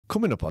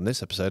Coming up on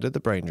this episode of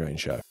The Brain Drain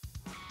Show.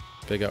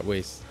 Big up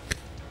Weiss.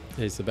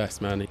 He's the best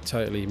man. He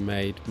totally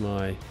made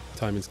my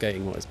time in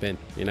skating what it's been,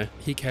 you know?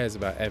 He cares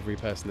about every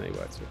person that he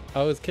works with.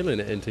 I was killing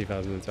it in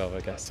 2012, I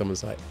guess.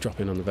 Someone's like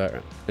dropping on the vert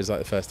ramp. It was like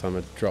the first time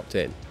I dropped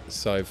in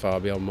so far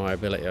beyond my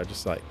ability. I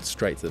just like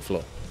straight to the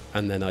floor.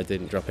 And then I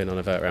didn't drop in on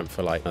a vert ramp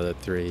for like another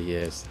 3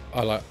 years.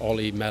 I like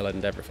Ollie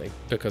meloned everything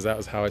because that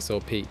was how I saw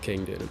Pete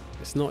King doing it.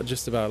 It's not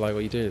just about like what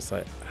you're doing. It's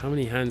like, how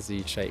many hands do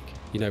you shake?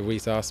 You know,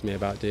 Weiss asked me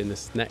about doing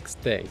this next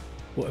thing.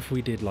 What if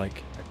we did like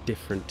a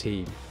different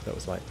team that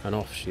was like an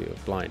offshoot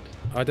of Blind?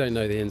 I don't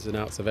know the ins and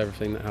outs of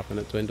everything that happened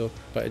at Dwindle,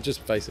 but it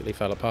just basically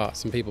fell apart.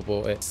 Some people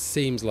bought it.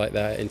 Seems like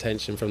their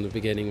intention from the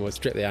beginning was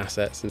strip the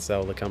assets and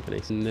sell the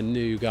company. And the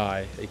new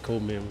guy, he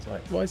called me and was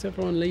like, why is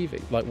everyone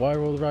leaving? Like, why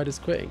are all the riders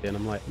quitting? And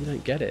I'm like, you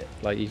don't get it.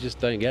 Like, you just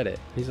don't get it.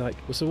 And he's like,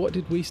 well, so what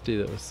did Weiss do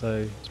that was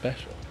so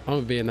special? I'm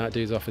gonna be in that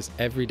dude's office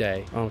every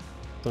day.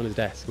 On his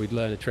desk, we'd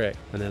learn a trick,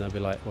 and then I'd be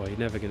like, well, you're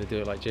never going to do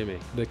it like Jimmy.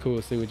 The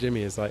coolest thing with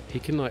Jimmy is like he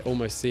can like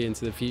almost see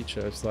into the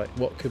future. It's like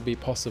what could be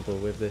possible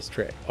with this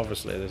trick.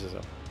 Obviously this is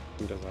a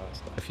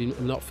disaster. If you're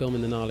not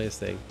filming the gnarliest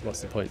thing,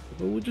 what's the point?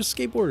 Well, we're just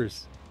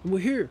skateboarders and we're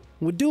here and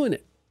we're doing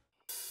it.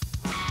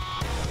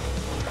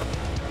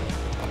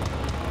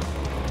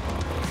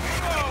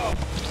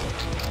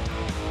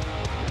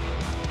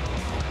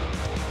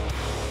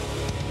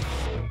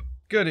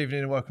 Good evening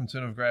and welcome to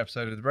another great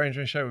episode of The Brain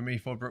Drain Show with me,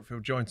 Forde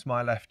Brookfield. Joined to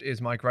my left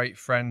is my great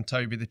friend,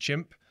 Toby the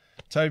Chimp.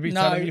 Toby,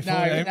 tell him your full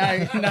name.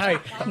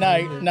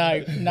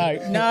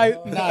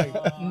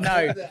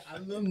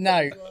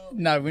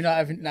 No, we're not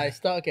having,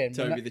 start again.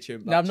 Toby the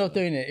Chimp. No, I'm not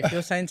doing it. If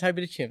you're saying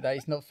Toby the Chimp, that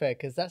is not fair,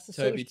 because that's the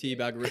Toby sort of,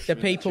 Teabag Richmond. the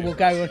people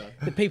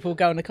will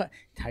go on the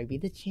Toby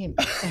the Chimp.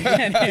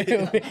 And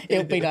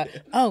it'll be like,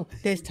 oh,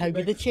 there's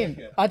Toby the Chimp.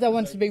 I don't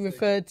want to be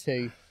referred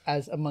to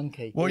as a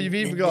monkey. Well, you've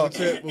either got...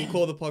 We'll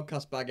call the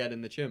podcast Baghead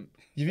and the Chimp.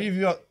 You've either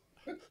got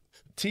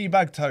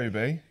Teabag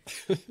Toby,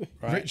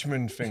 right.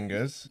 Richmond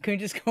Fingers. Can you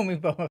just call me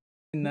by my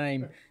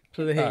name,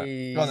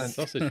 please? Go on then.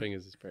 Sausage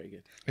fingers is pretty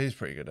good. He's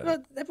pretty good at Well,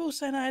 it. they're all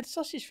saying I had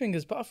sausage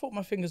fingers, but I thought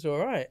my fingers were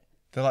all right.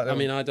 They're like I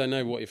mean, I don't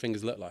know what your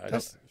fingers look like. I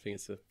just think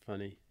it's a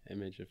funny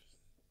image of,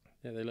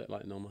 yeah, they look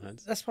like normal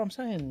hands. That's what I'm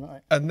saying.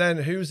 Like, And then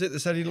who was it that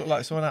said he looked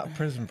like someone out of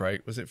Prison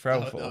Break? Was it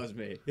Frelford? That was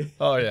me.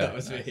 Oh, yeah. That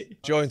was me.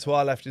 Joined to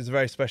our left is a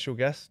very special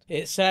guest.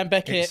 it's Sam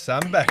Beckett. It's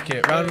Sam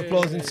Beckett. Round of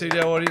applause in the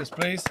studio audience,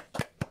 please.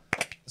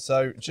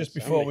 So, just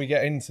before we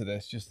get into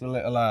this, just a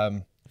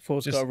little...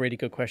 Ford's got a really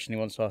good question he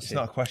wants to ask It's you.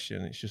 not a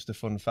question, it's just a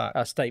fun fact.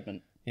 A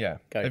statement. Yeah.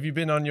 Go. Have you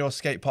been on your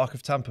Skatepark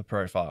of Tampa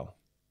profile?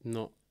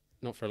 Not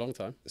for a long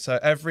time. So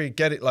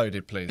get it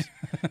loaded, please.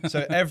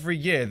 So every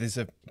year there's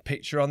a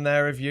picture on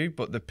there of you,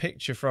 but the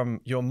picture from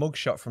your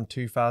mugshot from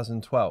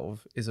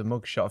 2012 is a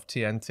mugshot of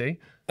TNT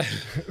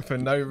for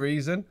no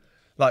reason.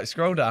 Like,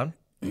 scroll down.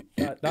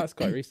 That's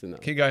quite recent.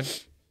 That. Keep going.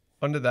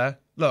 Under there.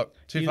 Look,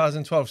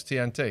 2012's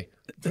TNT.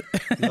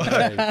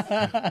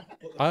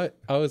 I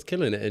was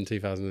killing it in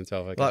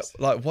 2012, I guess.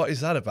 Like, what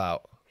is that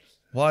about?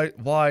 Why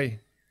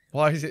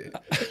is it?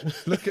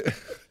 Look at.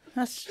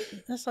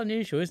 That's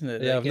unusual, isn't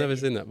it? Yeah, I've never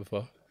seen that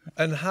before.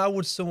 And how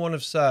would someone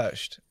have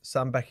searched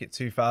Sam Beckett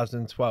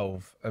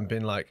 2012 and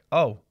been like,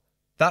 oh,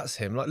 that's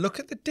him? Like, look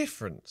at the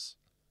difference.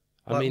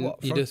 I mean,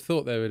 you'd have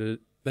thought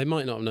they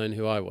might not have known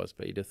who I was,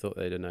 but you'd have thought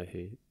they'd have known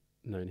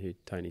who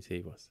Tony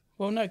T was.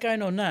 Well, no,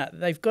 going on that,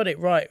 they've got it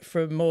right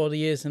for more of the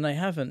years than they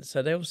haven't,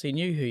 so they obviously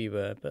knew who you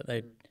were, but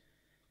they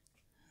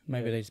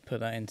just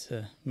put that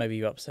into, maybe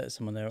you upset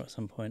someone there at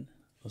some point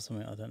or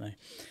something, I don't know.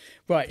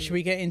 Right, should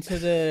we get into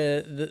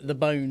the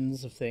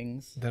bones of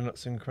things? The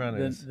nuts and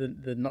crannies.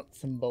 The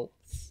nuts and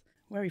bolts.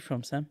 Where are you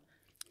from, Sam?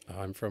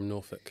 I'm from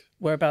Norfolk.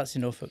 Whereabouts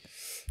in Norfolk?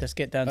 Let's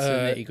get down to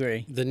the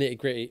nitty-gritty. The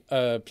nitty-gritty,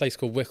 place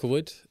called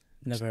Wicklewood.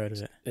 Never heard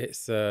of it.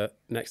 It's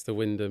next to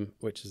Wyndham,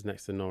 which is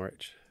next to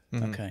Norwich.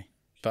 Mm-hmm. Okay.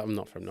 But I'm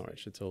not from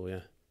Norwich at all, yeah.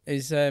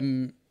 Is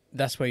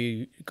that's where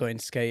you got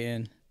into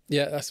skating?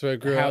 Yeah, that's where I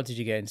grew up. How did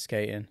you get into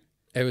skating?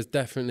 It was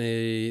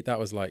definitely, that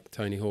was like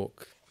Tony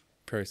Hawk,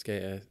 pro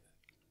skater,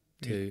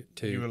 two,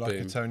 You were like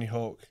boom. a Tony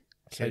Hawk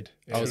kid.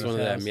 I was one of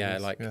them, yeah.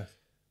 2000s. Like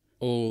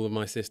all of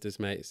my sister's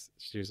mates,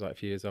 she was like a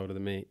few years older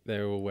than me. They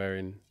were all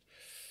wearing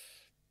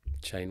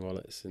chain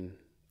wallets and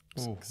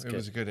Oh, it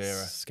was a good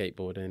era.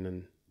 Skateboarding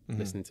and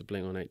listening to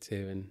Blink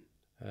 182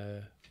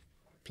 and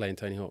playing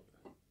Tony Hawk.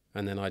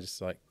 And then I just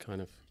like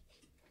kind of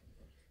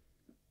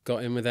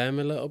got in with them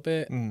a little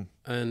bit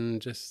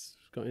and just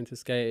got into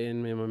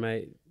skating. Me and my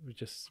mate were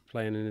just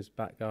playing in his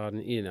back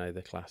garden, you know,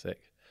 the classic.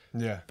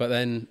 Yeah. But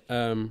then,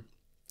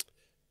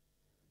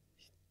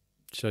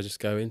 should I just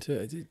go into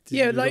it?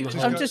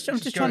 I'm just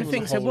trying to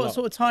think. So what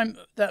sort of time,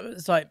 that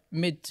was like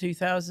mid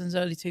 2000s,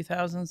 early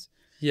 2000s?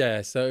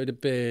 Yeah, so it would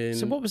have been...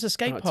 So what was the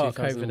skate park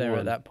over there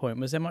at that point?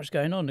 Was there much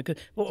going on? Because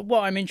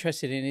what I'm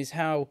interested in is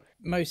how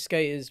most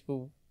skaters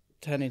will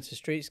turn into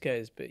street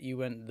skaters, but you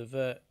went the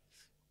vert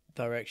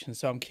direction.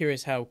 So I'm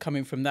curious how,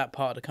 coming from that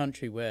part of the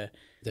country where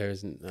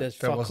there's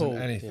fuck all,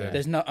 anything. Yeah.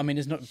 there's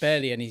not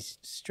barely any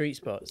street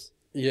spots.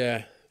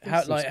 Yeah.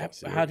 How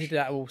did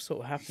that all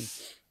sort of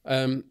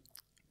happen?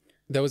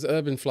 There was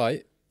Urban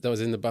Flight that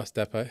was in the bus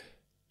depot,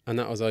 and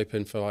that was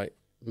open for like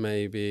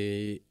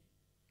maybe,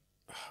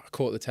 I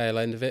caught the tail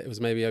end of it. It was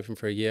maybe open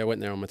for a year. I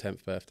went there on my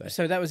 10th birthday.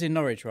 So that was in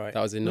Norwich, right?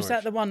 That was in Norwich. Was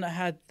that the one that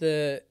had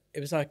it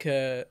was like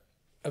a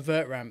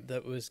vert ramp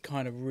that was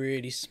kind of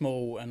really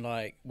small and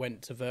like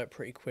went to vert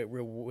pretty quick,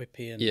 real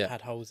whippy, and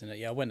had holes in it.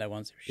 Yeah, I went there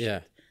once. It was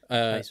shit.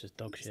 The place was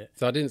dog shit.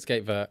 So I didn't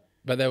skate vert,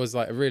 but there was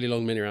like a really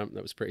long mini ramp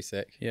that was pretty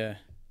sick. Yeah.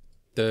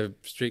 There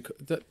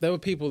were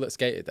people that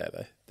skated there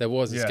though. There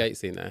was a skate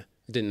scene there.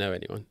 I didn't know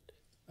anyone.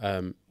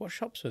 What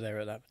shops were there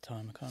at that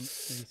time? I can't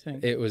really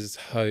think. It was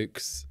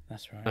Hoax.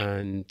 That's right.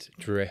 And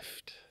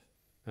Drift.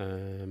 Hoax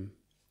and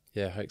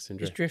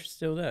Drift. Is Drift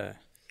still there?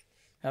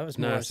 That was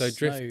more so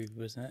snow, Drift,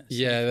 wasn't it?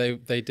 Yeah,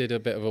 they did a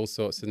bit of all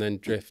sorts, and then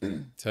Drift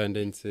turned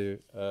into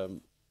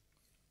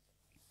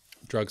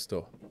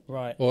drugstore.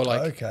 Right. Or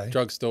like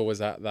drugstore was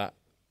at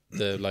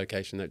the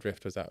location that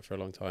Drift was at for a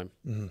long time.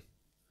 Mm-hmm.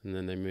 And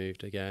then they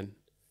moved again.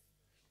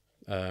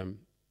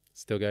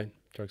 Still going.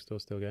 Drugstore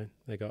still going.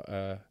 They got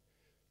a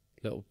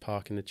little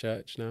park in the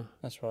church now.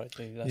 That's right,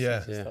 too.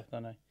 That's stuff,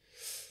 don't they?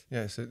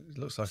 Yeah, so it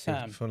looks like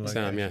a fun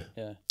location. Sam,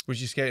 yeah.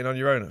 Was you skating on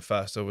your own at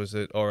first, or was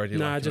it already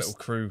like a little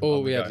crew?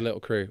 We had a little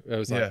crew. It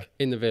was like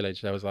in the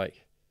village. There was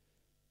like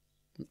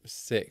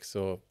 6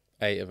 or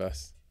 8 of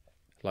us,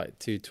 like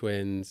 2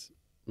 twins,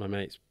 my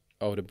mate's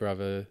older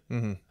brother,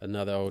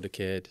 another older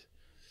kid,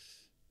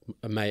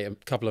 a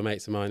couple of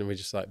mates of mine, and we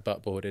just like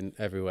buttboarding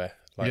everywhere.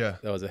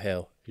 Like there was a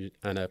hill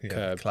and a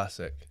curb.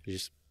 Classic. You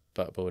just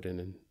buttboarding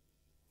and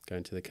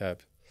going to the curb.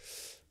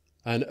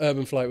 And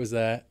Urban Flight was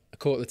there. I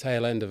caught the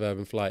tail end of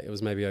Urban Flight. It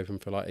was maybe open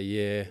for like a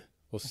year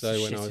or so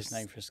when I was.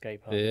 Name for a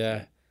skate park.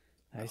 Yeah.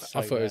 I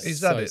thought it was.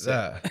 Is that it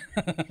there?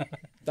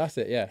 That's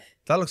it. Yeah.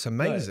 That looks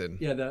amazing.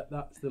 Yeah,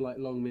 that's the like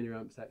long mini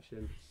ramp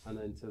section, and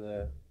then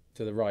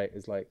to the right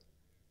is like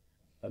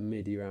a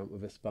midi ramp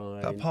with a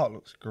spine. That part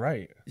looks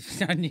great.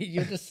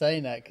 You're just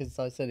saying that because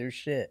I said it was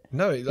shit.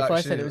 No, if I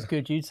said it was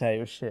good, you'd say it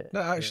was shit. No,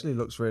 it actually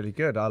looks really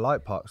good. I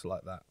like parks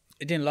like that.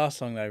 It didn't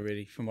last long though,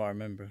 really, from what I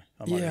remember.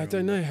 I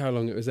don't know how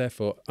long it was there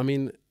for. I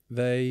mean,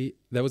 there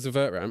was a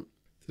vert ramp.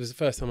 It was the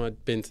first time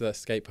I'd been to that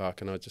skate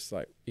park, and I was just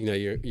like,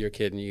 you're a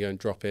kid and you go and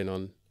drop in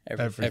on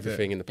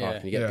everything in the park,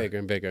 and you get bigger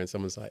and bigger, and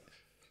someone's like,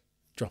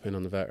 drop in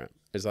on the vert ramp.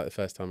 It was like the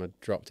first time I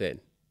dropped in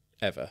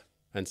ever,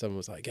 and someone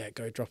was like, yeah,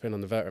 go drop in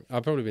on the vert ramp.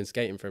 I'd probably been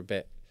skating for a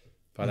bit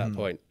by that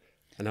point,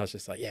 and I was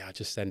just like, yeah, I'll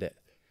just send it.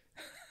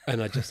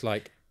 And I just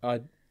like,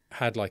 I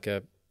had like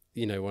a,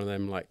 one of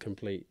them like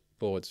complete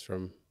boards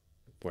from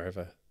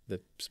wherever,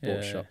 the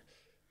sports shop,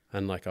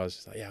 and like I was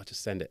just like, yeah, I'll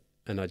just send it.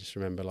 And I just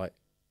remember like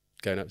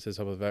going up to the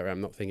top of the vert ramp,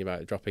 not thinking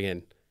about it, dropping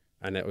in,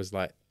 and it was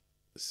like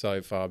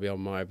so far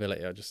beyond my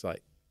ability. I just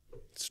like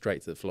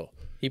straight to the floor.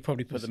 He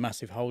probably put the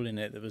massive hole in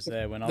it that was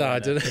there when I I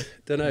don't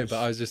know, but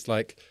I was just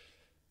like,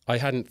 I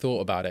hadn't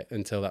thought about it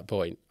until that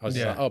point. I was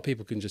just like, oh,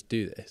 people can just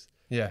do this.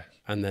 Yeah.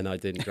 And then I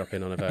didn't drop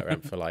in on a vert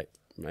ramp for like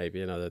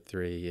maybe another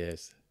 3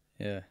 years.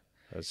 Yeah.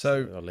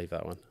 So I'll leave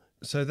that one.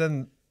 So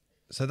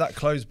that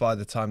closed by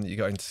the time that you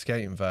got into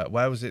skating vert.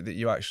 Where was it that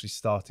you actually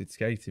started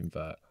skating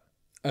vert?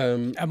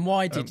 And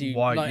why did you?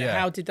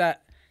 How did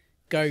that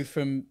go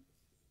from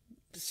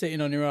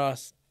sitting on your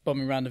ass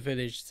bombing around the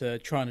village to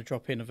trying to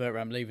drop in a vert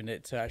ramp, leaving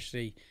it, to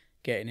actually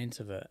getting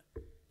into vert?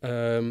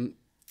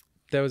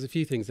 There was a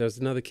few things. There was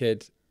another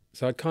kid.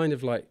 So I'd kind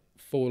of like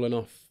fallen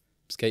off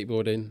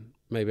skateboarding.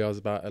 Maybe I was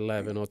about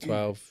 11 or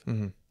 12.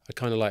 I'd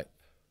kind of like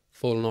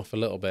fallen off a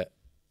little bit,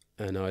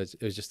 and it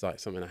was just like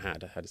something I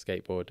had. I had a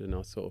skateboard, and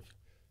I sort of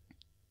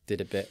did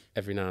a bit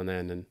every now and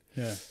then. And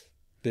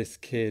this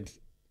kid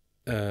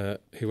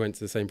who went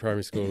to the same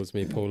primary school as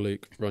me, Paul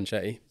Luke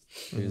Ronchetti,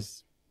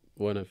 who's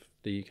one of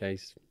the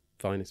UK's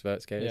finest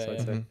vert skaters,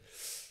 I'd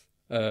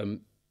say.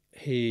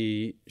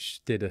 He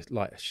did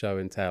a show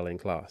and tell in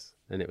class,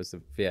 and it was a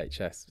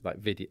VHS like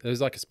video. It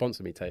was like a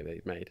sponsor me tape that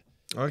he'd made.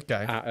 Okay.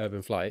 At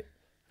Urban Flight,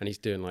 and he's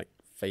doing like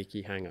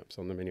fakey hang-ups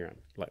on the mini ramp,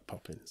 like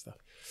popping and stuff.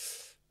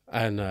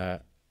 And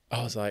I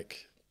was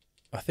like,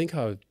 I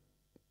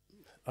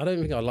don't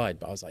think I lied,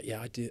 but I was like,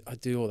 yeah, I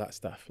do all that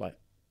stuff, like,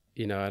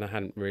 and I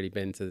hadn't really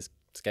been to the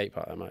skate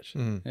park that much.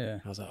 Yeah.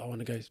 I was like, I want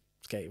to go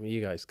skating with you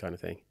guys, kind of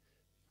thing.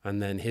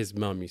 And then his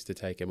mum used to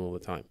take him all the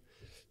time.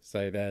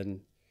 So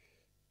then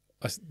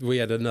we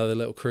had another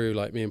little crew,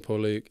 like me and Paul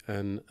Luke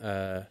and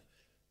a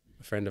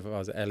friend of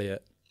ours,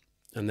 Elliot,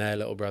 and their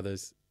little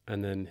brothers.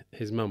 And then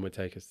his mum would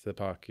take us to the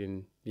park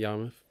in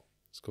Yarmouth.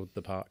 It's called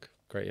The Park,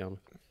 Great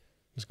Yarmouth.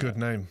 It's a good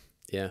name.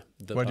 Yeah.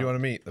 Where do you want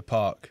to meet? The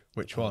park?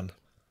 Which one?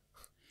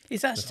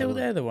 Is that still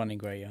there, the one in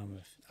Great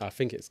Yarmouth? I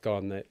think it's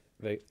gone.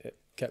 It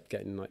kept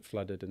getting like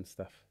flooded and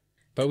stuff.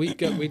 But we'd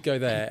go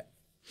there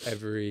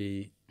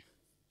every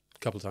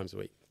couple of times a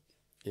week.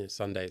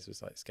 Sundays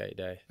was like skate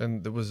day.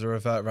 And was there a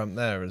vert ramp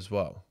there as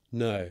well?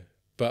 No,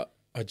 but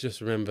I just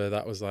remember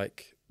that was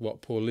like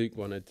what Paul Luke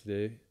wanted to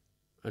do,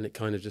 and it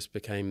kind of just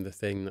became the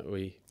thing that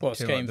we.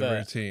 Skating the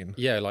routine?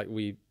 Yeah, like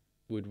we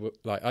would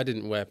like. I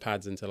didn't wear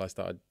pads until I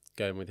started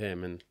going with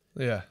him, and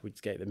we'd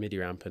skate the midi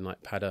ramp and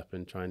like pad up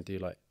and try and do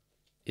like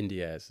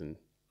indie airs and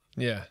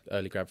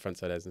early grab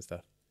frontside airs and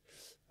stuff.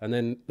 And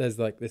then there's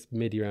like this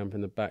MIDI ramp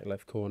in the back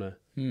left corner.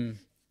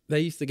 They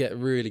used to get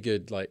really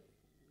good like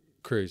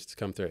crews to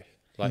come through.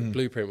 Like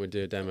Blueprint would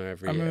do a demo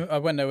every year. I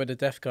went there with the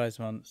Deaf guys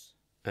once.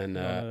 And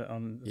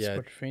on the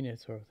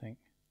Squadrophenia tour, I think.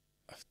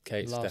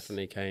 Kate's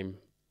definitely came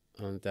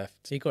on Deaf.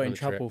 He got in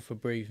trouble for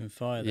breathing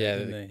fire there,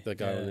 didn't he? The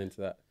guy went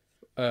into that.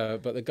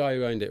 But the guy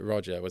who owned it,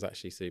 Roger, was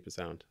actually super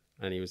sound.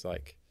 And he was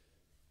like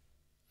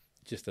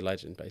just a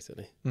legend,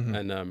 basically.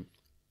 And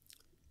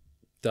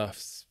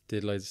Duff's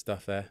did loads of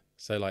stuff there.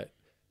 So like,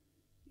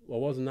 I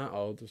wasn't that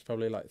old. I was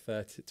probably like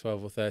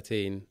 12 or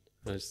 13.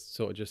 I was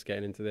sort of just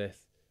getting into this.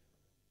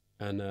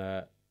 And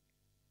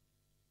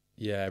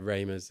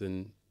Ramers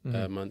and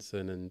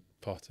Munson and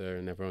Potter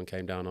and everyone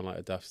came down on like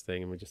a Duff's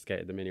thing, and we just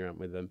skated the mini ramp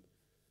with them.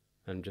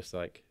 And just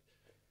like,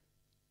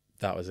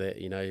 that was it,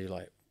 you know, you're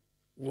like,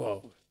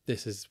 whoa,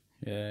 this is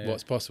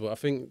what's possible. I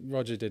think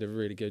Roger did a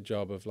really good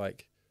job of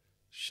like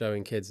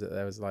showing kids that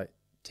there was like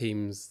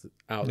teams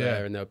out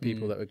there and there were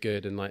people that were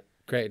good, and like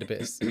created a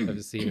bit of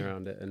a scene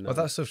around it. And well,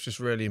 that stuff's just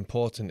really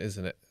important,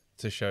 isn't it?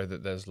 To show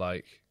that there's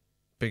like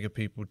bigger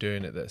people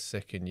doing it that are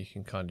sick, and you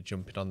can kind of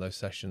jump in on those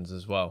sessions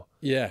as well.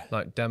 Yeah.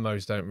 Like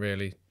demos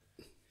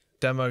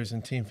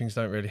and team things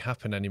don't really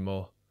happen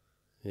anymore.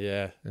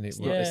 Yeah. And it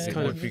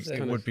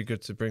would be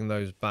good to bring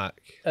those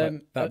back.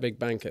 That big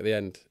bank at the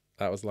end,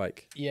 that was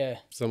like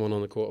someone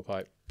on the quarter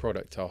pipe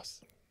product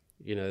toss.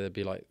 You know, there'd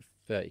be like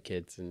 30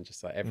 kids, and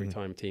just like every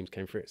time teams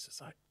came through, it's just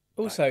like.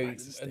 Also,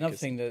 another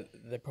thing that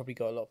they probably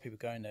got a lot of people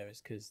going there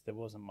is because there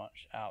wasn't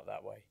much out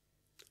that way.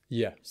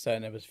 Yeah. So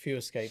and there was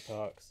fewer skate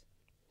parks.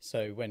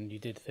 So when you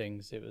did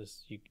things, it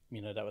was you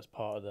know that was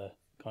part of the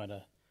kind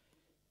of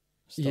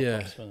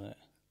stuff, wasn't it?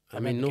 I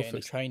mean, Norfolk getting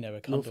a train there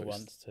a couple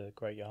once to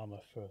Great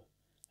Yarmouth for a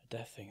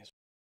death thing.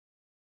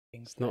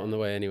 It's not on the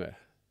way anywhere.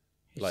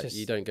 It's like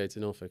you don't go to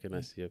Norfolk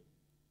unless you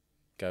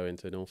go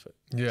into Norfolk.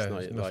 Yeah, it's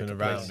not like nothing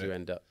around it. You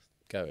end up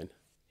going.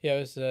 Yeah,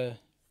 it was a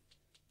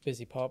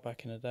busy park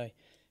back in the day.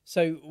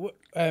 So,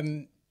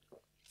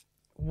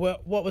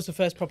 what was the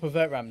first proper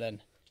vert ramp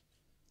then?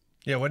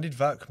 Yeah, when did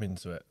vert come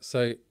into it?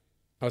 So,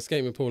 I was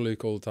skating with Paul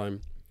Luke all the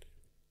time.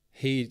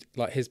 His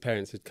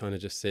parents had kind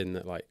of just seen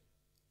that like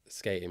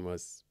skating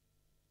was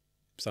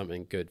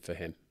something good for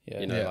him. Yeah.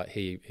 You know, like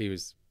he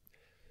was,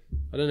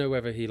 I don't know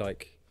whether he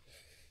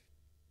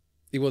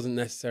wasn't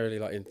necessarily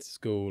like into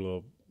school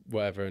or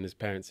whatever, and his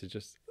parents had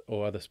just,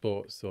 or other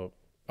sports, or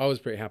I was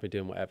pretty happy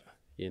doing whatever.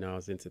 You know, I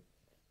was into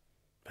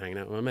hanging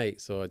out with my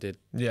mates, or I did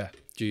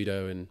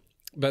judo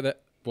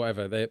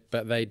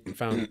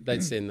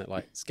they'd seen that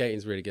like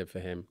skating's really good for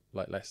him.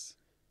 Like let's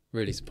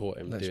really support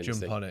him. Let's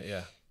jump on it,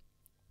 yeah.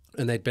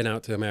 And they'd been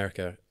out to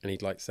America, and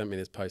he'd like sent me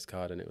this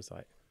postcard, and it was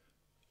like,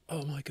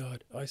 oh my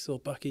God, I saw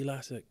Bucky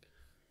Lassick,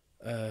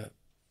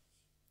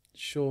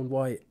 Sean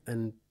White,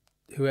 and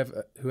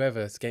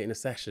whoever skating a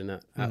session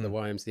at the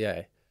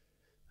YMCA.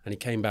 And he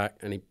came back,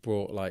 and he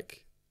brought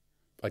like,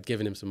 I'd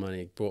given him some money,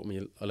 he brought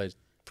me a load of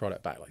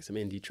product back, like some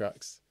indie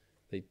trucks.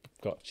 They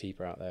got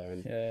cheaper out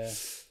there.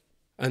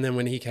 And then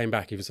when he came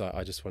back, he was like,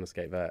 I just want to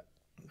skate vert.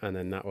 And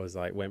then that was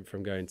like, went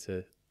from going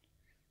to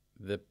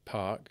the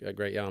park at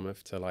Great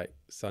Yarmouth to like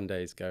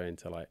Sundays going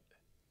to like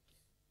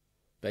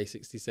Bay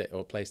 66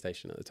 or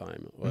PlayStation at the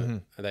time.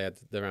 And they had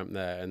the ramp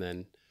there, and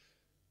then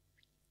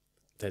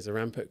there's a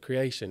ramp at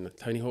Creation.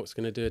 Tony Hawk's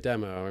going to do a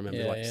demo. I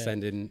remember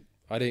sending,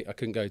 I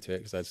couldn't go to it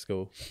because I had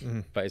school,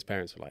 but his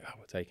parents were like, oh,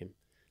 we'll take him.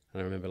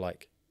 And I remember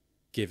like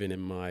giving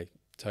him my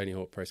Tony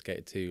Hawk Pro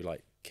Skater 2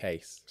 like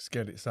case to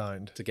get it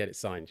signed.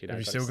 You know,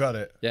 have you still got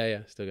it? Yeah,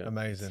 still got it.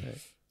 Amazing.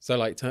 So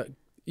like,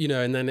 you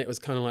know, and then it was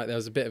kind of like there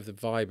was a bit of the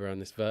vibe around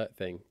this vert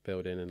thing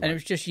building, and it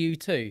was just you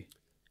two,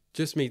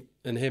 just me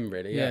and him,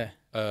 really. Yeah.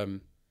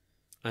 And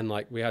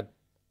like we had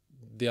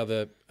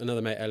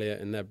another mate,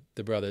 Elliot, and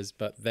the brothers,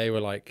 but they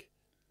were like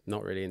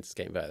not really into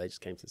skating vert. They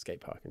just came to the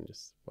skate park and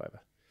just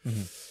whatever.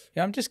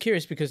 Yeah, I'm just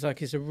curious because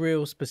like it's a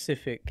real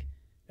specific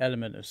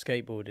element of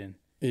skateboarding.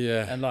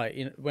 Yeah. And like,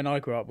 you know, when I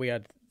grew up, we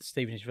had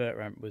Stevenage vert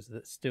ramp was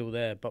still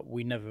there, but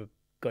we never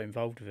got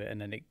involved with it,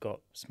 and then it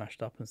got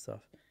smashed up and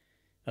stuff.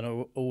 And I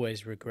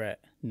always regret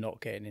not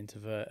getting into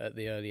vert at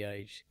the early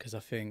age, because I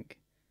think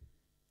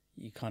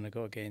you kind of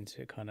got to get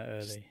into it kind of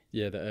early.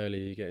 Yeah, the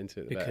earlier you get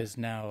into it, the because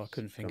better. Now I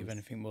couldn't think of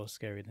anything more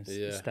scary than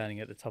standing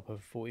at the top of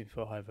a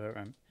 14-foot high vert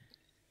ramp.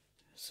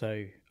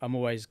 So I'm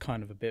always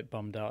kind of a bit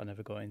bummed out I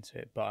never got into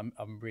it, but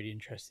I'm really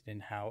interested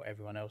in how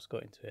everyone else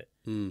got into it,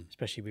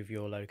 especially with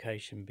your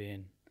location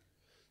being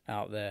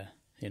out there,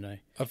 you know.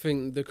 I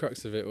think the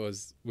crux of it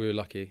was we were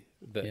lucky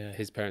that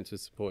his parents were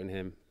supporting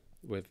him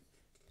with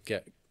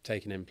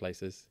taking him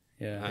places.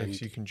 Yeah, and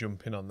you can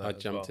jump in on that. I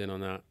jumped in on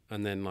that,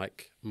 and then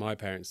like my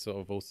parents sort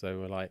of also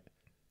were like,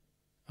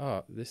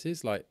 "Oh, this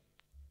is like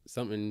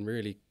something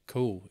really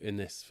cool in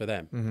this for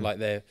them." Like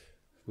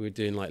we were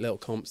doing like little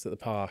comps at the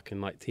park and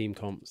like team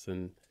comps,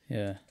 and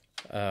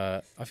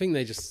I think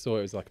they just saw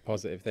it as like a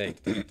positive thing.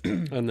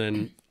 And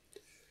then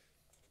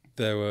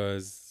there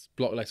was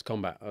Blockless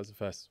Combat. That was the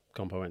first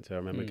comp I went to. I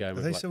remember going.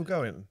 Are they still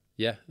going?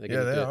 Yeah, they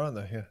are, aren't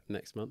they? Yeah,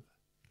 next month.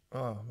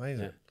 Oh,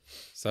 amazing. Yeah.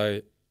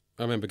 So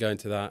I remember going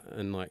to that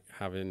and like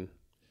having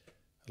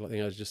I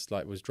think I was just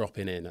like was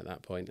dropping in at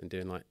that point and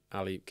doing like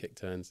alley kick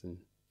turns and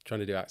trying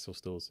to do axle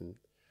stalls, and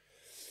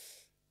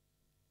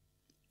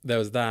there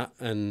was that.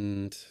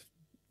 And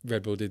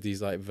Red Bull did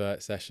these like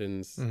vert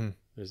sessions. Mm-hmm.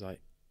 There was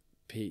like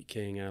Pete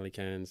King, Ali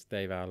Cairns,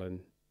 Dave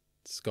Allen,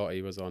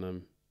 Scotty was on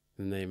them,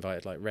 and they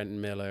invited like Renton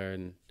Miller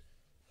and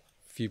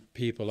a few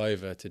people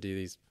over to do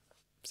these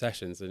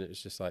sessions, and it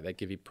was just like they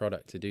give you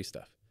product to do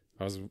stuff.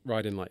 I was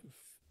riding like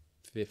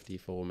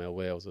 54mm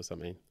wheels or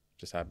something,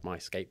 just had my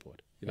skateboard.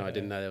 You know, I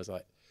didn't know there was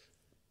like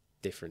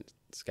different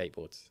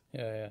skateboards.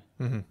 Yeah.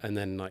 Mm-hmm. And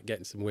then like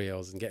getting some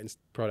wheels and getting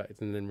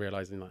product, and then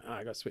realizing like,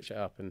 I got to switch it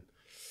up. And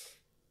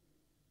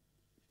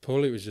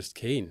Paulie was just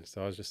keen,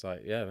 so I was just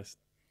like, yeah, let's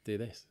do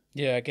this.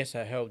 Yeah, I guess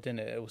that helped,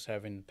 didn't it? Also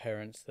having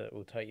parents that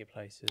will take you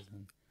places.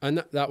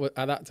 And that was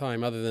at that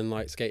time, other than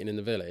like skating in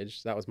the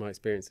village, that was my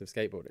experience of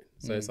skateboarding.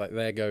 So it's like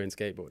they're going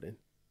skateboarding.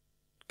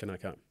 Can I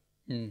come?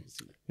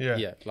 Yeah.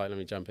 Yeah, like let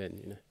me jump in,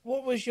 you know.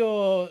 What was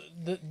your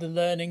the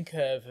learning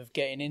curve of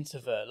getting into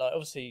vert? Like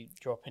obviously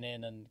dropping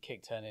in and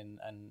kick turning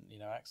and you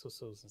know axle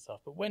stalls and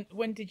stuff. But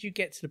when did you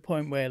get to the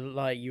point where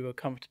like you were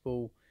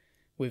comfortable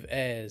with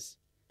airs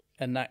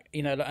and that,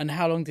 you know, and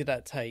how long did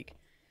that take?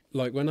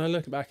 Like when I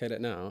look back at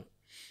it now,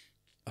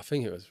 I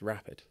think it was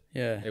rapid.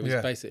 Yeah. It was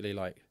basically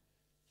like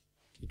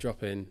you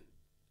drop in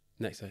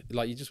next,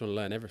 like you just want to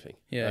learn everything.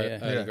 Yeah.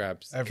 Early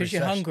grabs. Because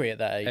you're hungry at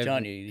that age,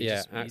 aren't you?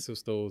 Axle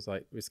stalls,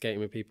 like we're skating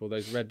with people.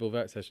 Those Red Bull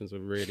vert sessions were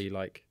really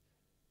like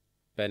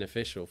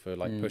beneficial for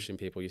like pushing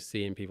people. You're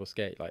seeing people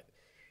skate, like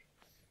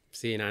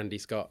seeing Andy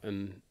Scott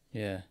and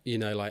you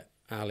know, like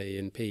Ali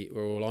and Pete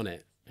were all on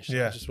it. I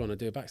just want to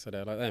do a backside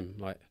air like them.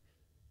 Like,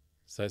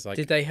 so it's like,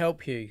 did they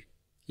help you?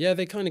 Yeah,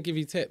 they kind of give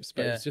you tips,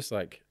 but it's just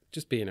like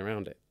just being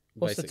around it.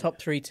 What's the top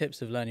 3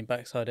 tips of learning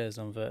backside airs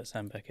on vert,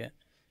 Sam Beckett?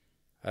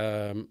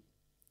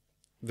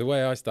 The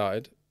way I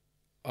started,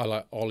 I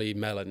like Ollie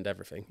meloned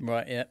everything.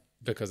 Right, yeah.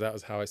 Because that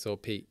was how I saw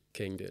Pete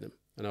King doing them.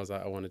 And I was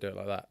like, I want to do it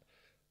like that.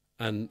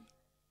 And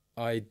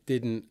I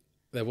didn't,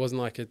 there was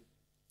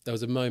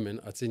a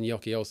moment, I'd seen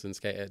Yoki Olsen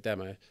skate at a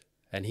demo,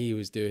 and he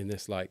was doing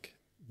this like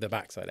the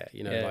backside air,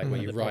 you know, like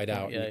where you ride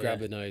out and you grab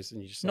the nose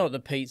and you just... Not the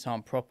Pete's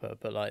aren't proper,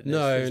 but like...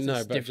 No,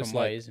 but different just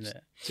way, isn't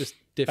it? Just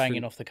different...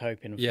 Banging off the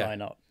coping and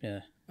flying up,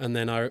 And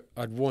then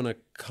I'd won a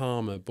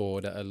Karma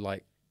board at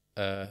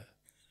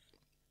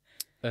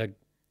a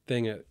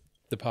thing at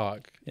the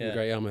park in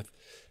Great Yarmouth,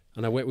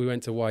 and we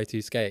went to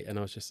Y2 skate, and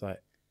I was just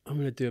like, I'm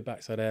gonna do a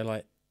backside air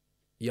like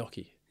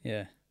Yoki.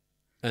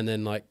 And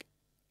then like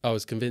I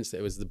was convinced that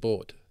it was the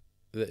board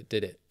that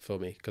did it for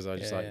me, because I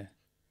just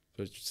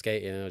was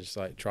skating and I just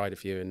like tried a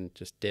few and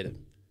just did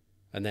them,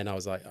 and then I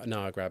was like,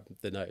 no, I grabbed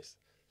the nose.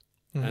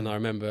 And I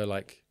remember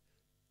like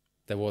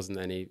there wasn't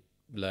any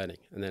learning,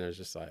 and then I was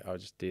just like, I'll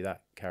just do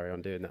that, carry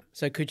on doing that.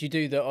 So could you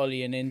do the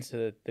ollie and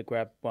into the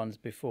grab ones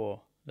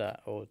before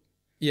that, or...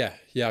 Yeah,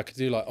 I could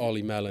do like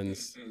Ollie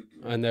melons,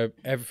 and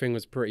everything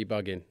was pretty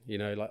bugging, you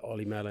know, like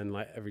Ollie melon,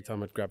 like every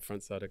time I'd grab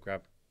front side, I'd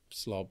grab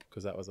slob,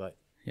 because that was like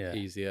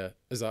easier,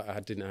 as I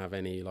didn't have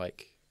any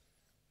like,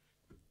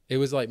 it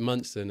was like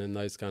Munson and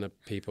those kind of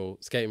people,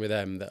 skating with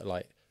them, that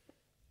like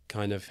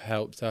kind of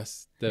helped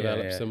us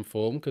develop some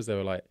form, because they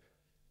were like,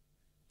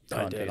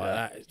 don't do it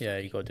like that. Yeah,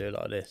 you got to do it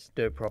like this,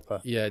 do it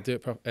proper. Yeah, do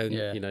it proper, and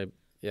you know,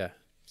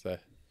 so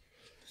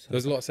there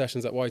was a lot of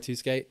sessions at Y2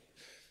 skate,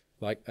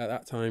 like at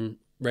that time,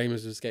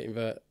 Raymond was skating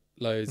vert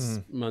loads,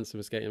 Munson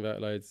was skating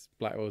vert loads,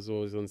 Blackwell was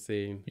always on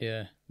scene.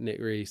 Yeah. Nick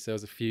Reese, there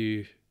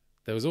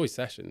was always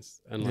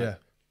sessions. And like,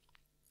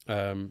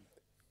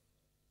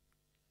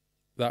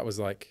 that was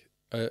like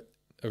a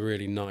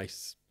really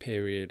nice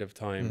period of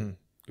time,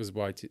 because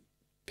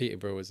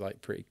Peterborough was like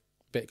pretty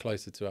bit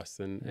closer to us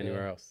than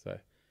anywhere else. So,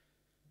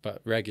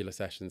 but regular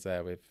sessions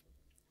there with...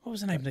 What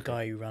was the name of the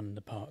guy who ran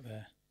the park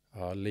there?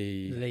 Oh,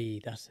 Lee,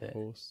 that's it.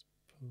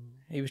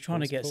 He was trying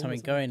to get something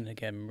going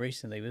again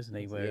recently, wasn't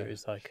he? Where it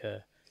was like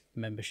a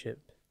members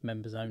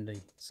only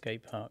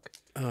skate park.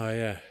 Oh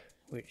yeah.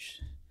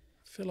 Which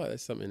I feel like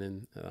there's something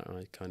in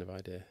that kind of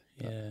idea.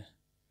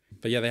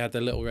 But yeah, they had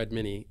the little red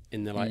mini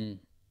in the like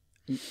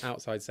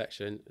outside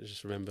section. I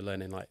just remember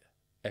learning like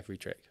every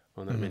trick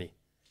on that mini,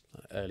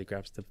 like early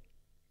grabs to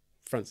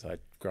front side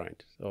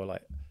grind, or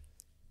like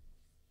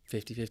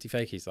 50-50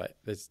 fakies. Like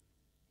it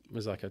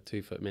was like a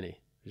 2-foot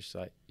mini. Just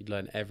like you'd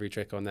learn every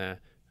trick on there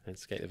and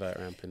skate the vert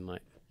ramp, and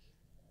like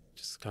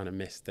just kind of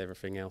missed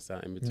everything else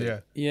out in between.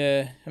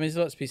 Yeah. I mean, there's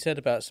a lot to be said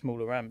about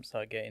smaller ramps,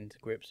 like getting to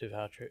grips with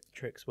how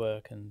tricks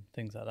work and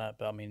things like that.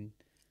 But I mean,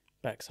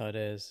 backside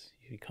airs,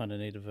 you kind of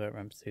need a vert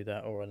ramp to do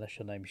that, or unless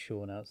your name's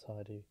Sean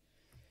outside, who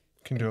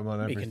can do them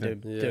on everything. You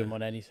can do them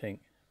on anything.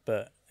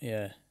 But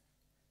yeah,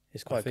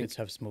 it's quite good to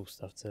have small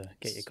stuff to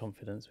get your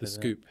confidence with. The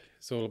scoop.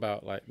 It's all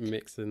about like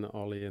mixing the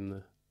ollie and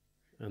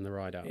the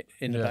ride out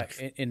in the back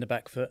in the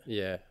back foot.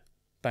 Yeah,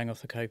 bang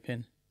off the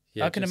coping.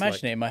 Yeah, I can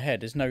imagine it in my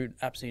head. There's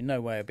absolutely no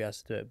way I'd be able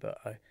to do it, but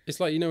it's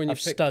like, you know, when I've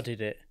studied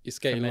it. You're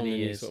skating along and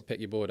years. you sort of pick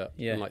your board up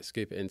and like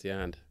scoop it into your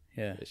hand.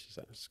 Yeah, it's just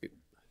like a scoop.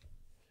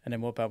 And then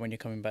what about when you're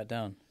coming back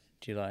down?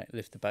 Do you like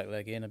lift the back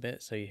leg in a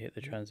bit so you hit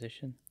the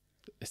transition?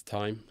 It's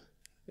time.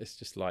 It's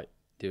just like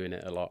doing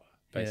it a lot.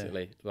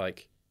 basically.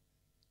 Like,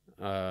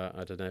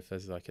 I don't know if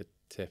there's like a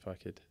tip I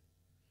could.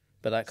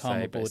 But that say,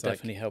 Karma but board it's like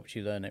definitely helped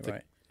you learn it,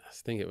 right? I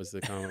think it was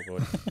the Karma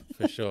board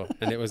for sure,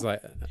 and it was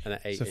like an 8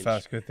 It's the inch.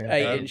 first good thing.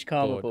 8-inch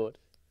Karma board.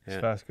 It's the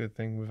Yeah. first good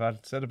thing we've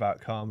had said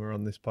about karma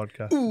on this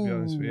podcast. To be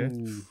honest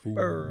with you,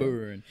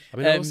 Burn. I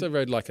mean, I also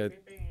rode like an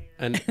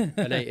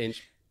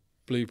 8-inch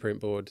blueprint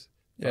board.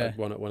 Yeah. Like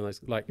one of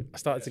those. Like, I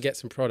started to get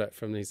some product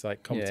from these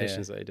like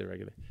competitions that I did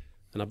regularly,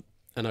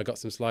 and I got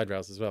some slide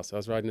rails as well. So I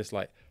was riding this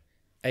like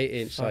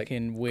 8-inch like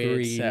Fucking weird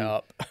green,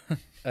 setup.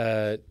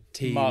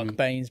 team Mark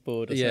Bain's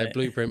board. Or something.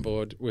 blueprint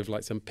board with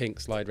like some pink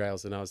slide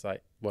rails, and I was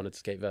like wanted to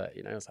skate vert.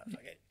 I was like,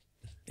 fuck it.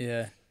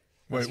 Yeah.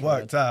 well, it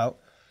worked out.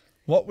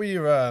 What were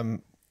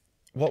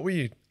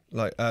your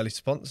like early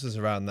sponsors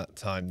around that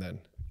time then?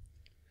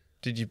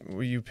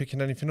 Were you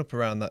picking anything up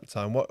around that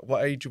time?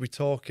 What age are we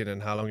talking,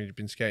 and how long had you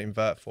been skating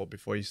vert for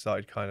before you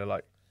started kind of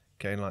like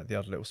getting like the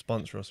odd little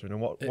sponsor or something?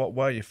 And what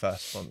were your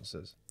first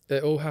sponsors?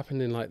 It all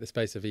happened in like the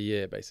space of a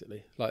year,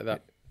 basically. Like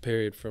that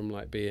period from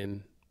like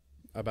being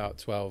about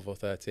 12 or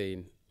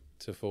 13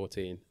 to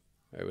 14.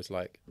 It was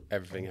like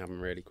everything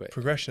happened really quick.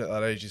 Progression at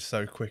that age is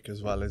so quick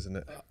as well, isn't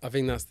it? I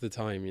think that's the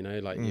time,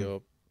 like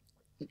you're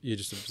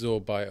just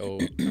absorbed by it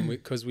all. And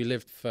because we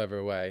lived further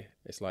away,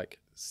 it's like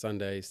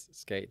Sundays,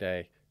 skate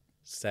day,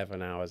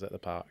 7 hours at the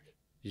park.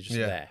 You're just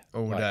there.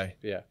 All day.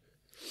 Yeah.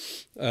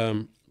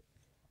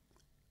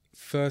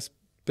 First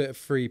bit of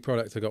free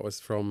product I got was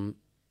from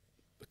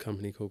a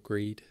company called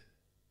Greed.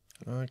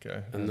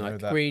 Okay. And I know like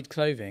that. Breed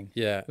Clothing.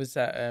 Yeah. Was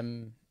that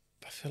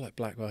I feel like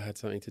Blackwell had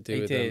something to do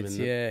he with did, them.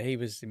 yeah, he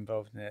was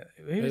involved in it.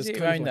 Who was was it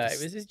who kind of owned like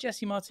that? It was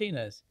Jesse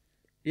Martinez.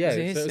 Yeah, Was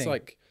it his so it was thing?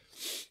 like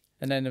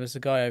And then there was a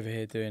guy over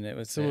here doing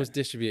it. someone was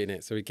distributing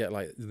it, so we'd get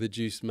like the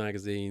Juice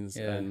magazines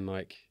Yeah. and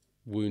like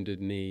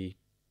Wounded Knee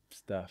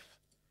stuff.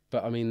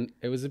 But I mean,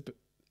 it was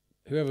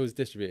whoever was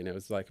distributing it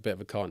was like a bit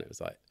of a con. It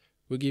was like,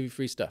 we'll give you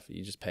free stuff,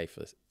 you just pay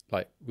for this.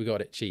 Like, we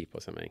got it cheap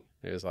or something.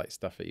 It was like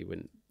stuff that you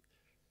wouldn't.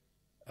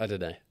 I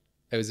don't know.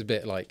 It was a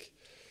bit like.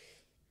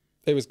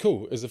 It was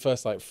cool. It was the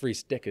first like free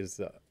stickers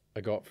that I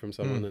got from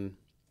someone,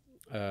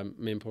 and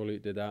me and Paul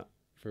Luke did that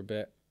for a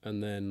bit,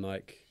 and then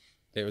like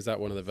it was at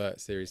one of the Vert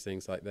series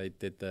things. Like they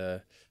did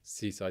the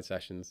Seaside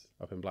Sessions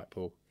up in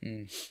Blackpool,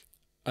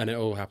 and it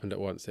all happened at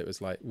once. It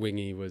was like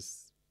Wingy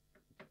was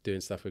doing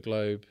stuff with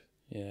Globe,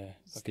 Yeah,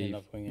 Steve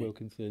love Wingy.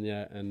 Wilkinson,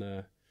 and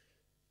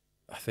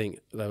I think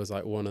there was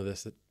like one of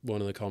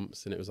the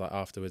comps, and it was like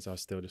afterwards I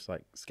was still just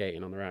like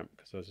skating on the ramp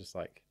because I was just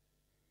like.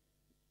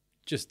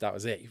 That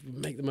was it. You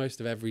make the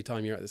most of every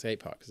time you're at the skate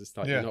park because it's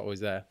like you're not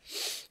always there.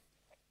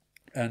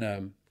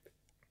 And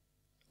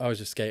I was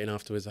just skating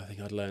afterwards. I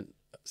think I'd learnt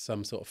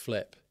some sort of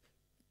flip.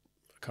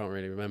 I can't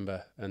really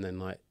remember. And then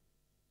like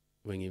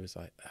Wingy was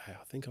like, hey,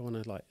 I think I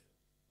want to like.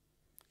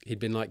 He'd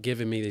been like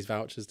giving me these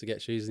vouchers to get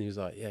shoes, and he was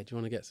like, yeah, do you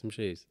want to get some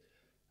shoes?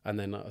 And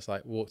then I was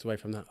like walked away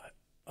from that like,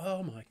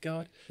 oh my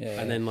god.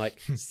 And then like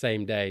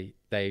same day,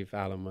 Dave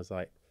Allen was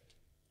like,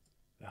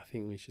 I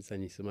think we should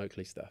send you some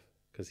Oakley stuff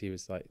because he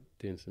was like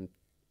doing some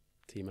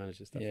team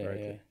manager stuff for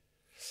Oakley.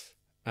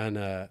 And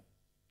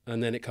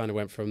then it kind of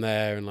went from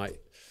there, and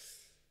like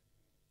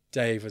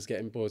Dave was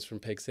getting boards from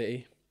Pig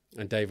City,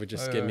 and Dave would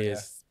just give me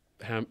his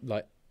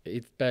like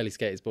he'd barely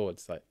skate his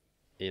boards, like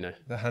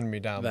the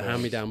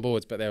hand-me-down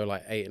boards, but they were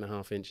like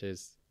 8.5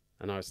 inches,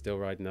 and I was still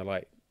riding the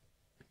like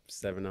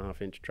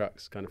 7.5 inch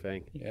trucks kind of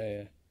thing.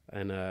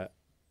 And I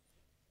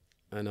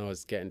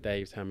was getting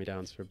Dave's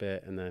hand-me-downs for a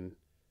bit, and then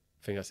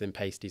I think I was in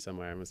Pasty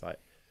somewhere and was like,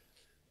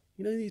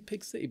 these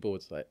Pig City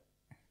boards, like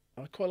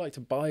I'd quite like to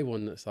buy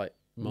one that's like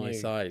my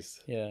size.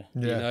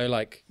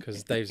 Like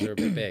because Dave's are a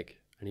bit big,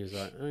 and he was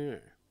like, oh yeah,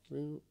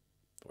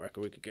 I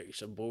reckon we could get you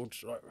some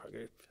boards,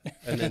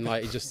 and then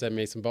like he just sent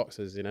me some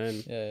boxes, and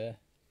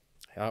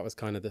that was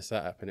kind of the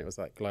setup, and it was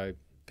like Globe,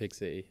 Pig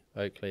City,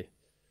 Oakley,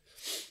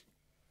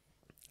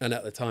 and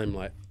at the time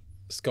like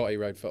Scotty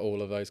rode for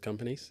all of those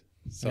companies,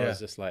 so I was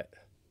just like,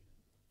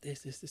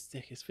 this is the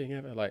sickest thing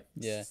ever. Like,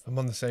 I'm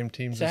on the same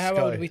team. So how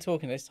old are we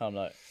talking this time?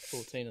 Like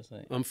 14 or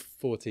something? I'm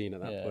 14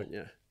 at that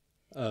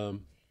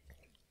point,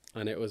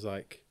 and it was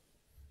like,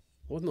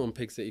 I wasn't on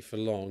Pig City for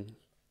long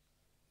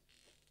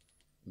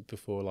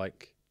before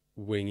like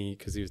Wingy,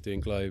 because he was doing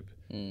Globe,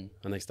 and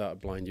they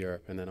started Blind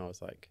Europe, and then he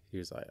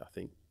was like, I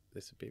think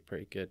this would be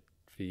pretty good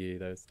for you.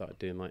 They started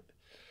doing like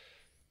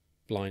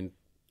Blind.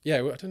 Yeah,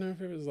 I don't know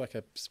if it was like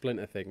a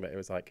splinter thing, but it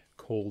was like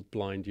called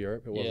Blind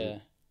Europe. It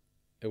wasn't.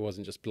 It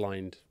wasn't just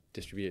Blind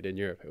distributed in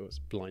Europe. It was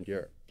Blind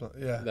Europe.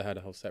 They had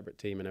a whole separate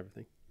team and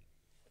everything.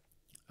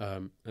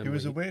 It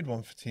was a weird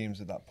one for teams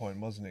at that point,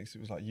 wasn't it? 'Cause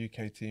it was like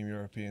UK team,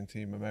 European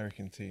team,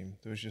 American team.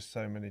 There was just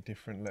so many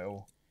different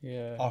little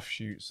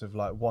offshoots of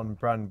like one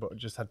brand, but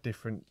just had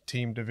different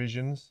team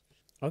divisions.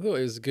 I thought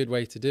it was a good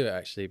way to do it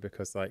actually,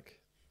 because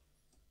like,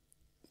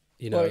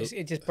 well,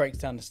 it just breaks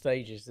down the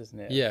stages, doesn't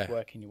it? Yeah.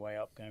 Working your way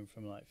up, going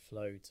from like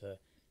Flow to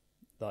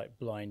like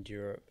Blind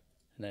Europe,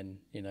 and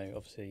then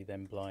obviously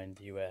then Blind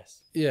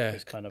US. Yeah.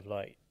 It's kind of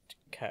like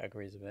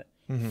categories of it.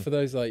 For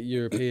those like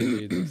European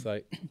dudes, it's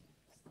like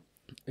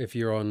if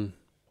you're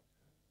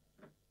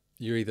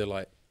either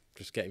like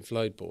just getting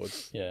float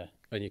boards Yeah.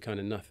 and you're kind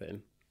of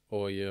nothing,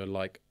 or you're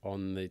like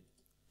on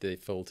the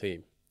full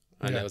team.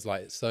 And there was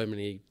like so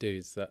many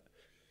dudes that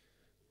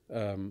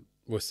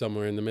were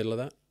somewhere in the middle of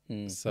that.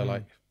 So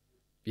like,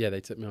 yeah, they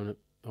took me on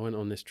I went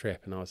on this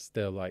trip and I was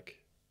still like,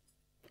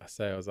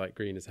 I was like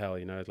green as hell,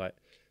 you know, like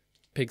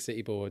Pig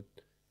City board,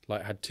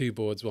 like had 2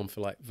 boards, one for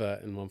like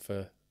vert and one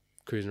for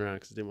cruising around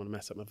because I didn't want to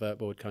mess up my vert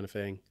board kind of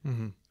thing.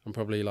 I'm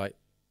probably like,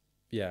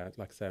 yeah,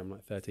 like I say, I'm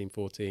like 13,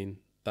 14,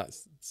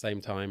 that's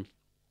same time.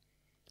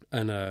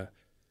 And on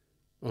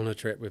a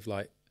trip with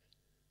like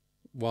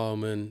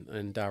Wildman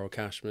and Daryl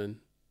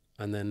Cashman,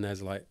 and then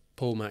there's like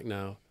Paul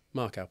McNow,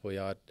 Mark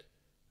Appleyard,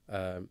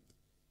 Matt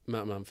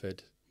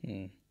Mumford,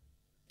 Eero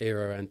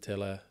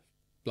Antilla,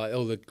 like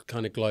all the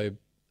kind of globe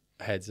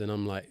heads, and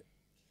I'm like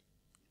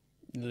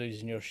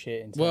losing your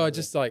shit. Well, I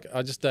just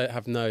don't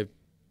have no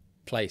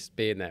place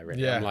being there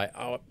really. Yeah. I'm like,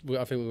 I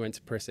think we went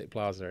to Prisic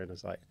Plaza, and I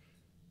was like,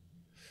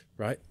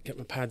 right, get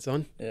my pads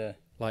on. Yeah.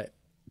 Like,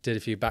 did a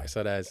few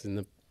backside airs in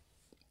the,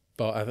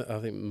 but I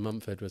think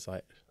Mumford was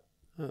like,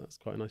 oh, that's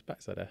quite a nice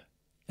backside air.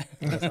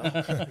 I was like,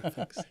 oh,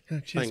 thanks.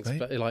 Cheers, mate.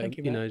 But like, Thank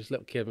you, you mate. know, just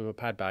little kid with a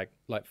pad bag,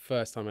 like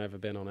first time I ever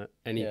been on it,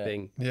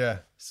 anything Yeah.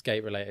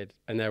 skate related,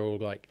 and they're all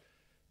like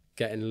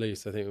getting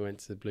loose. I think we went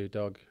to the Blue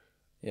Dog,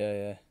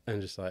 Yeah.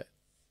 and just like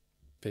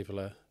people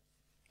are.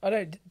 I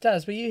don't.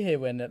 Daz, were you here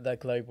when that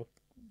global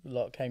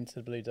lot came to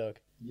the Blue Dog?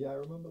 Yeah, I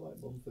remember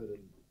like Mumford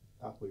and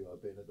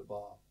Appleyard being at the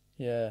bar.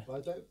 Yeah.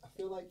 But I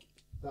feel like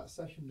that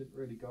session didn't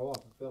really go off.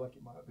 I feel like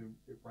it might have been,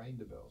 it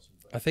rained a bit or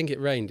something. I think it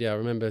rained. Yeah, I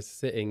remember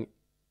sitting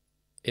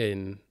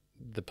in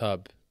the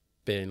pub,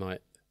 being like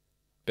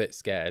a bit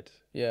scared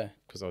Yeah.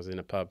 because I was in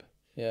a pub,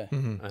 Yeah.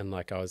 and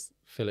like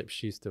Philip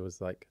Schuster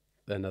was like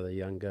another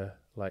younger,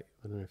 like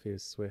I don't know if he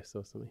was Swiss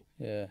or something,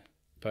 Yeah.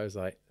 but it was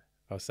like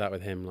I was sat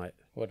with him like,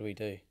 What do we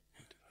do?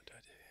 what do I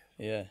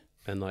do? Yeah.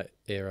 And like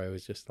Eero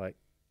was just like,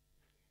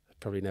 I've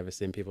probably never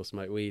seen people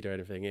smoke weed or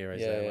anything.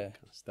 Eero's Yeah, there, yeah. like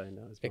kind of stoned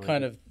out. It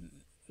kind of,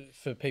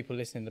 for people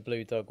listening, the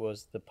Blue Dog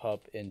was the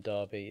pub in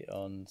Derby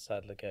on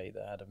Sadlergate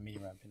that had a mini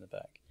ramp in the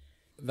back.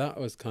 that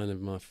was kind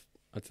of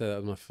I'd say that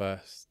was my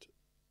first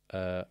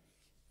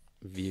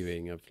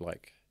viewing of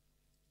like,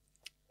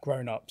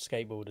 Grown up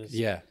skateboarders.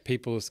 yeah,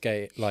 people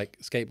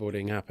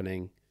skateboarding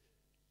happening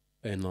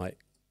in like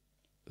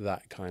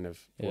that kind of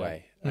Yeah.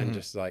 way. And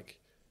just like,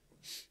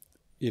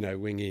 you know,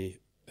 Wingy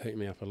hooked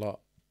me up a lot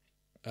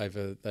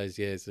over those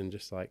years, and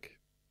just like,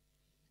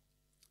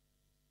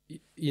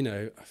 you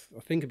know, I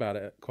think about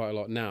it quite a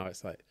lot now.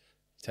 It's like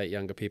you take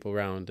younger people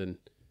around,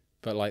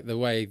 but like the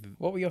way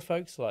What were your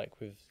folks like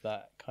with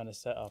that kind of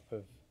setup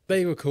of?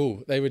 they were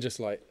cool. They were just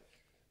like,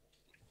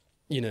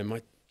 you know,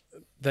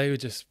 they were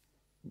just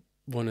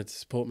wanted to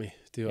support me,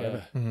 do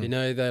whatever. You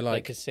know, they're They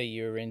like, could see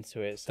you were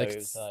into it, so they it could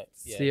was like,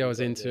 yeah, see I you've was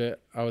got to into do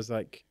it. I was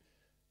like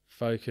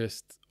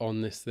focused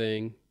on this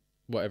thing,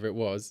 whatever it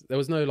was. There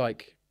was no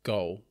like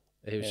goal.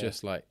 It was Yeah.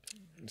 just like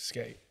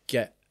Skate.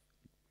 get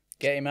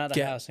Get him out of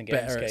the house and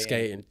get him better at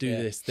skating, do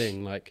Yeah. this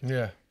thing. Like,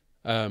 Yeah.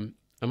 and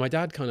my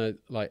dad kind of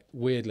like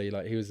weirdly,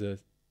 like he was a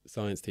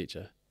science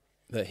teacher,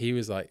 that he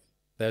was like,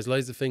 there's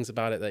loads of things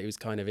about it that he was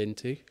kind of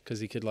into,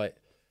 because he could like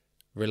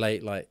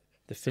relate like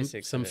The some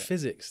physics of it.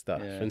 physics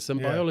stuff Yeah. and some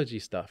Yeah. biology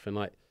stuff, and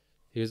like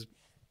he was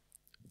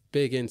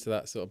big into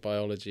that sort of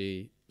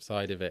biology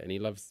side of it, and he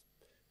loves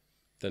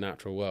the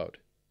natural world.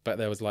 But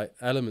there was like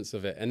elements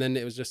of it, and then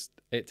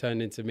it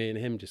turned into me and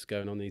him just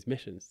going on these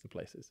missions to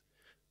places.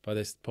 By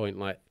this point,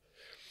 like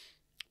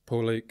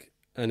Paul Luke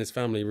and his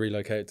family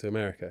relocated to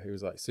America. He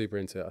was like super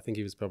into it. I think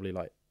he was probably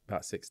like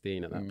about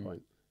 16 at that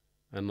point.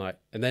 And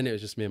then it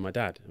was just me and my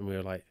dad, and we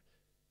were like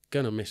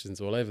going on missions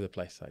all over the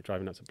place, like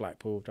driving up to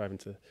Blackpool, driving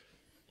to,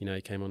 you know,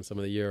 he came on some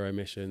of the Euro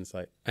missions,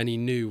 like, and he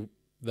knew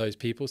those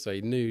people. So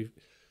he knew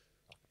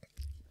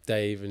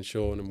Dave and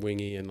Sean and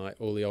Wingy and like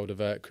all the older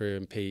vert crew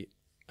and Pete,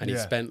 and he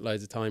spent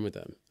loads of time with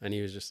them, and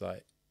he was just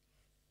like,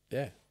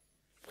 yeah,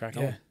 crack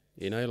on,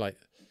 you know, like,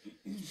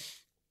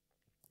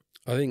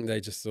 I think they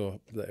just saw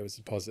that it was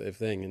a positive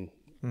thing,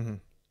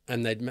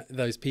 and they'd met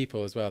those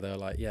people as well. They were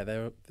like, yeah,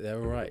 they're all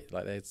right.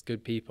 Like, there's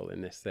good people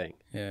in this thing.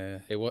 Yeah.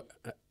 It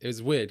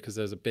was weird because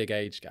there was a big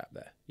age gap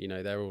there. You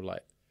know, they're all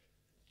like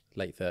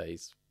late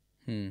 30s,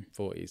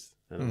 40s,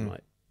 and I'm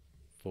like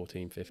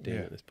 14, 15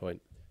 at this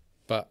point.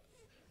 But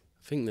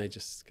I think they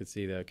just could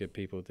see they were good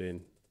people they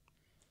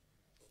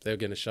were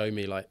going to show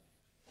me like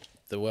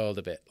the world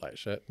a bit, like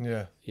shit.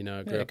 Yeah. You know,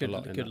 I grew up a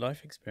lot in good that.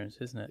 life experience,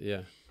 isn't it?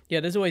 Yeah. Yeah,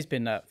 there's always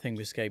been that thing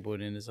with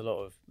skateboarding. There's a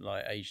lot of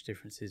like age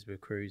differences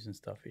with crews and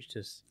stuff. It's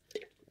just,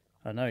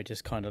 I don't know, it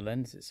just kind of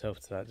lends itself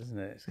to that, doesn't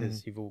it?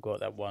 Because you've all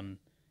got that one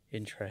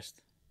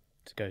interest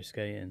to go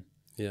skating.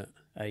 Yeah.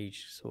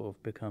 Age sort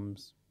of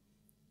becomes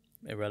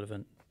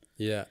irrelevant.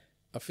 Yeah.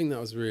 I think that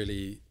was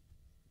really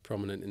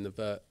prominent in the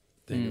vert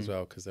thing as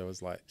well, because there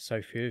was like,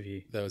 So few of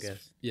you, there was, I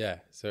guess. yeah.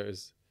 So it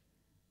was,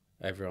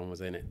 everyone was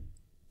in it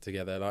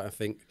together. Like, I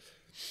think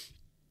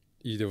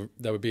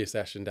there would be a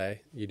session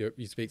day. You'd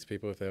speak to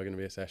people if there were going to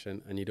be a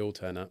session, and you'd all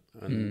turn up,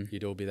 and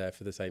you'd all be there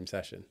for the same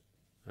session.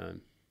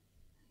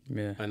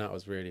 Yeah. And that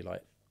was really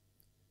like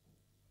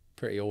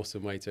pretty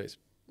awesome way to,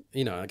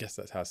 I guess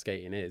that's how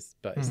skating is.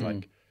 But it's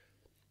like,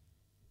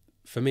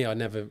 for me, I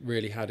never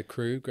really had a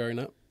crew growing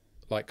up,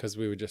 like, because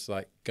we would just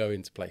like go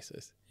into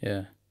places.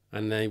 Yeah.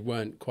 And they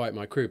weren't quite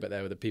my crew, but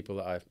they were the people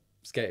that I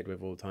skated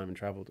with all the time and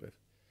traveled with.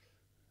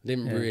 I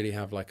didn't really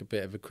have like a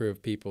bit of a crew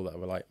of people that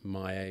were like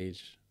my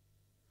age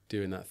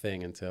doing that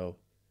thing until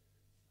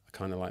I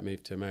kind of like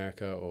moved to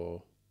America,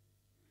 or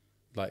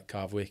like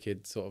Carve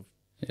Wicked sort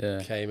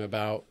of came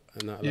about,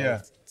 and that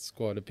little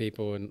squad of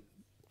people, and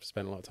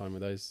spent a lot of time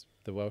with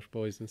the Welsh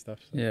boys and stuff.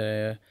 So.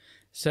 Yeah.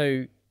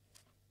 So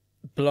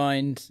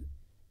Blind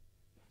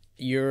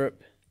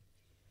Europe,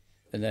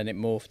 and then it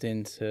morphed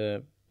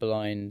into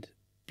Blind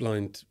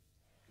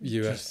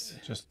US.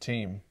 Just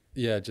team.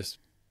 Yeah, just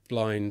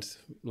Blind,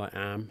 like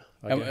I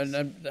guess.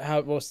 And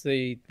how? What's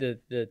the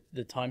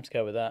time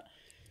scale with that?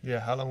 Yeah,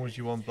 how long was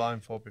you on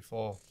Blind for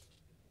before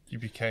you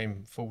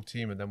became full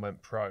team and then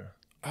went pro?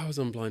 I was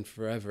on Blind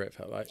forever, it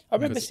felt like. I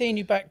remember seeing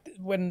you back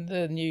when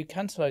the new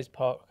Cancelos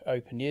Park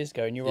opened years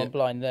ago, and you were on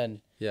Blind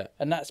then. Yeah.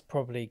 And that's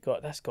got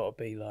to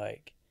be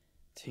like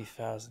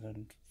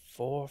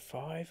 2004 or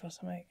 5 or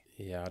something.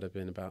 Yeah, I'd have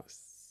been about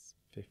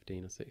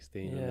 15 or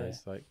 16 when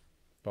those like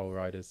bowl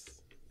riders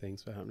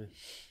things were happening.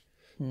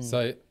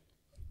 So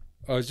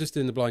I was just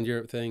doing the Blind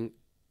Europe thing,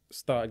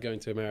 started going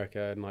to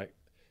America and like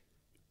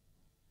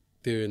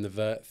doing the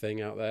vert thing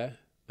out there,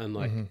 and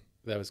like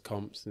there was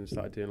comps, and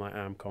started doing like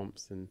AM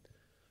comps and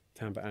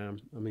Tampa AM.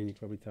 I mean, you could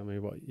probably tell me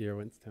what year I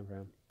went to Tampa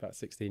AM, about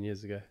 16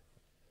 years ago.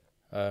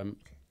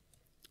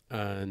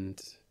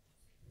 And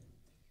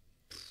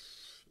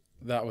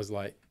that was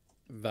like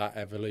that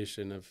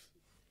evolution of,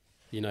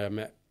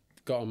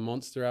 got a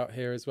Monster out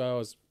here as well. I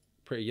was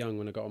pretty young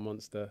when I got a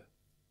Monster.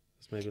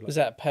 Was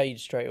that paid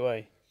straight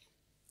away?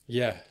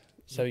 Yeah.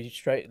 So you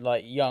straight,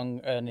 like,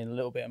 young, earning a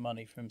little bit of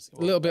money from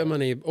school? A little bit of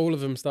money. All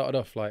of them started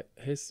off like,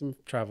 here's some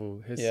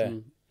travel, here's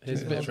a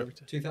bit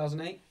of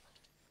 2008?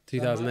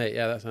 2008,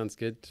 yeah, that sounds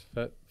good.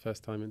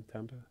 First time in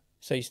Tampa.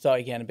 So you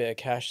started getting a bit of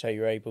cash, so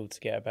you were able to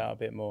get about a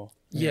bit more?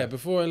 Yeah,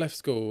 before I left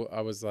school,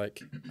 I was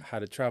like,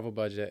 had a travel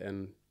budget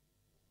and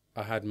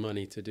I had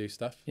money to do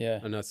stuff. Yeah.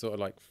 And I sort of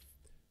like,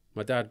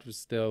 my dad was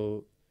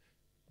still,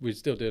 we were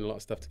still doing a lot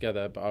of stuff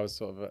together, but I was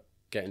sort of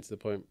getting to the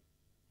point,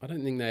 I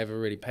don't think they ever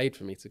really paid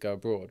for me to go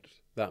abroad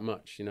that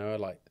much, I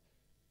like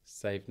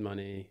saved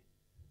money.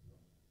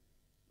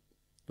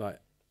 Like,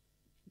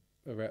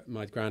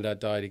 my granddad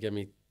died, he gave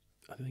me,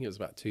 I think it was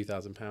about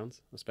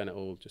 £2,000. I spent it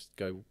all,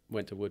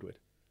 went to Woodward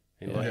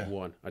in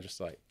one. I just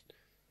like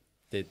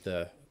did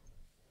the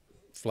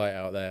flight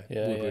out there,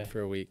 Woodward for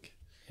a week.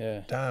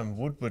 Yeah. Damn,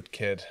 Woodward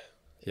kid.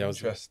 Yeah,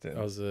 interesting.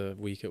 I was a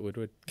week at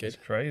Woodward kid. It's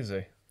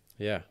crazy.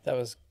 Yeah. There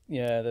was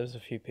a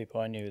few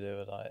people I knew that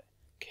were like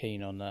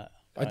keen on that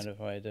kind of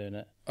way of doing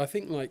it. I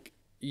think like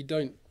you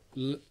don't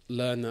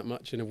learn that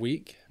much in a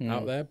week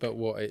out there, but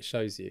what it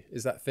shows you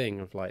is that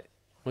thing of like,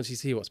 once you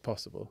see what's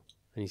possible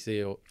and you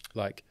see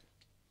like,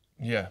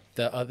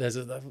 there's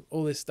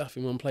all this stuff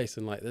in one place,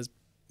 and like there's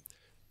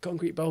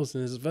concrete bowls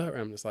and there's a vert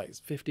ramp that's like it's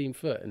 15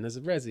 foot, and there's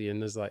a resi,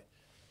 and there's like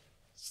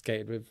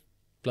skated with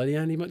bloody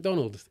Andy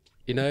McDonald,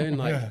 and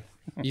like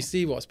you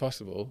see what's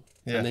possible,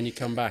 and then you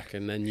come back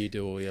and then you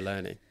do all your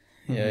learning.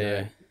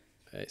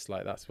 It's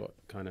like that's what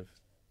kind of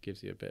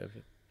gives you a bit of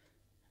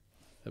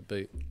a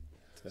boot.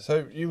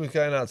 So you were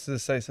going out to the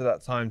States at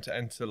that time to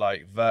enter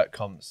like vert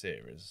comp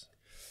series,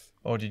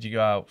 or did you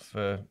go out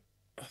for?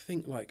 I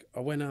think like I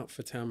went out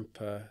for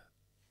Tampa.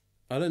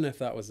 I don't know if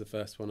that was the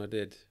first one I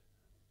did.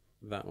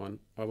 That one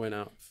I went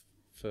out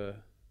for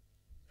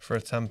a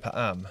Tampa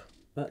Am.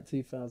 That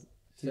 2000.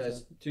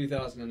 Says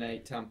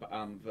 2008 Tampa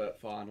Am Vert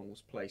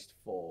Finals, placed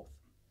 4th.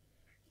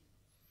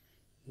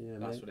 Yeah,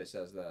 that's what it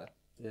says there.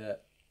 Yeah,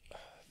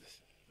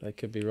 they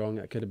could be wrong.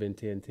 That could have been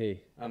TNT.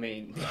 I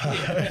mean,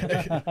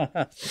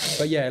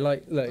 but yeah,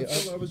 like look, I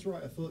thought I was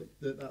right. I thought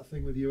that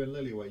thing with you and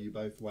Lily where you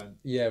both went.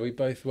 Yeah, we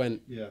both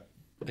went. Yeah.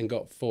 And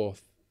got 4th.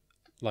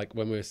 Like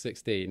when we were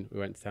 16, we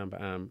went to Tampa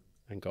Am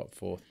and got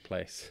 4th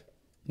place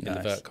in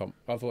the vert comp.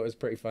 I thought it was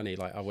pretty funny.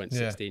 Like I went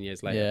 16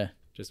 years later. Yeah.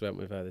 Just went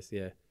with her this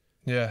year.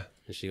 Yeah.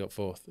 And she got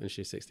 4th, and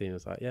she was 16. I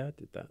was like, yeah, I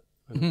did that.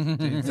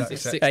 The exact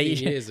 16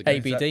 years ago.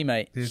 ABD,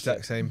 mate. The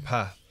exact same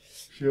path.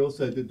 She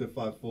also did the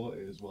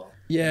 540 as well.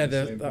 Yeah,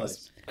 that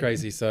was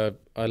crazy. So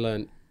I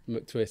learned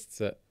McTwists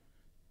at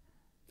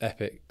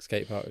Epic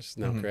Skatepark, which is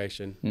now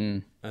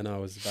Creation. And I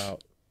was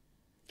about,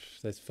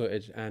 there's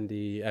footage,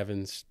 Andy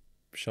Evans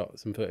shot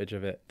some footage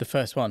of it. The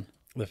first one?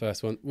 The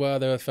first one. Well,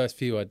 there were the first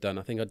few I'd done.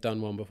 I think I'd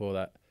done one before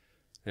that.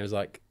 And it was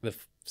like the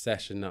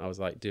session that I was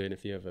like doing a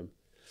few of them.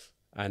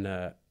 And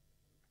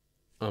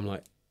I'm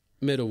like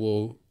middle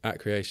wall at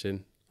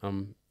Creation.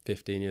 I'm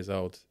 15 years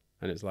old.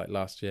 And it's like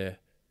last year,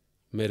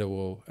 middle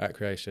wall at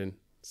Creation,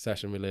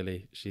 session with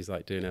Lily. She's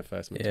like doing her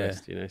first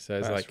twist, So it's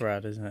that's like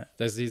rad, isn't it?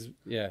 There's these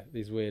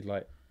weird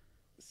like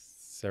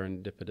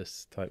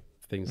serendipitous type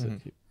things.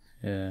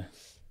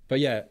 But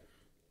yeah,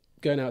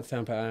 going out to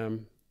Tampa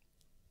Am,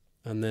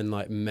 and then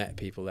like met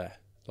people there,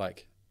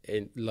 like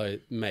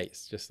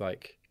mates. Just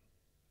like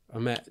I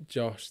met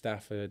Josh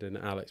Stafford and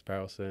Alex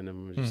Perelson,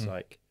 and we're just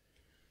like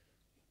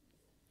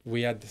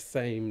we had the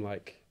same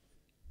like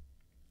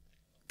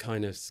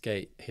kind of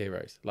skate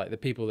heroes, like the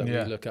people that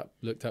we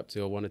looked up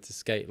to or wanted to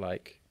skate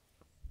like,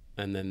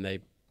 and then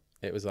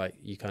it was like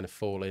you kind of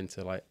fall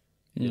into like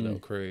your little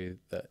crew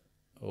that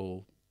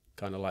all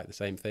kind of like the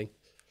same thing.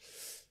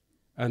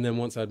 And then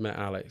once I'd met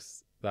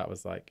Alex, that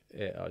was like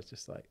it. I was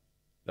just like,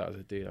 that was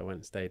a dude I went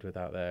and stayed with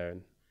out there,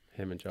 and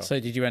him and Josh. So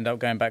did you end up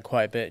going back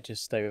quite a bit,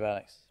 just stay with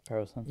Alex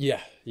Perelson?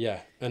 Yeah.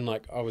 And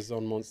like I was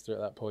on Monster at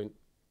that point,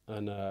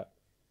 and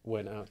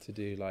went out to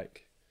do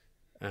like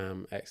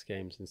X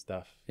Games and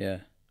stuff. Yeah.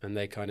 And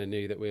they kind of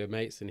knew that we were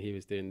mates, and he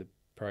was doing the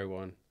pro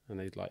one, and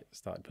they like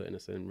started putting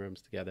us in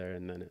rooms together,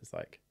 and then it was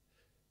like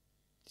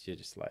you're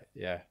just like,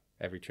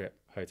 every trip,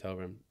 hotel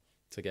room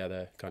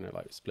together, kind of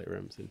like split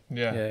rooms. And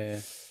yeah.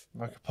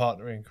 Like a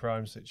partner in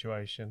crime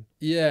situation.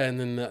 Yeah, and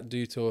then that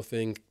do tour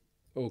thing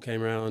all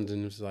came around,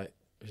 and it was like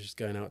I was just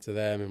going out to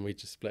them, and we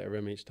just split a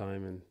room each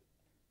time. And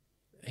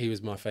he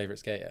was my favorite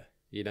skater,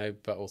 you know,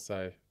 but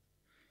also,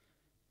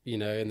 you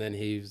know, and then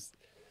he was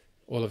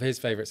all of his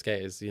favorite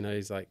skaters, you know,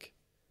 he's like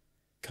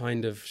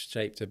kind of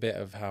shaped a bit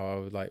of how I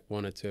would like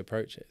wanted to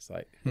approach it. It's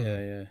like,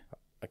 I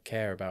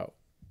care about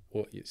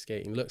what your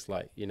skating looks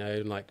like, you know,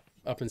 and like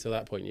up until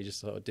that point, you're just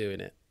sort of doing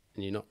it,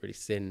 and you're not really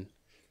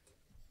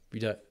you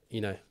don't,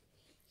 you know,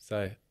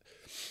 so.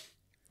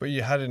 But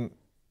you hadn't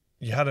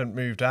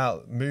moved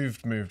out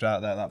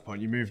there at that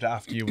point. You moved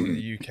after you won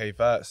the UK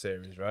Vert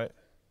series, right?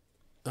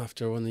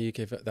 After I won the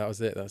UK Vert, that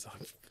was it. That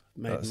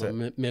was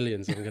made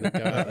millions. I'm going to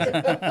go out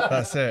there.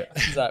 That's it.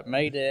 That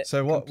made it.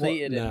 So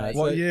completed it.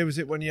 What year was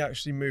it when you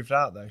actually moved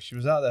out there? She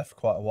was out there for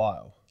quite a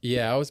while.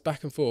 Yeah, I was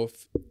back and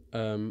forth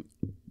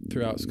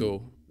throughout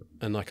school,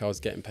 and like I was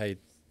getting paid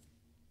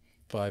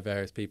by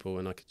various people,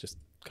 and I could just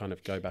kind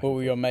of go back. What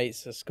were your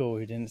mates at school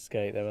who didn't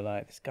skate? They were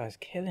like, "This guy's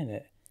killing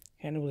it,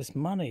 getting all this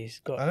money. He's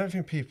got." I don't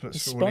think people at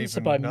school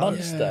sponsored even by know.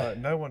 Monster. Yeah. Like,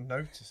 no one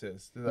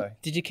notices, do they?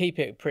 Did you keep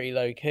it pretty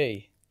low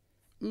key?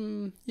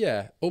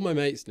 Yeah, all my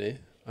mates knew,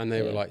 and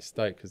they were like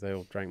stoked because they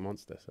all drank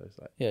Monster. So it's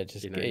like,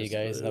 just here you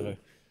go. Here's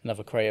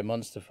another crate of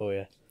Monster for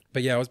you.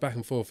 But yeah, I was back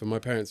and forth, and my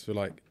parents were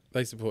like,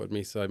 they supported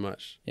me so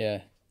much.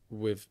 Yeah.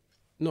 With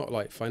not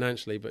like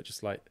financially, but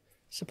just like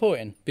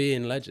supporting,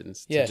 being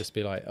legends. To just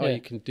be like,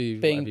 you can do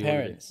being whatever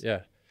parents. You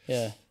want to do.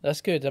 Yeah,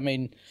 that's good. I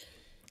mean,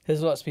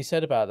 there's a lot to be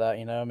said about that.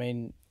 You know, I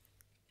mean,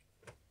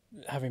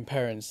 having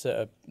parents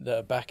that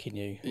are backing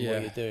you in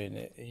what you're doing,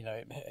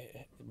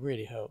 it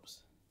really helps.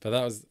 But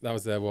that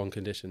was their one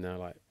condition. Now,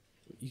 like,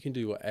 you can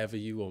do whatever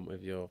you want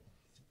with your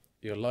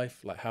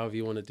life, like however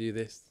you want to do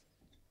this,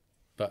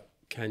 but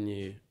can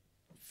you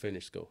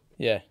finish school?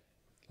 Yeah,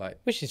 like,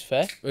 which is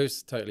fair. It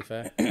was totally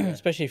fair,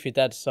 especially if your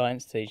dad's a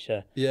science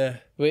teacher. Yeah.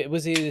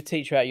 Was he the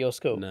teacher at your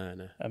school?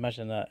 No.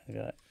 Imagine that.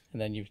 And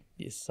then your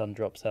son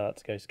drops out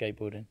to go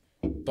skateboarding.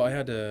 But I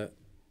had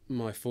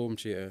my form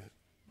tutor,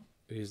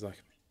 who's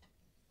like,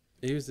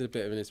 he was a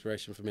bit of an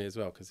inspiration for me as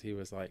well, because he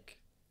was like,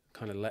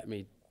 kind of let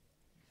me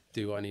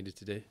do what I needed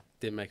to do,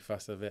 didn't make a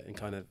fuss of it, and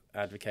kind of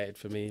advocated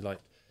for me. Like,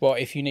 well,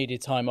 if you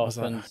needed time off,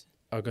 I was like,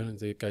 I'm going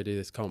to go do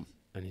this comp,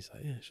 and he's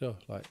like, yeah, sure,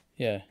 like,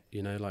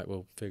 you know, like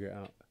we'll figure it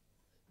out.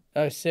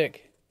 Oh,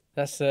 sick!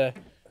 That's a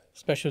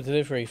special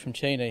delivery from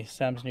Cheney,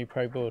 Sam's new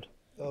pro board.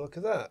 Oh, look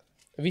at that!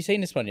 Have you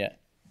seen this one yet?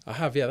 I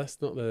have, yeah. That's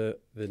not the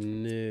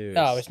new.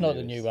 Oh, it's not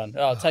the new one.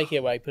 Oh, take it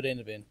away, put it in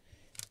the bin.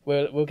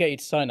 We'll get you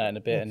to sign that in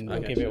a bit, and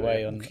we'll give it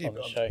away on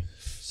the show.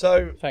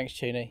 So thanks,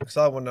 Cheney. Because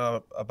I want to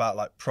know about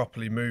like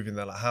properly moving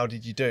there. Like, how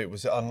did you do it?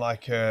 Was it on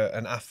like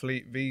an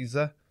athlete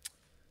visa?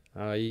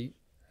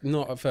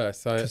 Not at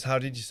first. So, because how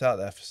did you stay out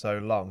there for so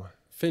long?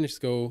 Finished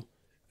school.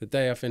 The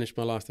day I finished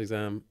my last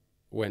exam,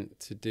 went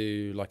to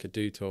do like a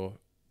do tour,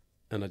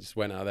 and I just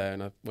went out there,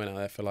 and I went out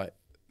there for like,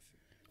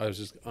 I'm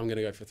going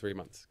to go for 3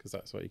 months, because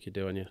that's what you could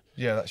do on your...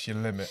 Yeah, that's your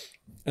limit.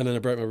 And then I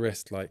broke my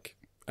wrist like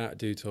at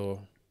do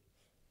tour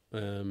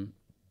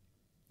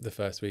the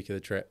first week of the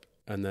trip,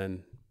 and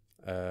then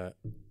I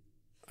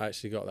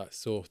actually got that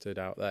sorted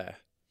out there,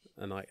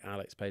 and like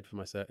Alex paid for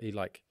my they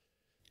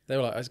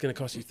were like, it's going to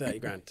cost you 30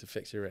 grand to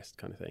fix your wrist,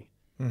 kind of thing.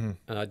 Mm-hmm.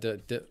 And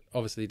I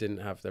obviously didn't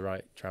have the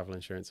right travel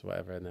insurance or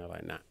whatever, and they were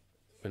like, nah,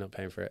 we're not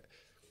paying for it.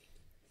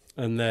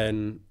 And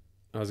then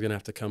I was going to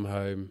have to come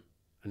home,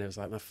 and it was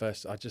like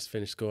I just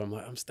finished school. I'm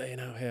like, I'm staying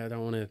out here.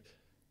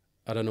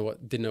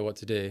 Didn't know what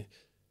to do.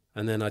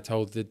 And then I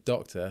told the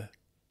doctor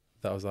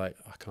that I was like,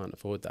 I can't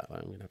afford that. Like,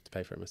 I'm going to have to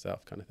pay for it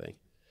myself, kind of thing.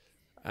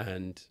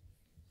 And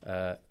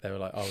they were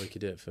like, oh, we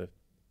could do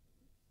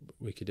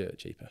it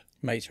cheaper.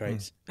 Mates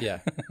rates. Yeah.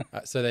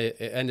 So it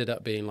ended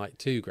up being like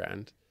 2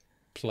 grand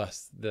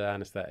plus the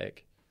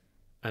anaesthetic.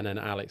 And then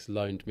Alex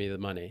loaned me the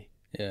money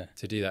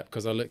to do that,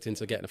 because I looked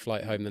into getting a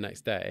flight home the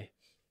next day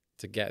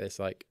to get this,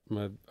 like,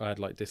 I had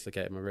like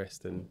dislocated my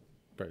wrist and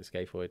broke the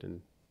scaphoid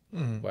and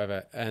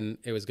whatever. And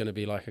it was going to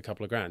be like a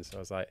couple of grand. So I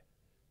was like,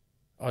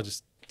 I'll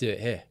just do it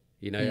here.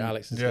 You know,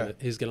 Alex is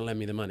he's going to lend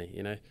me the money,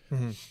 you know?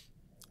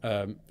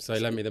 Mm-hmm. So he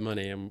lent me the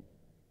money, and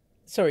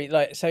sorry,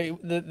 like, so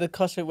the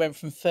cost of it went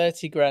from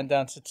 30 grand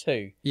down to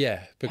 2.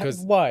 Yeah, because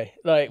why?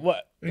 Like,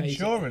 what?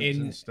 Insurance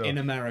and stuff. In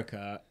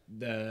America,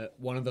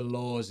 one of the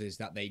laws is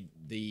that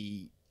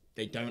the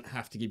they don't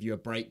have to give you a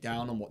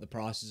breakdown on what the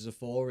prices are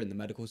for in the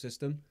medical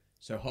system.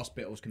 So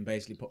hospitals can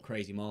basically put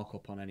crazy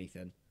markup on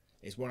anything.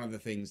 It's one of the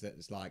things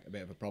that's like a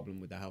bit of a problem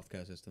with the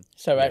healthcare system.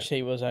 So actually,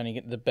 it was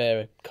only the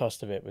bare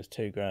cost of it was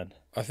 $2,000.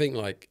 I think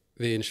like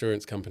the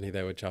insurance company,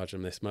 they would charge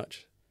them this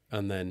much,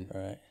 and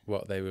then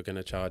what they were going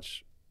to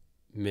charge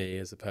me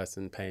as a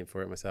person paying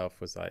for it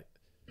myself was like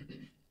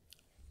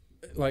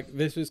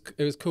it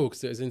was cool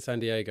because it was in San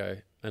Diego,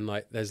 and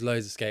like there's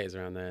loads of skaters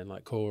around there, and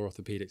like Core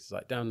Orthopedics is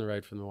like down the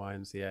road from the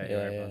YMCA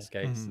where everyone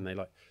skates, and they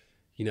like,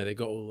 you know, they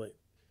got all like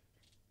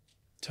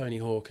Tony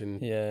Hawk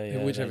and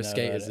whichever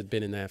skaters had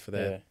been in there for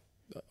their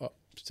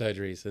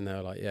surgeries, and they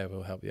were like, yeah,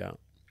 we'll help you out.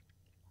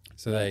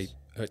 So they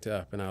hooked it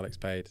up, and Alex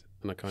paid,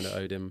 and I kind of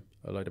owed him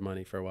a load of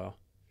money for a while,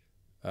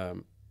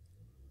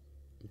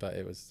 but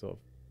it was sort of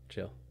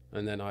chill.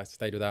 And then I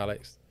stayed with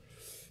Alex.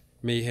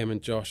 Me, him,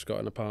 and Josh got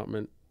an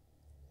apartment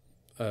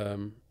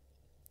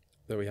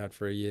that we had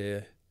for a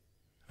year,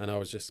 and I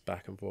was just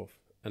back and forth,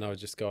 and I would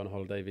just go on a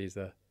holiday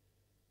visa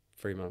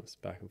 3 months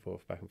back and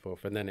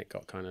forth, and then it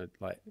got kind of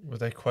like, were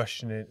they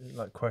questioning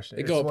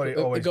it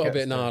got a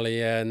bit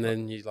gnarly, and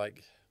then you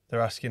like,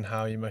 they're asking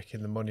how you're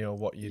making the money or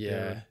what you're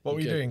doing. What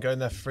were you doing, going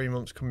there for 3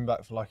 months, coming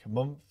back for like a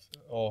month,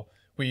 or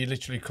were you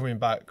literally coming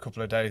back a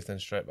couple of days then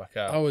straight back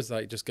out? I was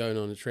like just going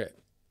on a trip,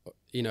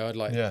 you know. I'd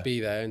like be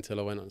there until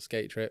I went on a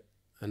skate trip,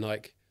 and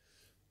like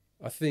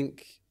I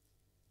think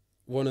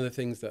one of the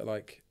things that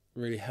like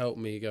really helped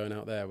me going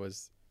out there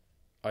was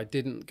I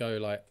didn't go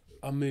like,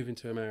 I'm moving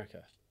to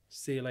America,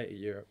 see you later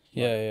Europe.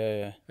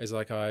 It's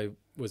like I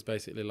was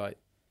basically like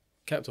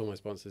kept all my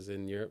sponsors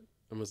in Europe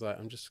and was like,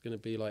 I'm just going to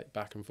be like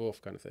back and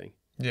forth kind of thing.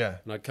 And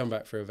I'd come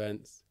back for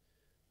events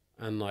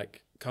and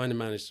like kind of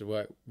managed to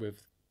work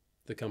with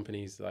the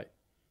companies like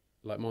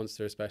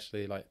Monster,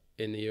 especially like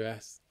in the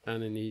US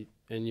and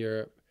in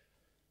Europe,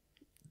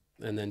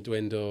 and then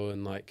dwindle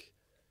and like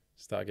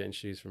start getting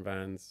shoes from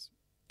Vans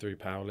through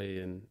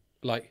Powley, and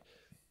like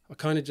I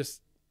kind of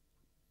just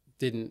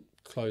didn't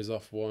close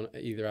off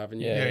either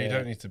avenue. You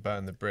don't need to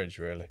burn the bridge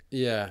really.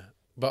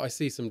 But I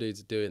see some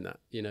dudes doing that,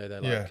 you know.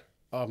 They're like,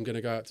 oh, I'm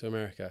gonna go out to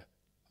America,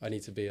 I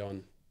need to be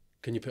on,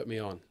 can you put me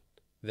on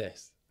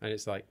this? And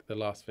it's like the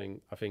last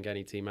thing I think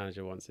any team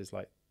manager wants is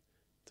like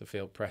to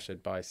feel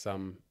pressured by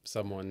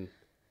someone,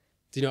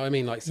 do you know what I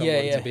mean, like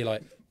someone to be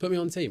like, put me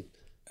on the team.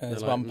 And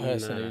there's one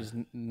person whose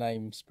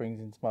name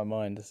springs into my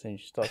mind as soon as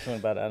you start talking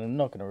about it, and I'm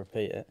not going to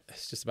repeat it.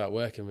 It's just about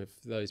working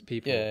with those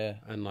people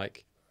and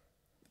like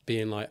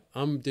being like,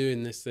 I'm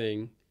doing this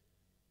thing.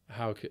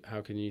 How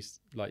can you,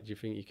 like, do you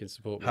think you can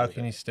support me? How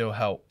can you still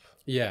help?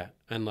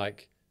 And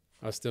like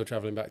I was still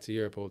traveling back to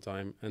Europe all the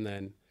time, and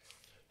then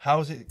how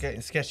was it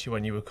getting sketchy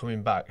when you were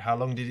coming back? How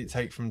long did it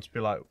take for them to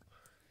be like,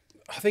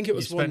 I think it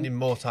was spending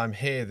more time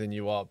here than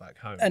you are back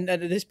home? And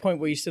at this point,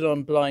 were you still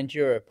on Blind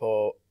Europe,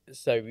 or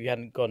so you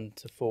hadn't gone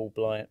to full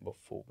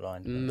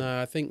blind?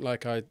 No, I think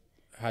like I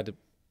had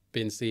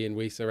been seeing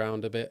Weiss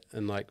around a bit,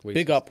 and like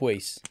Big up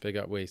Weiss.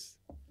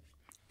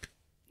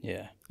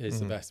 Yeah, he's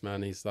the best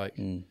man. He's like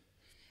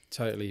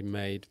totally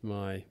made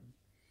my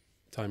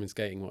time in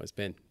skating what it's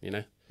been, you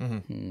know.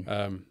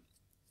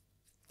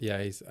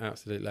 He's an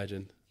absolute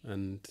legend,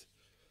 and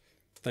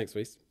thanks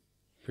Weiss.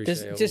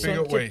 Appreciate it. Big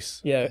up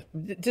Weiss.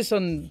 Just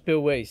on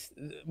Bill Weiss,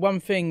 one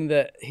thing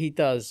that he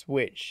does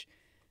which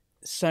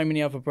so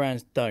many other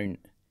brands don't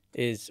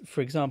is, for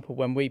example,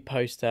 when we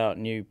post out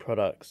new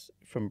products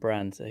from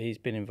brands that he's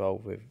been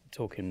involved with,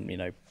 talking, you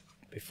know,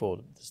 before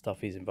the stuff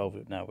he's involved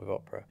with now with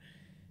Opera,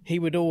 he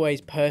would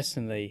always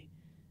personally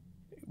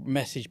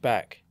message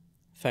back,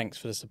 thanks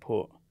for the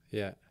support.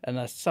 And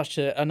that's such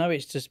I know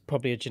it's just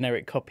probably a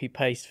generic copy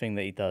paste thing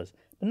that he does,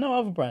 but no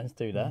other brands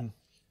do that.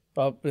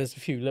 Well, there's a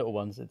few little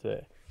ones that do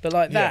it, but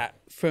like that,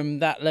 from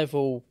that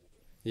level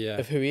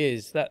of who he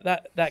is,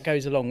 that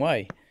goes a long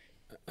way.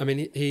 I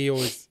mean, he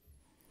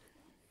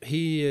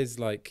is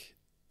like,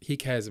 he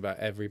cares about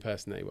every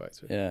person that he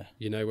works with.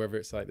 You know, whether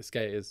it's like the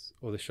skaters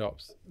or the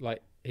shops,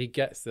 like he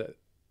gets that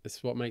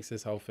it's what makes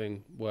this whole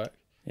thing work.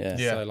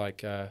 So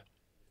like,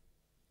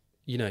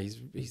 you know,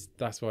 he's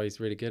that's why he's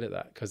really good at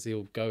that, because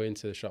he'll go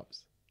into the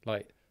shops.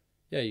 Like,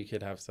 you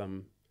could have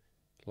some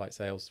like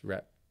sales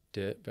rep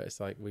do it, but it's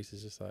like Weiss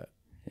is just like,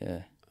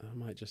 I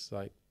might just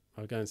like,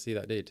 I'll go and see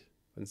that dude.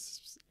 And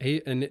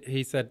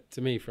he said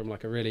to me from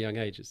like a really young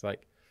age, it's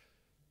like,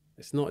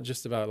 it's not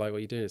just about like what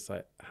you're doing, it's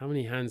like how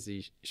many hands do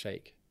you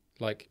shake?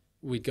 Like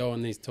we'd go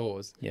on these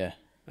tours,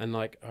 and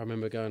like I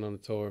remember going on a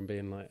tour and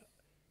being like,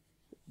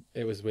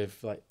 it was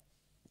with like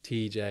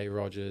TJ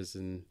Rogers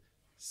and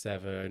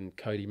Sever and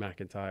Cody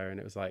McIntyre, and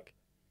it was like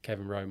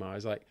Kevin Roma. I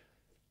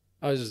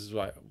was just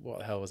like, what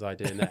the hell was I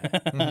doing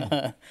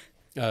there?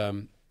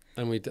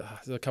 And we did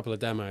a couple of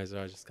demos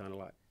where I just kind of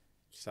like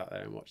sat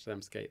there and watched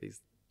them skate these,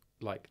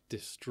 like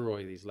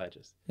destroy these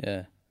ledges.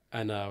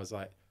 And I was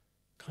like,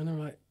 kind of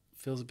like,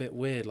 feels a bit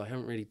weird, like I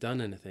haven't really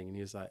done anything. And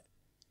he was like,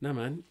 no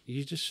man,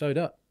 you just showed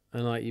up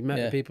and like you met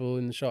the people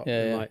in the shop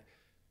and like,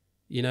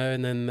 you know.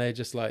 And then they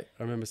just like,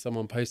 I remember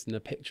someone posting a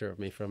picture of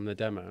me from the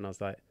demo, and I was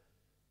like,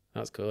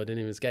 that's cool, I didn't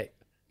even skate.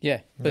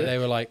 But they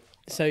were like,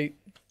 so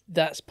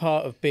that's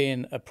part of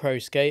being a pro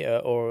skater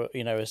or,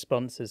 you know, a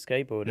sponsored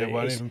skateboarder. They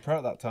weren't even pro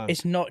at that time.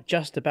 It's not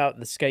just about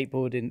the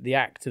skateboarding, the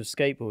act of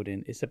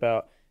skateboarding. It's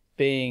about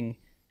being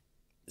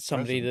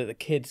somebody that the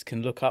kids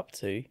can look up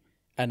to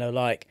and are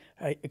like,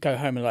 hey, go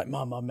home and like,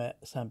 Mum, I met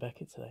Sam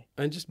Beckett today.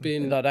 And just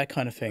being Like that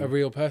kind of thing. a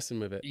real person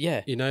with it.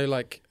 Yeah. You know,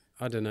 like,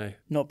 I don't know.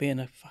 Not being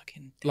a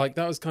fucking... Like,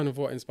 that was kind of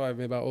what inspired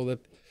me about all the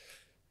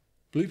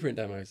blueprint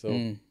demos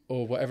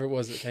or whatever it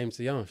was that came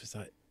to Yarmouth. It's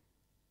like,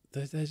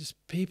 they're just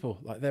people.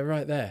 Like, they're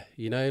right there,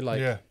 you know?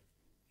 Like, yeah.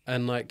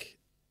 And, like,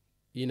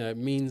 you know, it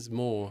means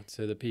more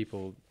to the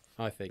people,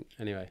 I think,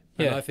 anyway.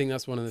 And Yeah, I think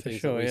that's one of the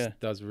things sure, that yeah.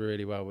 does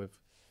really well with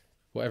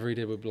whatever he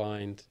did with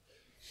Blind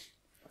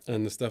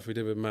and the stuff we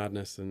did with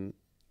Madness. And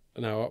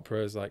now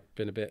Opera has, like,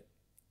 been a bit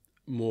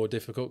more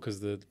difficult because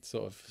the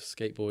sort of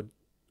skateboard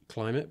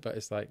climate, but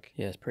it's like...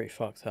 Yeah, it's pretty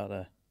fucked out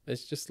there.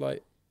 It's just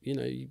like, you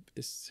know,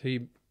 it's who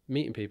you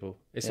meeting people.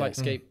 It's Yeah.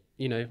 like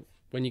you know,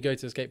 when you go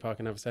to a skate park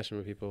and have a session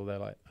with people, they're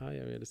like, oh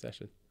yeah, we had a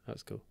session.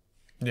 That's cool.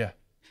 Yeah.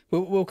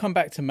 We'll come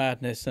back to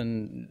Madness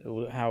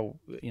and how,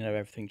 you know,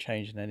 everything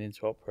changed and then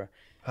into Opera.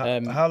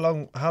 How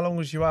long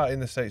was you out in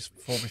the States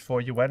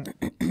before you went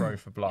pro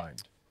for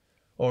Blind?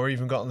 Or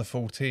even got on the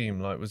full team?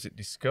 Like, was it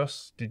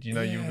discussed? Did you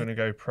know you were going to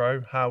go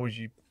pro? How was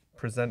you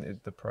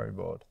presented the pro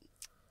board?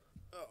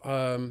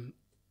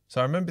 So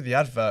I remember the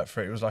advert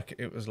for it.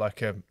 It was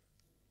like a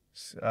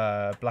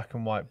black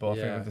and white board,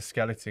 I think, with a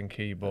skeleton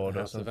keyboard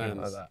or something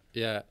like that.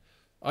 Yeah.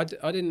 I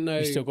didn't know.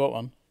 You still got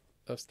one?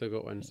 I've still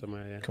got one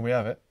somewhere, yeah. Can we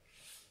have it?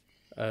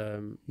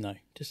 No,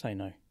 just say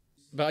no.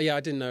 But yeah, I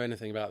didn't know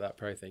anything about that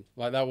pro thing.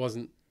 Like, that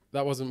wasn't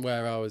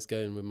where I was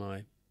going with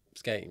my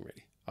skating,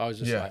 really. I was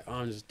just like,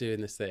 I'm just doing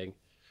this thing.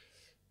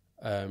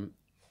 Oh,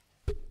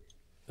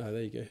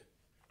 there you go.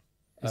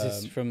 Is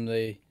this from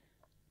the...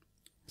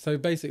 So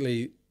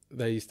basically,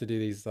 they used to do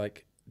these,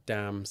 like,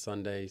 Damn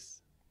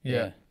Sundays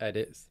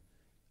edits.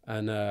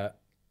 And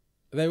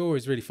they were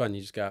always really fun.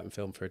 You just go out and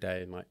film for a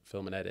day and, like,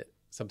 film and edit.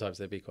 Sometimes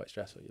they'd be quite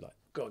stressful. You're like,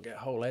 got to get a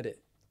whole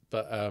edit.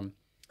 But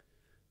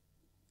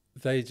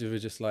they were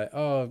just like,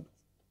 oh,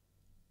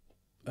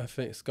 I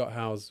think Scott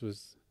Howes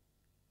was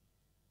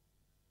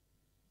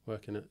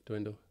working at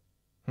Dwindle.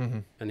 Mm-hmm.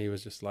 And he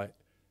was just like,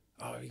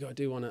 oh, you got to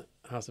do one at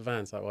House of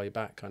Vans, like, while you're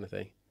back, kind of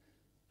thing.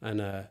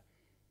 And I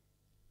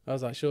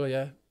was like, sure,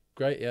 yeah,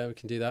 great, yeah, we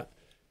can do that.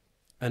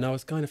 And I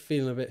was kind of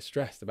feeling a bit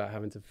stressed about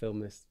having to film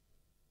this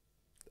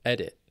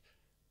edit.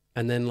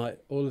 And then, like,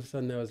 all of a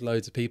sudden there was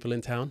loads of people in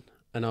town.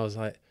 And I was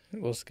like...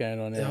 What's going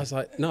on here? I was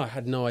like, no, I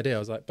had no idea. I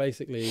was like,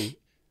 basically,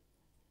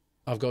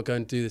 I've got to go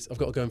and do this. I've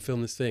got to go and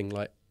film this thing.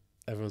 Like,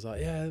 everyone's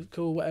like, yeah,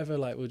 cool, whatever.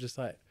 Like, we're just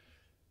like,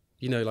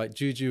 you know, like,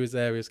 Juju was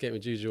there. We were skating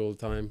with Juju all the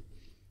time.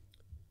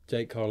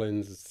 Jake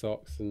Collins,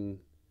 Socks, and,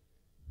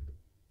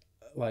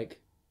 like,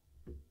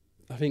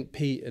 I think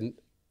Pete and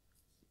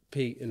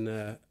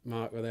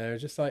Mark were there.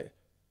 Just like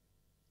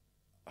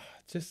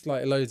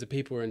loads of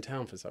people were in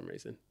town for some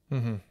reason.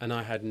 Mm-hmm. And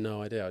I had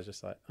no idea. I was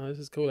just like, oh, this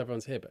is cool,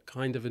 everyone's here, but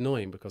kind of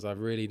annoying because I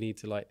really need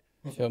to, like,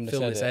 film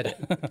this edit.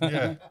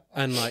 Yeah.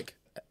 And, like,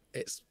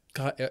 it's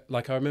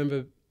like, I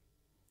remember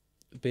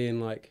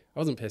being like, I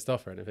wasn't pissed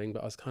off or anything,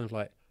 but I was kind of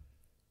like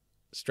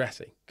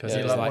stressing because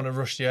You it was want to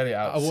rush the edit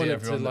out. I to see wanted to,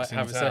 everyone like, that's in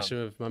have a town.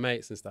 session with my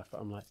mates and stuff, but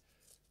I'm like,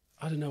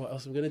 I don't know what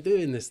else I'm going to do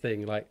in this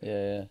thing. Like,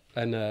 Yeah.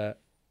 and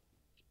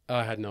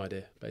I had no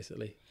idea,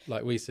 basically.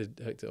 Like, we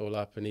hooked it all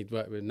up, and he'd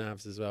worked with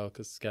Navs as well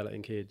because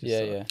Skeleton Kid.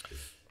 Just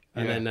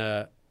And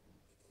then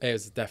it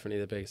was definitely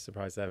the biggest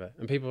surprise ever.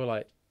 And people were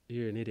like,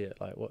 you're an idiot.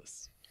 Like,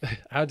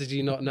 how did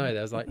you not know?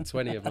 There was like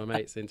 20 of my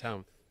mates in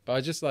town. But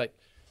I just, like,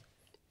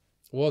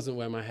 wasn't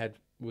where my head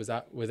was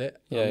at with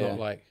it. I'm not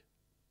like,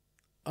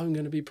 I'm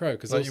going to be pro.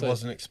 Because like, you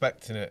wasn't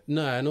expecting it.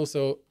 No, and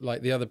also,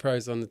 like, the other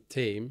pros on the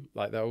team,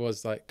 like, that I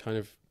was, like, kind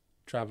of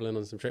traveling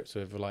on some trips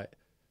with, were like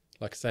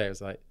I say, it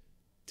was like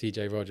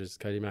TJ Rogers,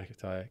 Cody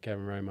McIntyre,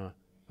 Kevin Romar.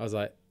 I was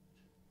like,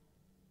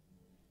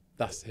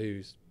 that's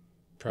who's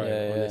pro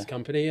on this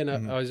company. And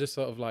I was just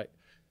sort of like,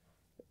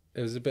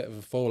 it was a bit of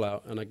a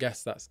fallout. And I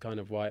guess that's kind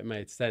of why it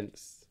made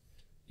sense.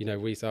 You know,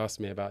 Weiss asked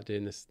me about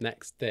doing this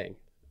next thing.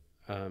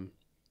 A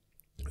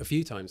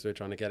few times we were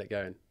trying to get it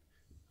going.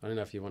 I don't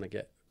know if you want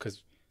to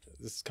because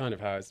this is kind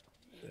of how it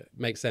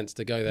makes sense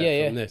to go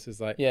there from this. It's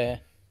like,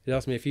 he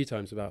asked me a few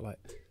times about, like,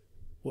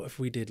 what if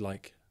we did,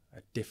 like, a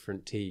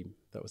different team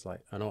that was,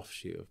 like, an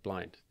offshoot of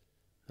Blind?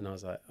 And I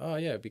was like, oh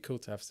yeah, it'd be cool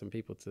to have some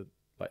people to,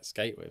 like,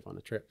 skate with on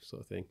a trip,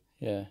 sort of thing.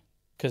 Yeah.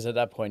 Because at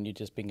that point, you'd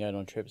just been going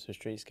on trips with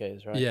street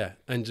skaters, right? Yeah.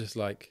 And just,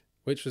 like,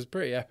 which was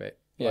pretty epic.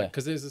 Yeah.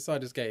 Because it was the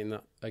side of skating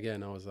that,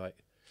 again, I was,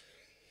 like,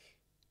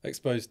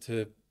 exposed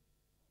to,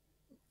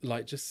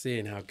 like, just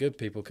seeing how good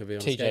people could be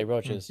on TJ skate.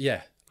 Rogers.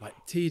 Yeah. Like,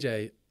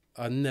 TJ,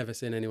 I've never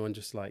seen anyone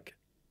just, like,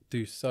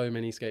 do so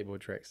many skateboard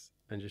tricks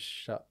and just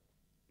shut,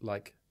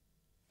 like,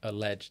 a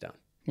ledge down.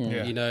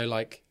 Yeah. You know,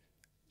 like,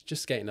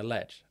 just skating a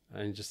ledge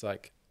and just,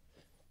 like,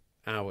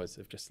 hours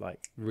of just,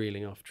 like,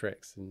 reeling off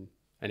tricks. And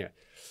anyway,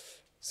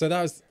 so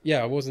that was,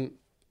 I wasn't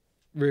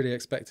really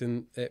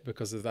expecting it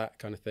because of that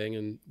kind of thing.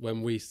 And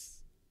when we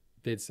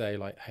did say,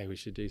 like, hey, we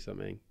should do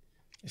something,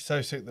 It's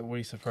so sick that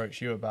Weiss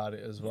approached you about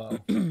it as well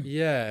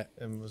Yeah,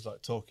 and was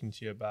like talking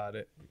to you about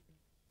it.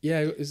 yeah,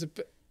 it was a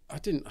bit. I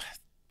didn't.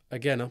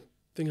 Again, I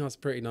think I was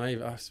pretty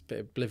naive. I was a bit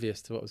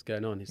oblivious to what was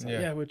going on. He's like,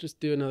 Yeah. "Yeah, we'll just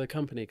do another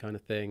company kind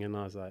of thing," and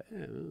I was like,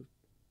 "Yeah,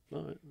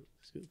 all right,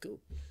 that's cool."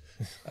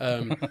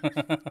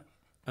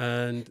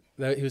 And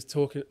he was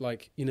talking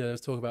like, there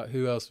was talk about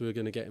who else we were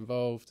going to get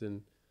involved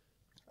and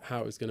how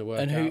it was going to work.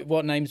 And out.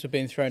 what names were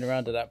being thrown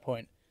around at that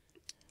point?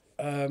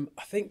 I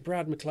think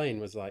Brad McLean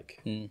was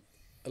like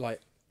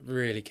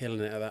really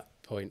killing it at that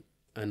point,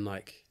 and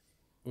like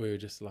we were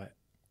just like,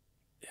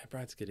 yeah,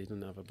 Brad's good. He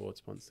doesn't have a board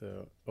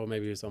sponsor, or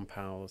maybe he was on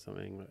Powell or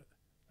something.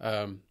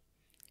 But,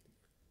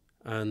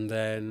 and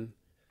then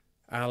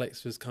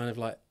Alex was kind of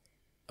like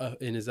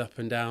in his up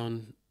and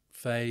down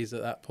phase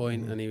at that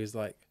point, and he was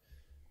like,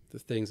 the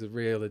things with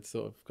Real had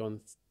sort of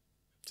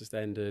just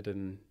ended,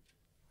 and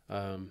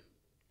there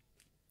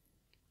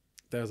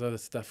was other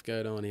stuff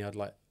going on. He had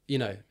like,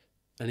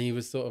 and he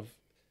was sort of,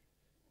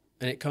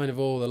 and it kind of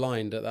all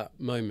aligned at that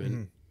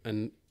moment.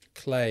 And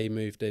Clay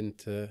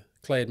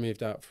had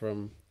moved out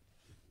from,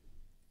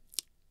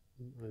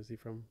 where is he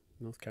from?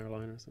 North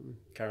Carolina or something?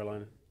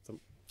 Carolina,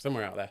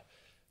 somewhere out there.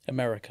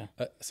 America.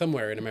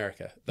 Somewhere in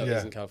America. That Yeah.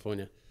 wasn't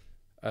California.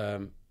 I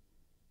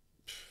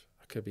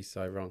could be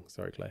so wrong.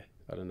 Sorry, Clay.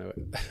 I don't know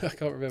it. I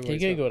can't remember. Can you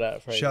Google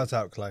that, Fraser? Shout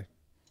out, Clay.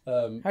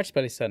 How do you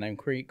spell his surname?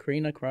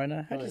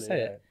 Krina? How do you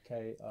say it?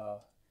 K-R.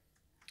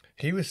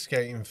 He was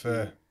skating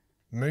for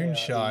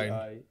Moonshine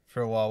K-R-E-I.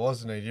 for a while,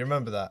 wasn't he? Do you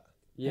remember that?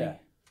 Yeah.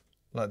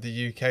 Like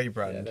the UK Yeah,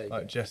 brand, there you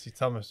like go. Jesse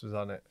Thomas was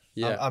on it.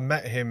 Yeah. I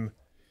met him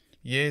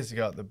years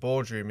ago at the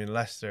boardroom in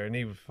Leicester, and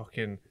he was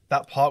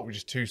that park was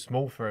just too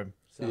small for him.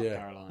 South Yeah.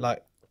 Carolina.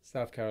 Like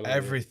South Carolina.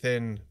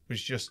 everything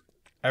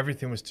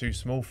was too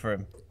small for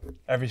him.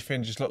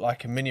 Everything just looked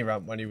like a mini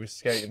ramp when he was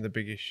skating the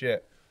biggest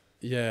shit.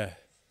 Yeah.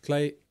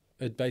 Clay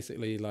had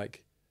basically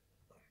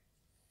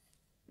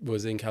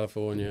was in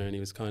California, and he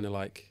was kind of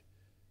like,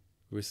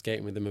 we were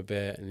skating with him a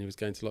bit, and he was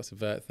going to lots of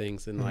vert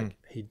things, and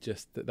he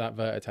just, that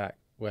vert attack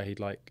where he'd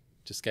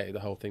just skated the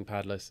whole thing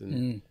padless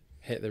and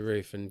hit the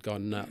roof and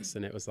gone nuts,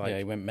 and it was like, Yeah,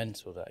 he went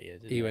mental that year,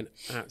 didn't he? he went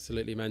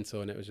absolutely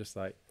mental, and it was just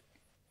like,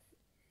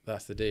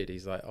 that's the dude.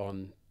 He's like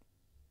on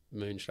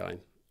Moonshine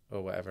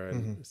or whatever,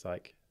 and it's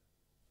like,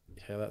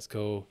 yeah, that's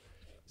cool.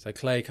 So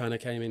Clay kind of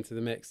came into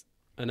the mix,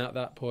 and at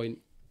that point,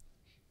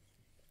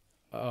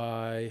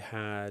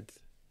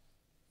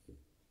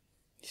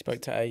 You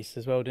spoke to Ace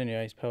as well, didn't you?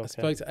 Ace Pelka. I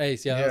spoke to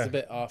Ace. Yeah, that was Yeah. a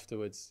bit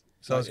afterwards.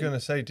 So I was going to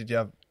say,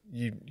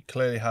 you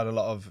clearly had a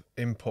lot of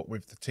input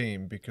with the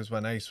team, because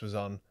when Ace was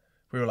on,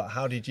 we were like,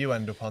 how did you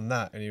end up on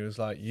that? And he was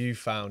like, you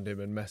found him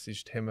and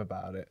messaged him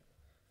about it.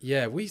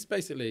 Yeah,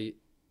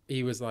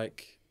 he was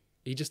like,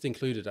 he just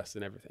included us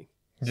in everything.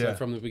 So Yeah.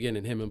 from the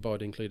beginning, him and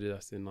Bod included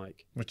us in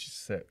Which is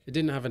sick. it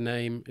didn't have a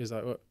name. It was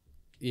like,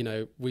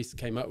 we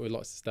came up with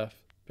lots of stuff,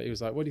 but he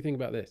was like, what do you think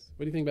about this?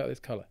 What do you think about this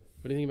colour?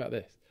 What do you think about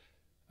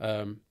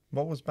this?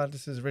 What was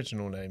Madness's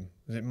original name?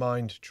 Was it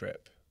Mind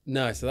Trip?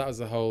 No, so that was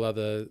a whole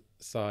other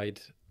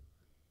side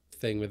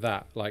thing with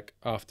that, like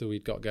after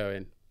we'd got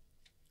going.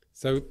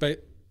 So,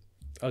 but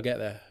I'll get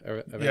there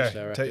eventually. I Yeah,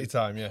 reckon. take your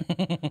time, yeah.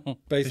 There's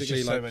Basically,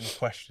 just so like many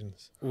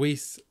questions.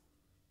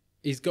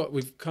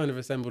 we've kind of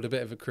assembled a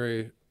bit of a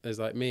crew. There's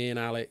like me and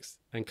Alex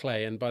and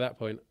Clay, and by that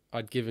point,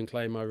 I'd given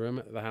Clay my room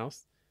at the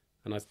house,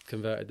 and I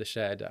converted the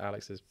shed at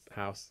Alex's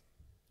house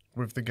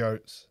With the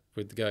goats.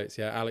 with the goats.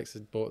 Yeah, Alex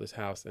had bought this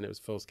house, and it was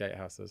a full skate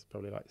house. There was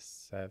probably like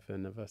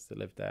 7 of us that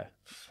lived there.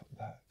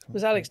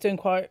 Was Alex doing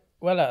quite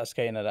well out of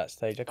skating at that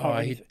stage? I can't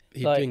really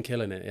he'd like, been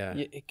killing it.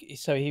 Yeah,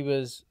 So he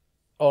was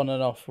on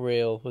and off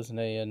Real, wasn't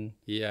he? And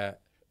yeah,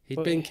 he'd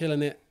But- been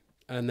killing it,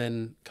 and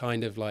then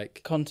kind of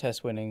like,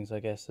 contest winnings,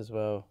 I guess, as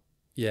well.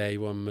 yeah, he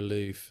won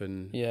Maloof,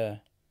 and Yeah.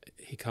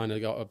 he kind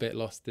of got a bit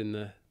lost in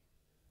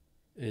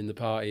the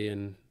party,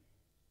 and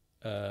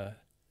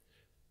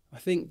I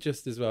think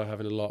just as well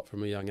having a lot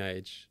from a young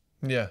age,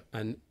 Yeah.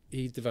 and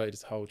he devoted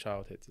his whole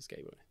childhood to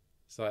skateboarding.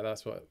 So like,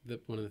 that's what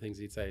one of the things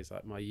he'd say is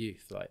like, my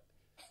youth, like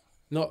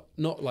not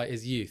like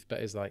his youth,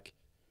 but is like,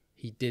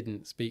 he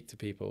didn't speak to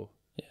people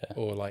Yeah.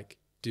 or like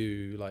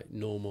do like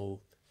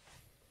normal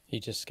He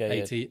just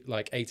skated.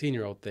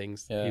 18-year-old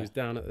things. Yeah. He was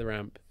down at the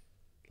ramp,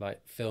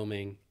 like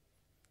filming,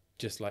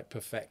 just like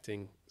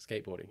perfecting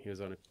skateboarding. He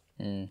was on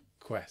a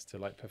quest to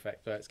like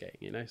perfect vert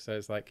skating, So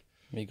it's like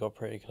He got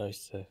pretty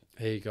close to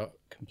he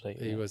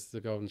completely. He was the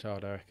golden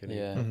child, I reckon.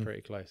 Yeah. He got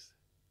pretty close.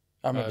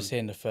 I remember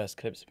seeing the first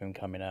clips of him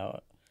coming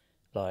out.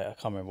 Like, I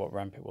can't remember what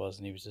ramp it was,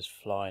 and he was just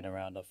flying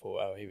around. I thought,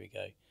 oh, here we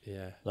go.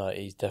 Yeah. Like,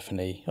 he's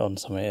definitely on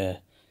something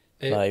here.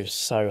 It, Like, he was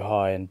so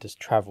high and just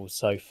travelled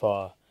so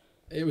far.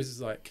 it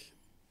was like,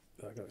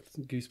 I got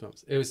some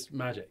goosebumps. It was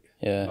magic.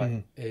 Yeah.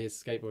 Like,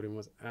 his skateboarding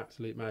was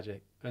absolute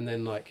magic. And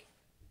then like,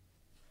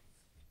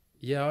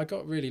 yeah, I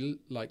got really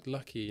like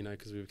lucky,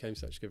 because we became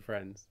such good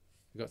friends.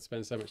 We got to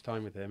spend so much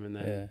time with him, and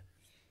then Yeah.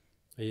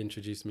 he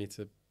introduced me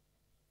to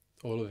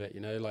all of it,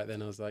 Like,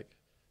 then I was like,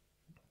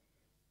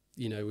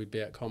 we'd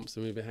be at comps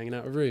and we'd be hanging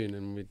out with Rune,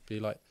 and we'd be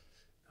like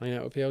hanging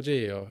out with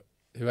PLG or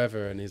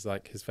whoever, and his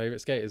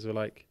favourite skaters were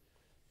like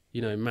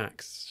you know,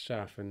 Max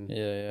Schaff, and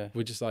Yeah.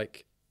 we're just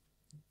like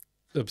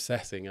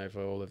obsessing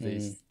over all of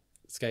these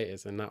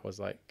skaters, and that was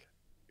like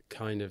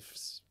kind of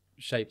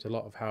shaped a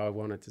lot of how I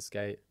wanted to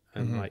skate,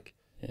 and like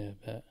Yeah,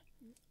 I bet.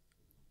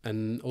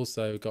 and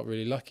also got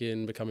really lucky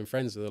in becoming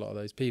friends with a lot of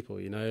those people,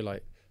 you know,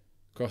 like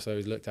Grosso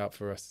always looked out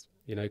for us,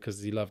 you know,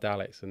 because he loved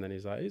Alex, and then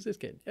he's like, who's this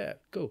kid? Yeah,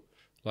 cool.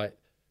 Like,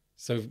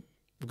 so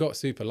we got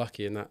super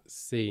lucky in that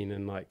scene,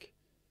 and like,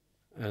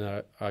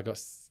 and I got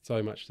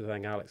so much to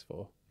thank Alex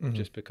for,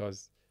 just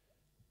because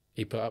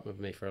he put up with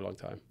me for a long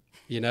time,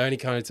 you know, and he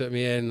kind of took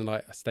me in, and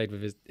like I stayed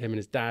with him and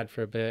his dad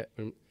for a bit,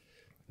 and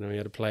then we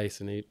had a place,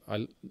 and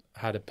I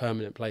had a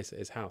permanent place at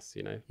his house,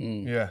 you know.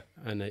 Yeah.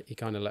 And he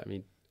kind of let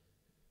me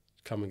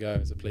come and go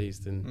as I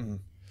pleased, and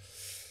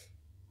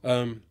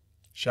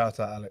Shout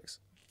out Alex.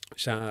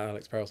 shout out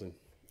Alex Perelson.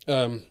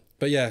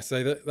 But yeah,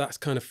 so that's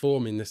kind of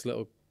forming this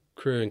little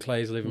crew, and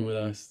Clay's living with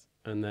us,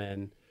 and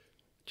then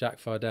Jack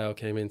Fardell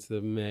came into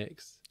the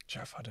mix.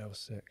 Jack Fardell was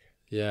sick.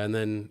 Yeah, and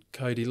then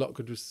Cody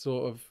Lockwood was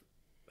sort of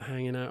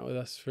hanging out with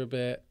us for a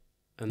bit,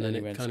 and then he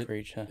it went kind to of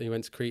Creature. he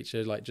went to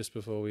Creature like just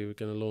before we were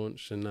going to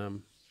launch,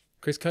 and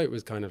Chris Coate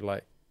was kind of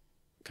like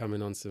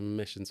coming on some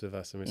missions with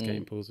us, and we were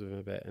skating pools with him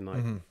a bit, and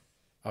like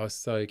I was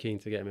so keen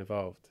to get him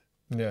involved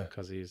Yeah.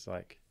 because he's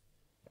like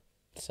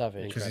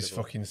Savage. Because he's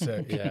incredible. fucking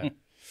sick. Yeah.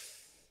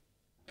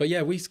 But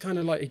yeah, we kind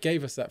of like, he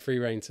gave us that free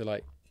reign to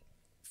like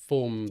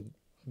form.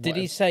 Did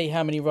he say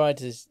how many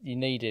riders you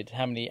needed,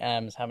 how many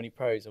AMs, how many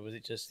pros, or was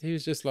it just... He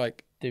was just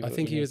like, Do I what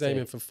think you he was need to.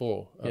 aiming for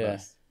 4 of Yeah.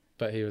 us,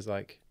 but he was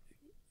like,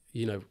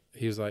 you know,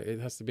 he was like, it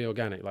has to be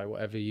organic, like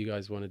whatever you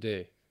guys want to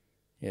do.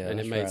 Yeah, And it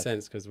that's made rad.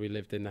 sense because we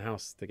lived in the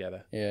house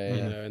together, Yeah, you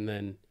yeah. know, and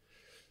then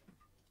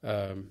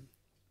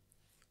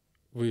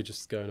we were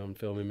just going on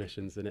filming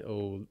missions, and it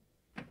all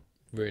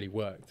really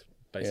worked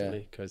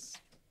basically because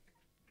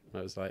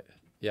I was like,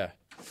 yeah.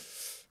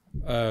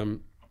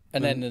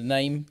 And then the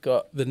name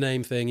got... The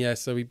name thing, yeah.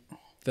 So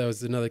there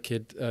was another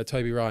kid,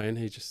 Toby Ryan,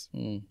 who just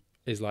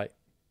is like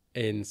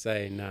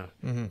insane now.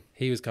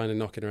 He was kind of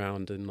knocking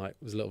around and like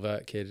was a little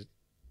vert kid,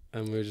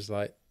 and we were just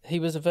like, He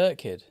was a vert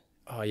kid.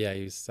 oh yeah,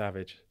 he was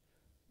savage,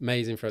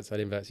 amazing frontside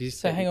inverts.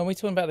 So hang on, we're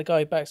talking about the guy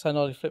who backside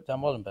ollie flipped down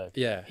Wallenberg.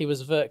 Yeah, He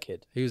was a vert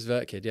kid. he was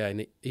vert kid, yeah,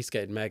 and he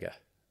skated mega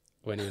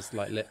when he was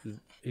like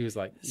he was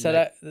like So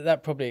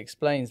that probably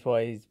explains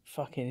why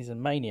he's a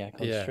maniac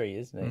on the Yeah. street,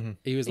 isn't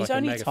he? he was He's like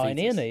only a mega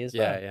tiny, fetus. isn't he, as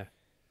yeah, well? yeah.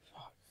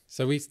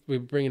 So we were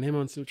bringing him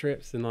on some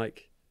trips, and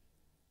like,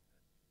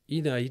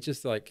 you know, he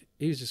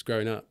was just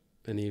growing up,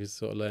 and he was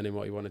sort of learning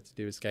what he wanted to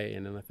do with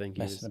skating, and I think he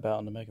Messing was, about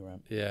on the mega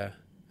ramp. yeah,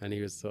 and he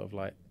was sort of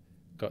like,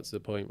 got to the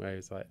point where he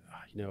was like, oh,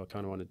 you know, I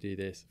kind of want to do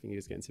this. I think he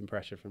was getting some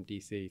pressure from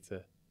DC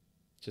to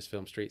just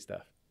film street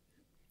stuff,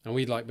 and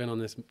we'd like been on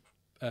this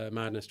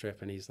Madness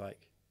trip, and he's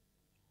like,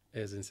 it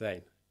was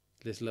insane.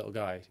 This little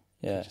guy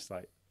could just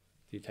like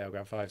do tail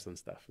grab 5s and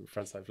stuff, and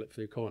frontside flip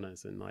through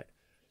corners, and like,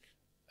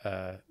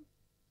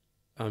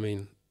 I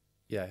mean,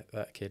 yeah,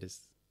 that kid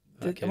is.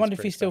 I wonder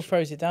if he still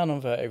throws it down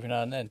on vert every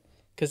now and then.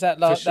 Because that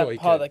sure he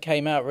part could. that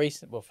came out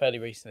fairly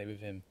recently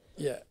with him,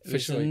 Yeah, it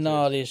was the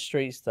gnarliest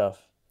street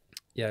stuff.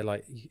 Yeah,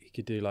 like he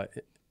could do like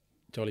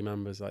Jolly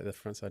Mambas, like the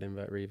frontside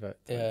invert revert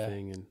type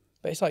thing, and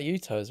But it's like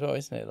Yuto as well,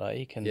 isn't it? Like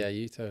he can. yeah,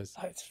 Yuto's.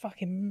 Like, it's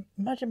fucking.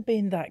 Imagine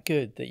being that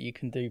good that you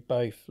can do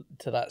both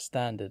to that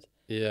standard.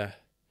 Yeah,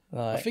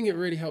 Like, I think it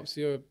really helps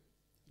your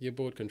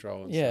board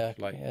control and stuff.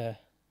 Like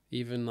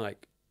even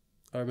like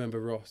I remember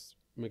Ross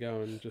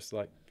McGowan just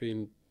like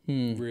being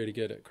really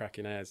good at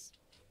cracking airs,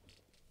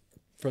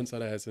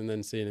 frontside airs, and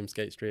then seeing him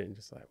skate street and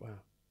just like, wow,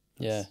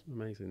 that's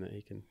amazing that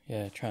he can.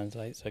 Yeah,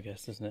 translates, I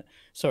guess, doesn't it?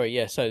 Sorry,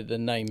 yeah. So the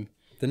name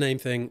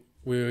thing,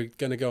 we were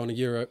going to go on a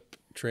Europe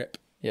trip.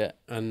 Yeah.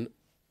 And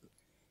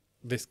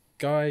this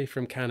guy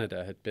from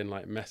Canada had been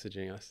like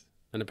messaging us,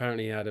 and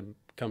apparently he had a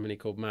company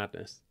called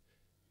Madness,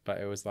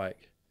 but it was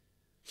like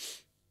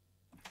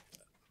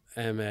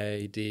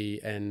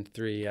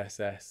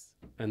MADN3SS,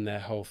 and their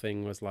whole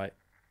thing was like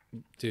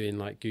doing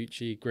like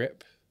Gucci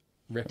grip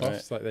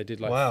rip-offs. Like they did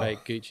like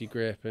fake Gucci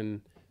grip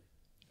and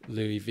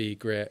Louis V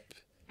grip,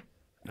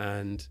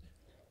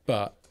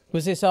 but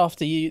was this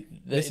after you?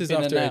 this is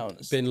after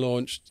it's been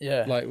launched.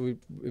 Yeah. Like we've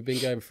been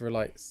going for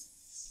like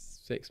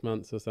 6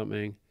 months or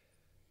something,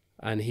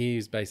 and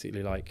he's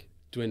basically like,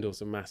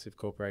 Dwindle's a massive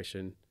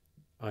corporation,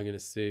 I'm going to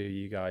sue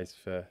you guys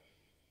for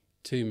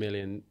 $2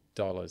 million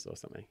or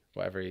something,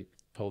 whatever he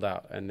pulled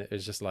out. And it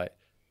was just like,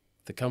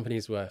 the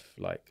company's worth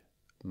like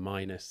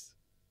minus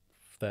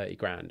 30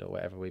 grand or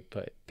whatever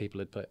people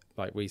had put,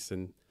 like Weiss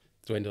and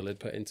Dwindle had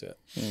put into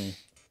it.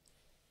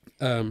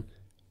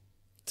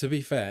 To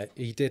be fair,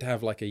 he did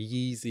have like a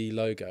Yeezy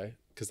logo,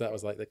 because that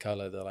was like the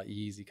color, the like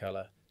Yeezy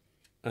color,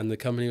 and the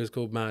company was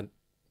called Madden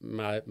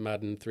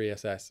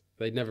 3SS.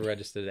 They'd never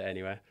registered it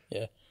anywhere.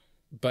 Yeah.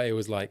 But it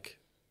was like,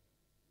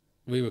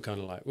 we were kind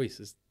of like,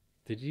 Weiss,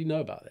 did you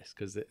know about this?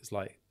 Because it's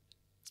like,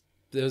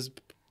 there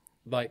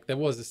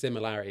was a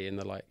similarity in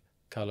the like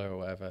color or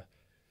whatever.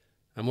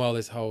 And while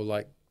this whole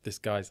like, this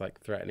guy's like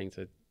threatening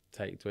to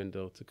take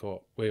Dwindle to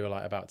court, we were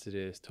like about to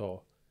do this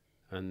tour,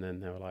 and then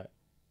they were like,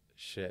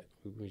 shit,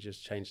 we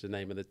just changed the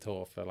name of the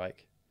tour for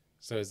like,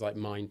 so it's like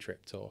Mind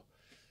Trip Tour.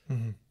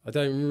 I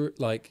don't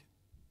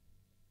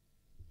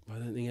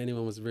think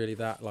anyone was really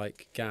that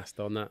like gassed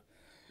on that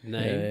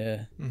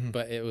name,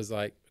 but it was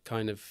like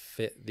kind of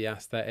fit the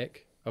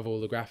aesthetic of all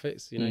the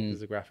graphics, you know, because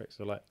the graphics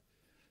were like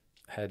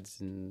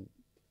heads and,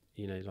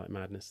 you know, like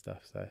Madness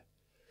stuff. So,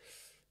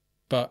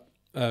 but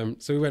so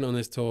we went on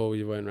this tour.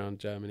 We went around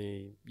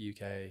Germany,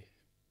 UK,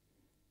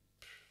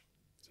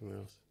 somewhere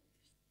else,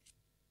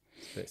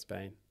 a bit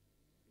Spain.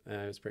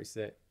 It was pretty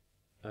sick.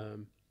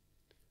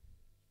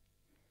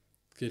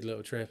 Good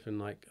little trip, and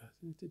like,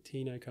 did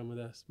Tino come with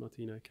us?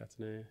 Martino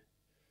Cataneo.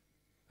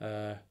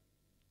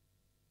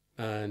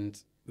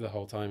 And the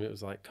whole time it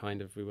was like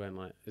kind of, we weren't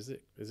like, is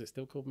it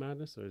still called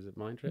Madness or is it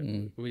Mind Trip?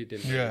 We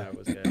didn't know how it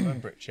was going. I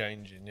remember it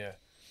changing,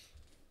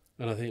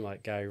 And I think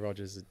like Gary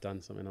Rogers had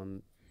done something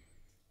on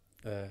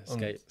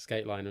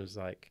Skateline. It was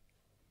like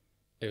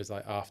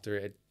after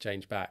it had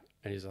changed back,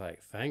 and he's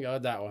like, thank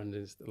God that one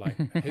is like,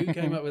 who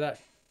came up with that?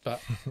 But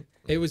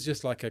it was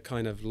just like a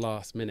kind of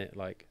last minute,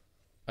 like,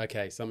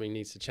 okay, something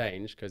needs to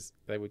change, because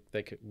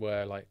they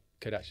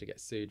could actually get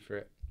sued for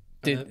it.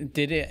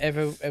 Did it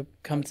ever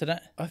come to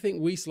that? I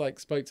think Weiss like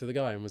spoke to the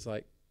guy and was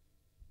like,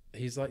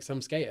 he's like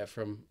some skater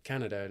from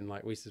Canada, and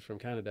like Weiss is from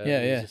Canada. Yeah,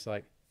 and yeah. He's just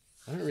like,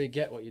 I don't really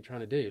get what you're trying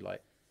to do.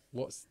 Like,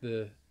 what's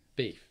the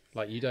beef?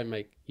 Like, you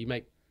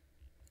make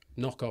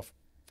knockoff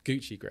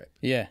Gucci grip.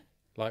 Yeah.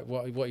 Like,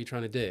 what are you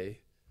trying to do?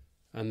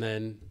 And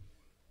then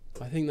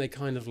I think they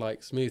kind of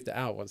like smoothed it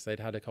out once they'd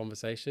had a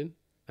conversation.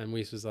 And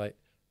Weiss was like,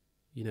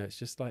 you know, it's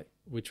just like,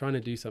 we're trying to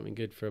do something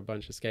good for a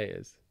bunch of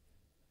skaters.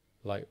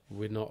 Like,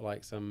 we're not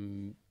like some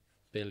 $1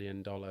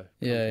 billion company.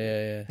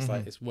 Yeah. It's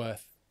like, it's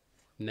worth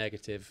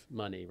negative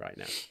money right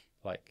now.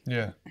 Like,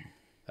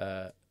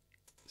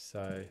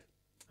 so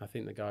I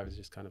think the guy was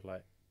just kind of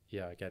like,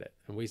 yeah, I get it.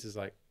 And Weiss is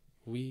like,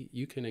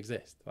 you can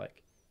exist.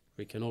 Like,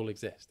 we can all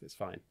exist. It's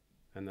fine.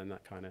 And then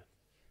that kind of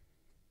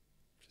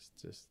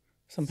just.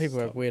 Some people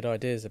have weird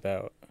ideas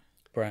about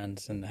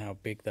brands and how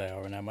big they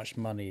are and how much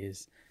money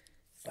is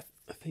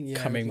I think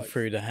coming like,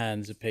 through the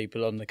hands of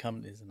people on the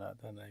companies and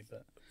that, don't they?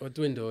 But well,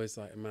 Dwindle is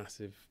like a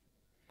massive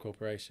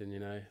corporation, you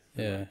know.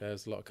 And like,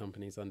 there's a lot of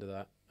companies under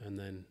that, and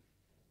then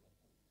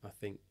I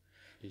think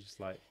you just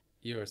like,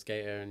 you're a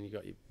skater and you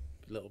got your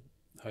little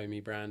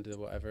homie brand or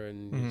whatever,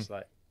 and you're just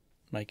like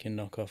making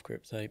knockoff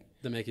grip tape.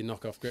 They're making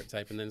knockoff grip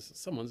tape, and then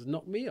someone's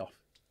knocked me off.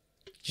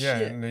 Yeah,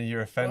 Shit. and then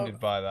you're offended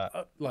by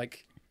that.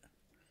 Like,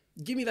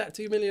 give me that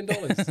 $2 million.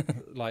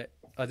 Like,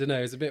 I don't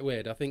know. It's a bit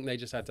weird. I think they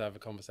just had to have a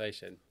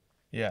conversation.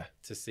 Yeah.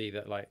 To see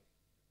that like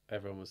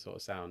everyone was sort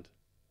of sound,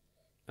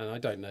 and I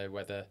don't know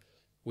whether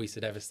Weiss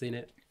had ever seen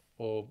it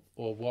or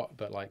what,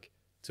 but like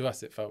to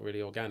us it felt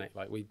really organic.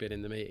 Like, we'd been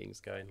in the meetings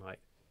going like,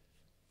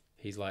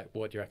 he's like,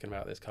 what do you reckon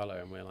about this color?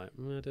 And we're like,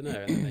 I don't know.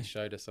 And then they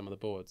showed us some of the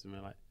boards, and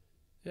we're like,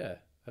 yeah,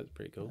 that's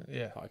pretty cool.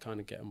 Yeah. I kind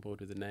of get on board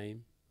with the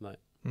name, like,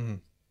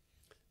 and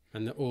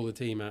all the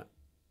team at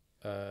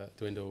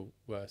Dwindle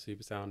were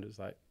super sound. It was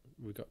like,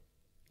 we got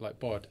like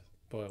Boyle,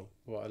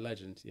 what a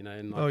legend, you know.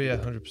 And like,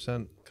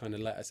 100%. Kind of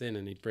let us in,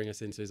 and he'd bring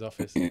us into his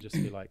office and just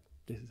be like,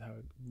 this is how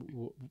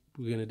we're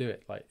going to do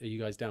it. Like, are you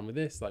guys down with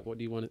this? Like, what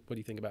do you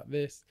think about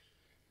this?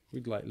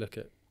 We'd like look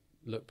at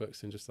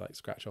lookbooks and just like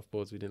scratch off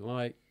boards we didn't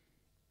like,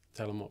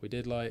 tell them what we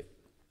did like,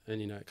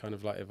 and you know, it kind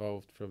of like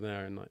evolved from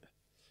there. And like,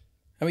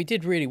 and we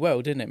did really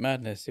well, didn't it?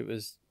 Madness. It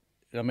was,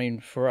 I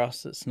mean, for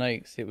us at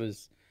Snakes, it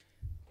was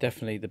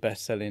definitely the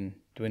best-selling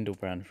Dwindle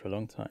brand for a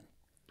long time.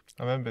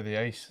 I remember the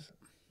Ace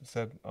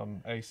said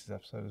on Ace's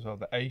episode as well,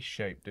 the Ace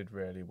shape did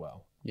really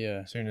well.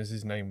 Yeah. As soon as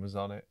his name was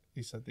on it,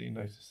 he said that he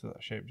noticed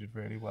that shape did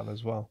really well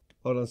as well.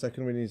 Hold on a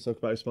second, we need to talk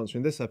about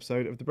sponsoring this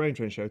episode of the Brain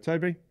Train Show.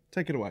 Toby,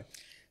 take it away.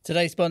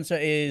 Today's sponsor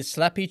is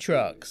Slappy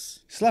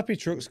Trucks. Slappy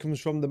Trucks comes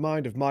from the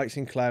mind of Mike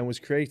Sinclair and was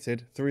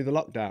created through the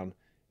lockdown.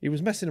 He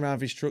was messing around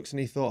with his trucks and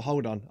he thought,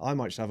 hold on, I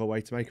might just have a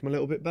way to make them a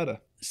little bit better.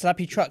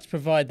 Slappy Trucks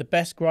provide the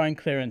best grind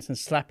clearance and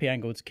slappy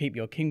angle to keep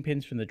your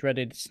kingpins from the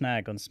dreaded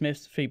snag on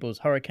Smiths, Feebles,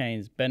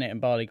 Hurricanes, Bennett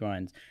and Barley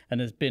grinds, and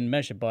has been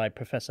measured by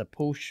Professor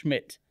Paul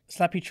Schmidt.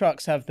 Slappy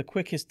Trucks have the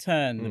quickest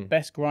turn, the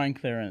best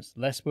grind clearance,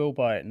 less wheel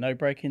bite, no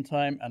braking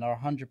time, and are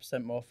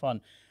 100% more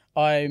fun.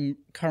 I'm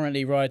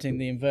currently riding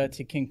the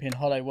inverted Kingpin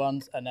Hollow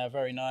ones, and they're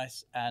very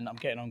nice, and I'm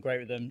getting on great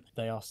with them.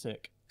 They are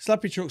sick.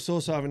 Slappy Trucks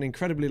also have an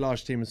incredibly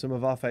large team, and some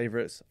of our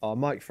favourites are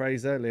Mike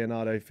Fraser,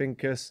 Leonardo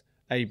Finkus,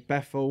 Abe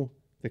Bethel,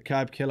 the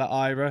Cab Killer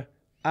Ira,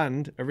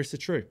 and Arissa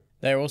True.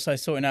 They're also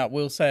sorting out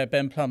Will Sayer,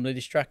 Ben Plum,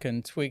 Liddy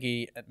Strachan,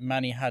 Twiggy,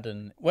 Manny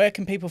Haddon. Where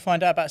can people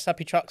find out about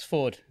Slappy Trucks,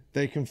 Forde?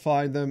 They can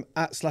find them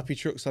at Slappy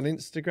Trucks on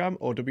Instagram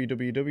or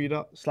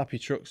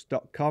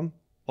www.slappytrucks.com,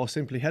 or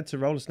simply head to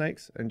Roller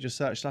Snakes and just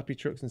search Slappy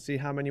Trucks and see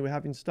how many we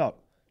have in stock.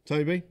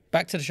 Toby?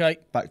 Back to the show.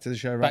 Back to the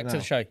show right now. Back to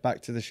the show.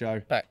 Back to the show.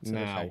 Back to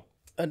now. the show.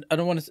 And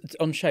I want to,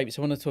 on shapes,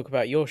 I want to talk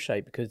about your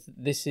shape because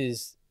this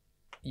is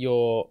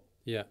your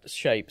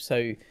shape.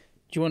 So do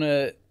you want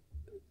to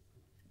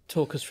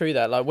talk us through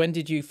that? Like, when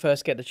did you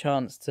first get the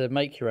chance to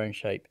make your own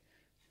shape?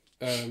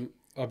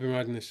 I've been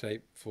riding this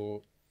shape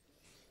for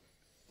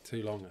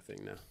too long, I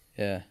think now.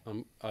 Yeah.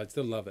 I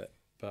still love it,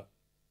 but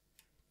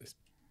it's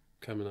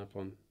coming up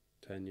on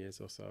 10 years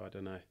or so. I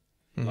don't know.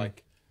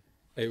 Like,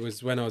 it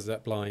was when I was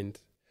at Blind.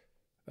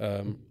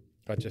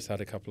 I just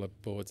had a couple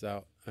of boards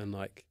out, and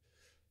like,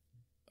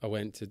 I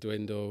went to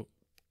Dwindle.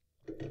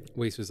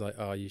 Weiss was like,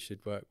 "Oh, you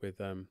should work with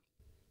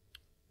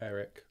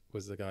Eric."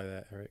 Was the guy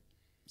there? Eric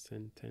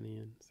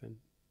Centenian.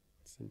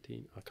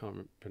 I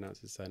can't pronounce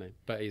his surname,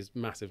 but he's a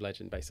massive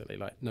legend. Basically,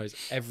 like, knows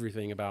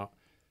everything about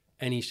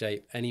any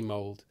shape, any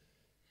mold.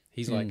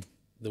 He's like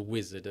the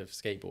wizard of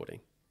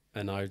skateboarding.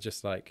 And I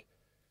just like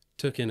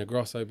took in a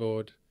Grosso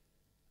board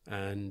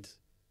and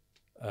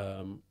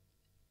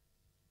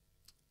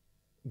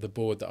the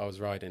board that I was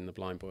riding, the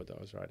Blind board that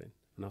I was riding.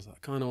 And I was like,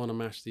 I kind of want to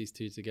mash these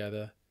two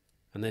together.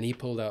 And then he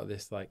pulled out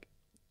this like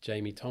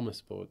Jamie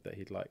Thomas board that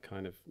he'd like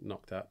kind of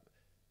knocked up.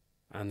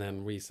 And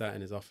then we sat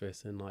in his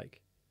office and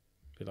like,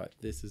 be like,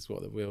 this is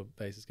what the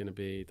wheelbase is going to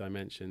be,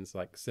 dimensions,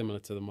 like similar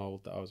to the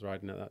mold that I was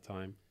riding at that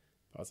time.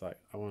 But I was like,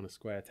 I want a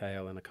square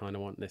tail and I kind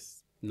of want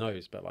this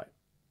nose, but like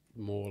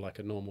more like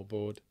a normal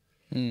board.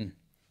 And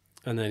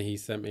then he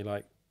sent me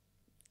like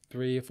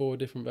 3 or 4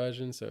 different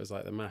versions. So it was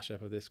like the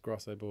mashup of this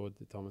Grosso board,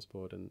 the Thomas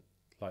board, and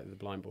like the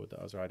Blind board that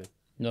I was riding.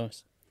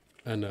 Nice.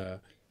 And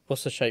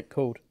what's the shape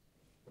called?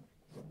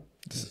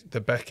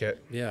 The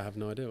Beckett. yeah, I have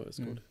no idea what it's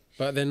called.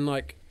 But then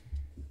like,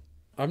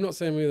 I'm not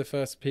saying we were the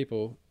first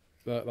people,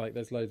 but like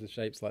there's loads of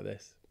shapes like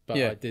this. But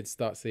Yeah. I did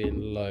start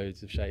seeing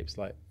loads of shapes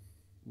like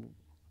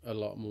a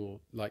lot more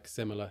like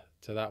similar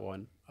to that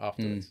one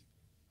afterwards.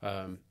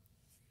 And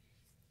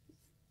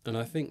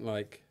I think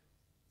like,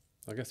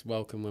 I guess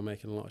Welcome were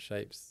making a lot of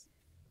shapes.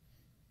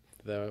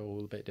 They're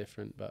all a bit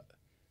different, but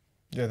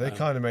Yeah, they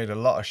kind of made a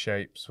lot of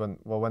shapes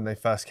when they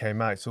first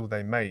came out. It's all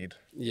they made.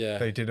 yeah,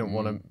 They didn't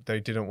want to. They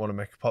didn't want to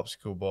make a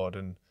popsicle board,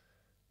 and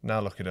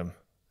now look at them.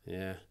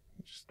 yeah.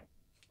 Just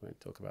won't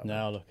talk about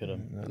Now look at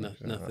them.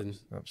 nothing.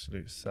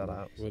 Absolute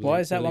sellout. We'll Why leave-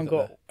 has that we'll one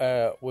leave it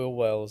got wheel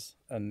wells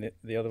and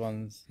the other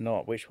one's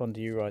not? Which one do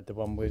you ride? The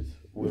one with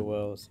wheel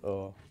wells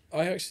or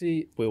there. I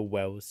actually, wheel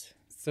wells?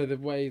 so the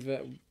way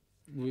that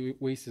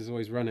Weiss has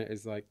always run it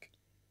is like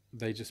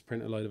they just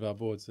print a load of our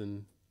boards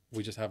and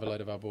we just have a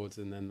load of our boards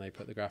and then they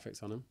put the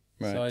graphics on them.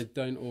 Right. So I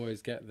don't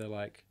always get the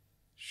like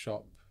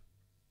shop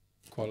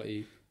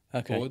quality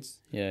Okay. boards.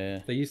 Yeah,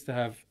 yeah. They used to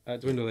have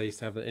at Dwindle. They used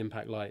to have the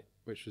Impact Light,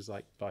 which was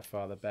like by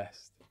far the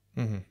best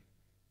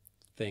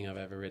thing I've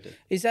ever ridden.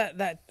 Is that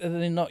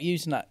they're not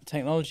using that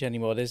technology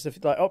anymore? There's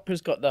like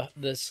Opera's got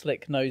the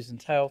slick nose and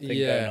tail thing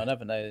Yeah. going on,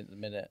 haven't they? At the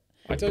minute.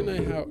 I don't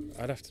know how.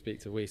 I'd have to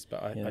speak to Weiss,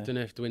 but I Yeah. don't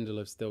know if Dwindle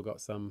have still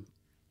got some.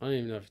 I don't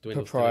even know if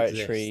Dwindle Proprietary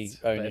still exists,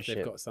 but if ownership.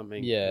 they've got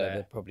something. Yeah, there.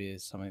 there probably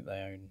is something they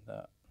own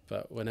that.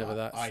 But whenever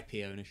that's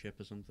IP ownership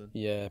or something.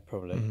 Yeah,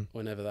 probably.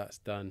 whenever that's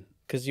done,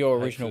 Because your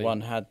original Hopefully.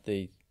 one had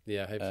the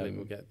yeah, hopefully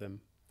we'll get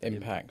them.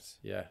 impact,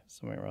 Yeah,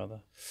 something or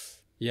other.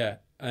 yeah,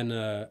 and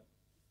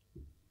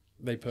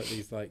they put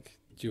these like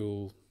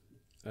dual,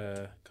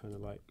 kind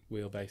of like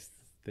wheelbase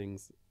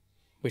things.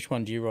 Which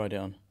one do you ride it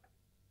on?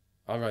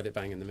 I ride it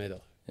bang in the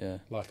middle. Yeah.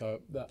 Like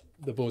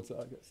the boards that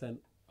I get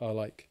sent are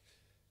like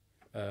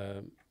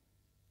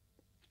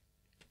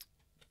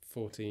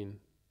 14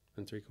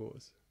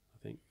 3/4,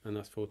 I think, and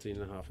that's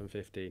 14.5 and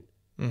 15.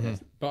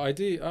 But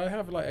I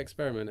have like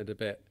experimented a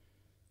bit.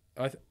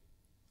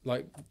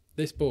 Like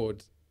this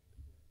board,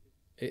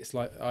 it's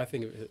like, I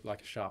think of it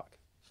like a shark.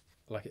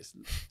 Like it's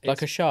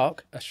Like a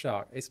shark? a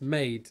shark. It's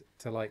made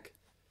to like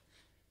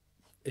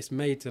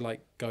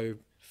go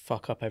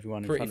Fuck up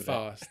everyone in pretty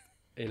front of fast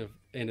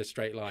in a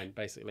straight line,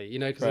 basically. You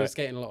know, because I Right. was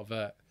skating a lot of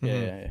vert, it. Yeah,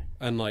 yeah, yeah.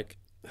 and like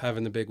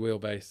having the big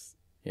wheelbase,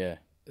 Yeah,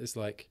 it's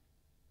like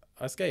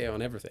I skate it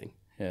on everything.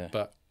 yeah.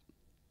 But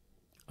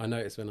I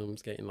notice when I'm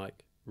skating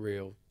like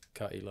real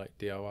cutty like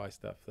DIY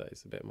stuff that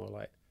it's a bit more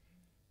like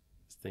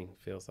this thing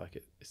feels like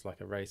it's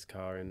like a race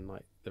car in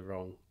like the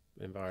wrong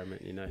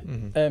environment, you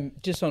know.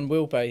 Just on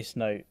wheelbase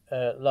note,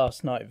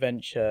 last night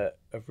Venture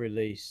have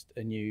released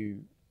a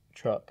new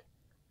truck.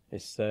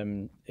 It's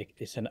an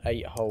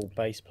 8-hole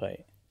base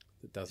plate.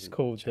 It doesn't It's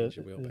called change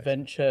the your wheelbase.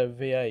 Venture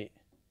V8.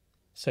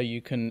 So you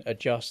can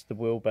adjust the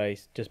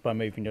wheelbase just by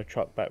moving your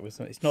truck backwards.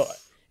 It's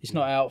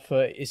not out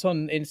for. It's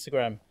on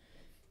Instagram.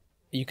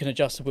 You can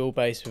adjust the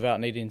wheelbase without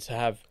needing to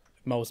have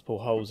multiple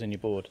holes in your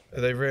board.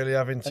 Are they really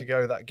having to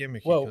go that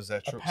gimmicky Well, because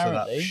their trucks are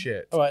that apparently.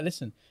 shit? All right,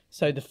 listen.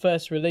 So the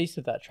first release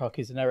of that truck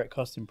is an Eric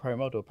Costin Pro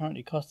model.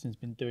 Apparently, Costin's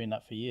been doing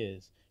that for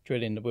years,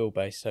 drilling the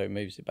wheelbase so it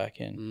moves it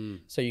back in.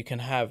 So you can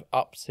have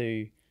up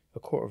to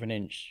 1/4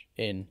 inch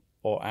in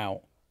or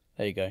out.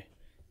 There you go.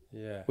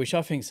 Yeah. Which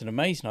I think is an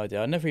amazing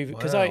idea. I never even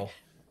because Wow.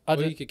 I Or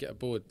don't, you could get a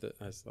board that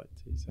has like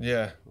 2 sections.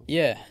 Yeah,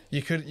 yeah.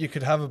 you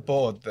could have a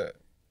board that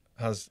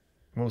has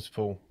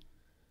multiple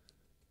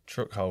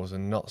truck holes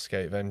and not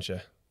skate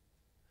Venture.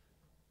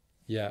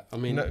 Yeah, I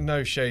mean,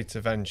 No shade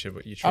to Venture,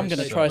 but you. I'm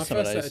gonna try my some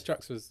of first set those. of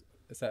trucks was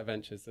a set of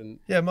Ventures, and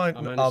Yeah, mine.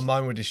 I managed-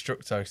 Mine were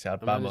Destructo because it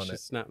had I BAM managed on to it.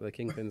 snap the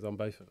kingpins on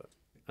both of them,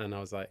 and I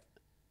was like,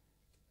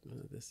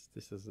 this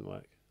doesn't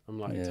work. I'm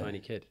like Yeah. a tiny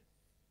kid.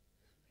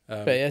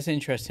 But it's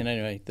interesting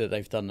anyway that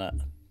they've done that.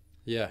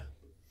 Yeah,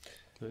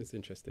 that's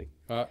interesting.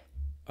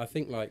 I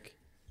think like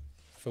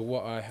for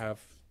what I have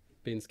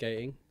been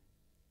skating,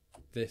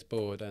 this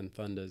board and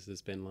Thunder's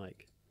has been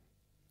like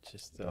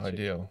just such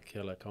Ideal. a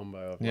killer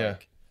combo of Yeah.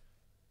 like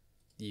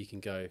you can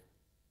go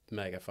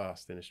mega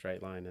fast in a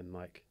straight line and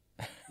like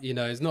you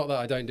know, it's not that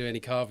I don't do any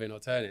carving or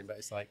turning, but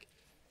it's like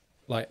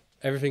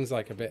everything's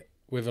like a bit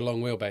with a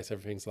long wheelbase,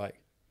 everything's like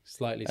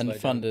slightly And the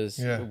slowed down. funders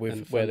Yeah. with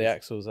And where the funders.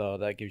 axles are,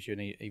 that gives you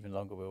an even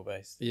longer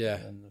wheelbase. Yeah.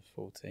 Than the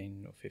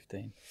 14 or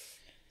 15.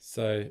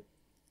 So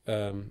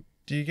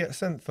Do you get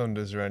sent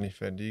Thunders or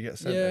anything? Do you get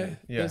sent? yeah, any?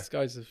 Yeah. those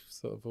guys have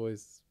sort of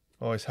always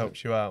Always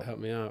helps you out.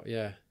 helped me out.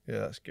 Yeah. Yeah,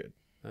 that's good.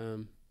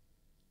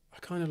 I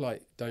kind of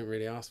like don't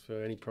really ask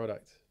for any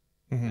product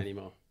Mhm.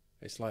 anymore.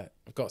 It's like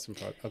I've got some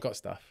product, I've got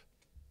stuff.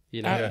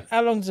 You know, How,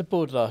 how long does a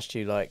board last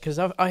you? Like, because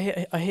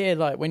I hear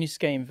like when you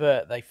skate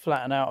vert, they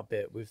flatten out a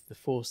bit with the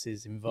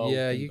forces involved.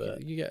 yeah, in you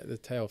vert. you get the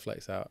tail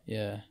flex out.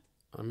 Yeah.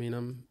 I mean,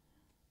 I'm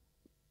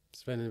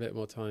spending a bit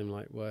more time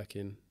like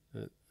working,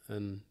 but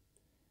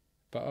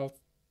I'll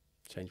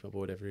change my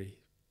board every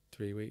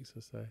 3 weeks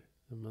or so,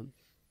 a month.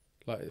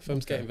 Like if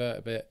I'm skating vert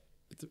a bit,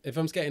 if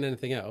I'm skating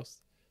anything else,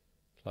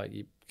 like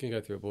you can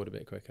go through a board a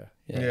bit quicker.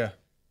 Yeah.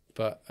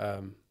 But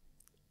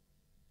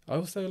I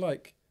also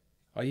like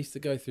I used to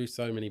go through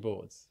so many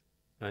boards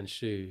and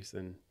shoes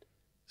and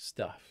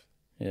stuff,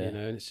 Yeah. you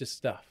know, and it's just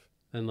stuff.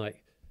 And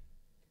like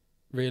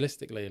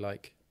realistically,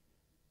 like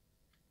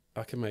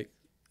I can make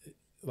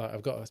like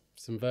I've got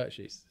some vert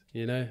shoes,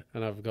 you know,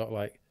 and I've got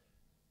like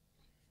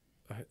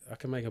I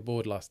can make a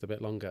board last a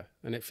bit longer,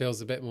 and it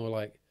feels a bit more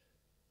like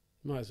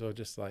might as well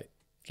just like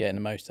Getting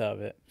the most out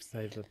of it.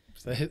 save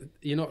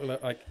you're not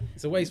like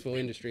it's a wasteful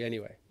industry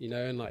anyway, you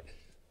know, and like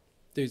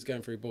dudes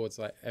going through boards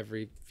like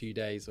every few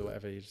days or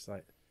whatever, you're just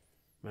like,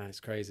 man, it's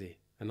crazy.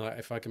 And like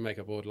if I can make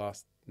a board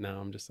last now,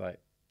 I'm just like,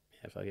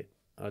 yeah, fuck it,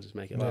 I'll just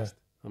make it Yeah. last.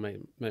 I'll make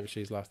my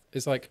shoes last.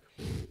 It's like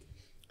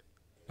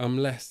I'm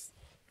less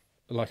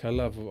like I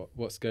love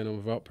what's going on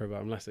with opera, but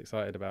I'm less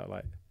excited about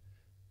like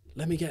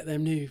let me get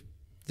them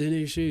the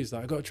new shoes.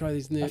 Like I got to try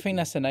these new. I think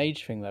that's an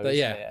age thing though. But Isn't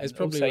yeah, it? it's And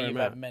probably also where you've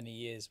I'm had at. many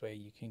years where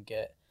you can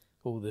get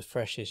all the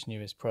freshest,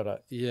 newest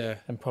product, Yeah,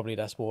 and probably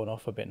that's worn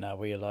off a bit now.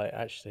 Where you're like,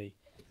 actually,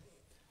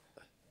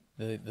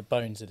 the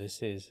bones of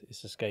this is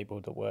it's a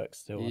skateboard that works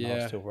still, and Yeah.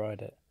 I'll still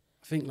ride it.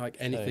 I think like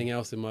anything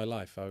else in my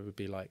life, I would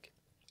be like,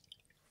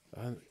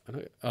 I'm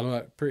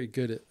like pretty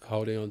good at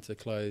holding on to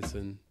clothes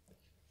and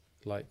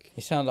like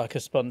You sound like a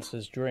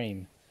sponsor's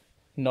dream,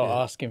 not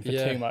Yeah. asking for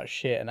Yeah. too much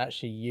shit and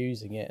actually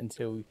using it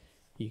until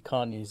you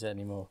can't use it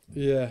anymore.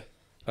 yeah.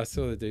 I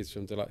saw the dudes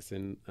from Deluxe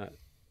in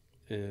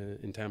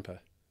Tampa.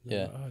 And they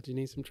were Yeah. like, oh, do you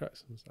need some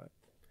trucks? I was like,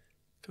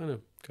 kind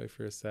of go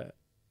through a set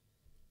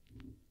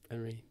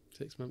every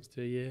 6 months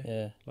to a year.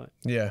 Yeah.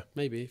 Yeah.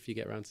 Maybe if you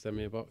get around to send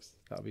me a box,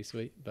 that'll be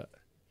sweet. But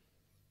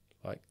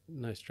like,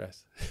 no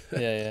stress. Yeah,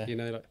 yeah. You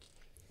know, like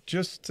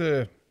Just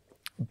to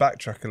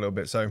backtrack a little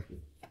bit. So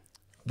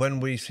when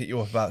we hit you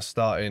up about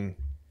starting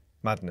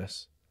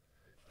Madness,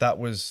 that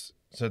was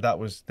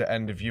the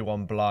end of you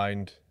on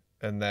Blind,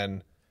 and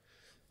then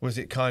was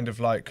it kind of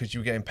like because you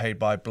were getting paid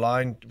by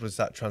Blind, was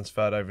that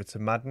transferred over to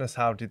Madness?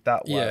 How did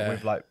that work? Yeah.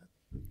 With like,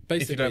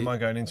 basically, if you don't mind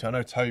going into, I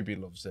know Toby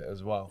loves it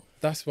as well.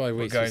 that's why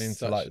we Going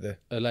into like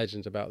a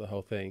legend about the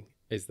whole thing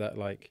is that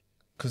like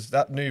because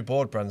that new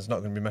board brand's not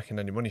going to be making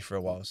any money for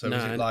a while. So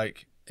was Nah, it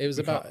like it was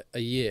we about a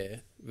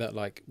year that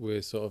like we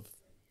were sort of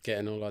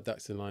getting all our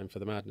ducks in line for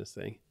the Madness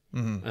thing,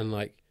 and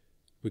like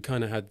we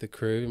kind of had the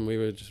crew and we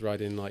were just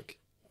riding like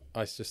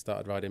I just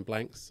started riding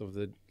blanks of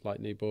the like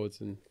new boards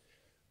and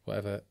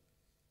whatever,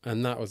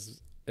 and it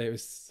was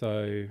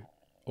so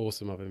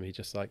awesome of him. He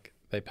just like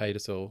they paid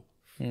us all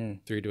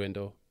through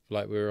Dwindle,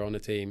 like we were on a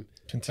team.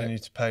 continue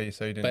to pay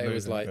so you didn't but it lose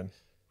was like anything?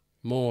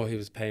 more he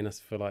was paying us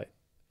for like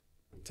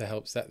to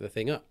help set the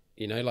thing up,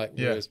 you know, like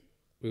Yeah.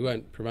 we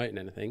weren't promoting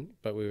anything,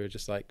 but we were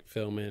just like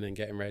filming and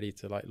getting ready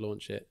to like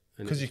launch it.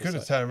 Because you could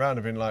have turned around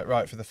and been like,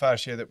 right, for the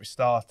first year that we're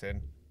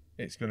starting,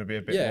 it's going to be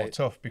a bit more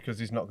tough because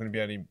there's not going to be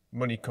any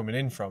money coming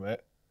in from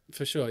it.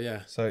 for sure,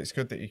 yeah. So it's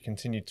good that you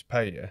continued to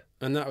pay you.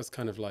 And that was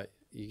kind of like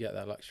you get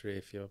that luxury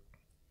if you're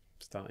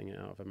starting it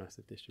out of a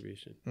massive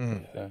distribution.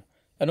 Yeah.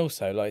 And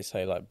also, like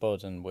say, like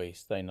Bod and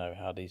Weiss, they know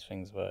how these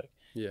things work.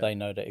 Yeah, They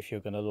know that if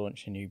you're going to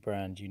launch a new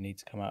brand, you need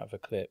to come out of a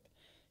clip.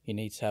 You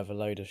need to have a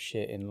load of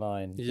shit in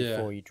line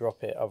before you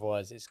drop it.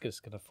 Otherwise, it's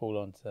just going to fall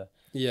onto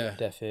yeah.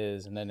 deaf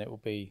ears, and then it will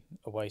be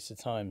a waste of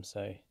time.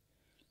 So,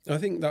 I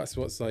think that's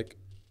what's like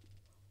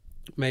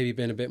maybe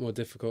been a bit more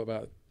difficult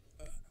about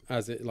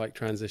as it like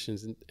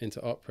transitions into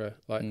opera.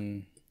 Like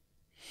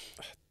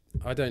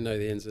I don't know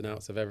the ins and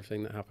outs of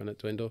everything that happened at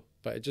Dwindle,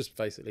 but it just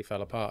basically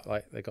fell apart.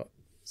 Like they got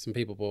some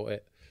people bought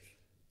it.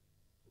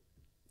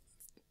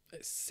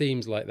 It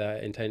seems like their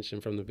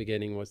intention from the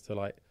beginning was to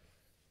like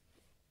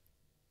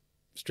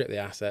strip the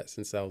assets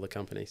and sell the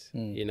companies,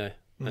 you know,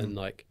 and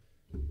like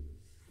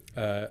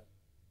they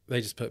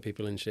just put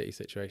people in shitty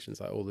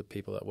situations, like all the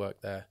people that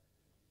work there.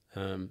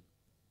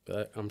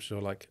 But I'm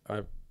sure like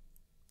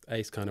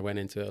Ace kind of went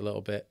into it a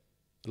little bit,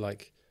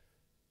 like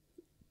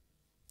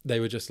they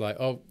were just like,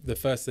 oh, the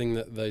first thing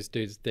that those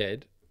dudes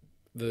did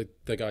the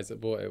guys that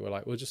bought it were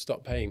like, we'll just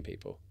stop paying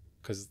people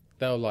because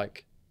they'll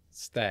like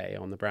stay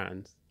on the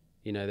brand,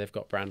 you know, they've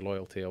got brand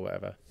loyalty or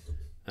whatever,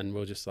 and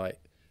we'll just like,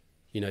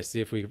 you know,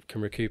 see if we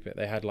can recoup it.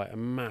 They had like a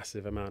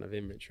massive amount of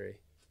inventory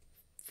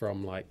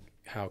from like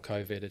how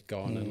COVID had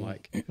gone and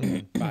like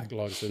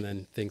backlogs and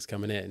then things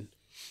coming in,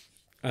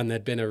 and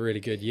there'd been a really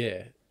good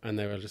year, and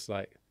they were just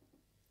like,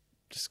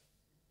 just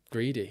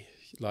greedy,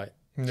 like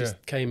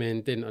just came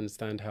in, didn't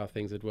understand how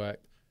things had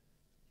worked,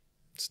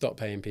 stopped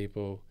paying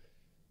people,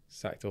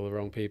 sacked all the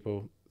wrong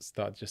people,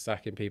 started just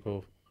sacking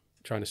people,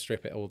 trying to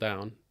strip it all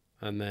down.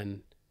 And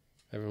then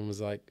everyone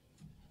was like,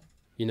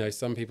 you know,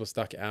 some people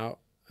stuck it out,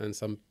 and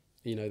some,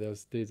 you know, there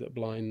was dudes at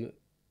Blind that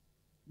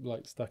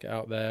like stuck it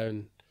out there,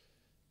 and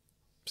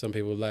some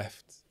people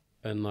left.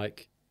 And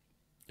like,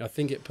 I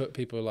think it put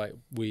people like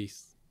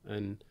Weiss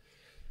and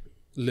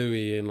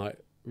Louis in like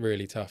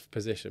really tough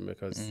position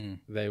because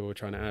they were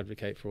trying to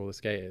advocate for all the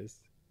skaters.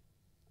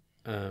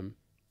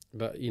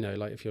 But you know,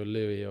 like if you're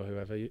Louis or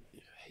whoever,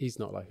 he's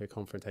not like a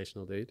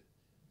confrontational dude.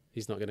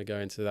 He's not going to go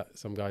into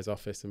some guy's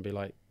office and be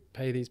like,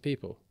 pay these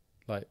people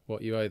like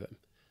what you owe them.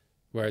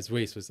 Whereas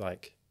Weiss was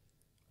like,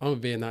 I'm gonna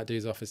be in that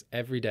dude's office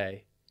every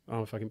day. I'm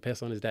gonna fucking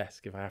piss on his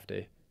desk if I have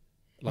to,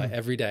 like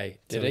every day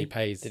till he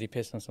pays. Did he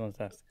piss on someone's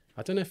desk?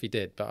 I don't know if he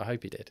did, but I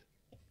hope he did.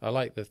 I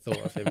like the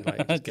thought of him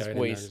like just going in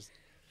there and just...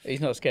 He's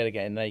not scared of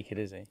getting naked,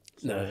 is he?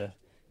 So, no.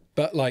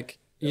 But like,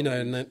 you know,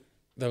 and then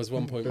there was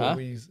one point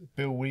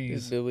Bill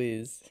Weiss.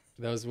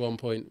 There was one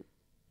point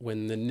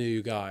when the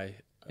new guy,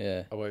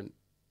 yeah, I won't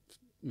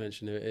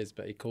mention who it is,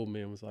 but he called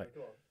me and was like,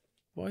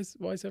 why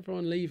is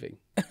everyone leaving?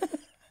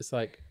 It's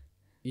like,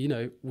 you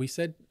know,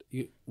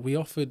 we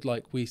offered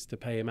like Weiss to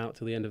pay him out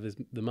till the end of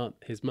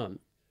his month,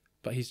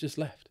 but he's just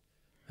left.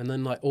 And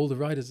then like all the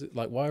riders,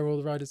 like, why are all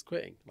the riders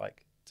quitting?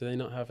 Like, do they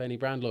not have any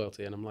brand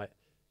loyalty? And I'm like,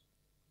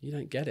 you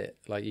don't get it.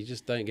 Like, you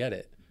just don't get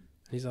it.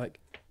 And he's like,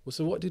 well,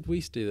 so what did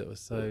Weiss do that was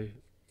so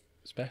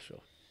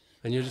special?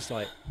 And you're just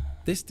like,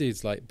 this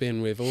dude's like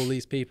been with all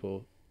these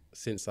people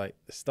since like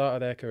the start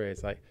of their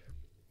careers. Like,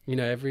 you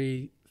know,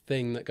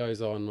 everything that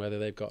goes on, whether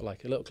they've got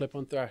like a little clip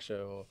on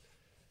Thrasher or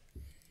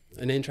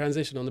an in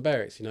transition on the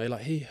Berrics, you know,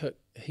 like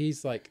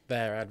he's like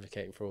there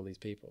advocating for all these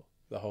people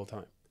the whole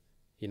time,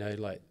 you know,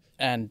 like.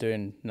 And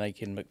doing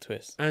naked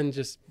McTwist. And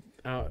just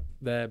out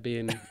there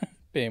being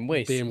being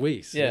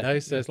Weiss. Yeah. You know,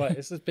 so it's like,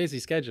 it's a busy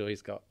schedule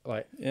he's got.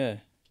 Like, yeah.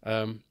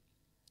 And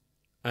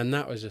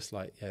that was just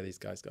like, yeah, these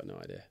guys got no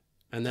idea.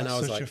 And then That's I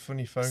was such like, a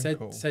funny phone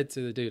call. Said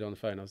to the dude on the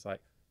phone, I was like,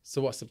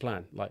 so what's the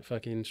plan? Like,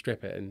 fucking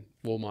strip it and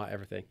Walmart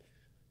everything.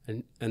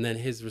 And then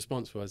his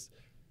response was,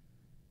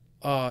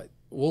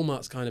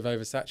 Walmart's kind of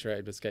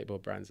oversaturated with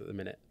skateboard brands at the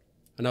minute.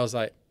 And I was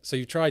like, so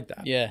you tried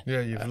that? Yeah.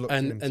 Yeah, you've looked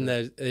and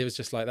it was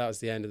just like, that was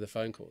the end of the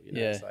phone call. You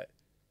know, yeah. It's like,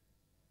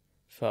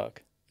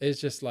 fuck. It's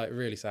just like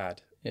really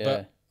sad.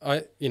 Yeah.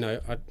 But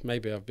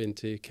maybe I've been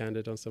too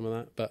candid on some of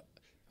that, but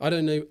I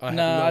don't know. I have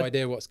no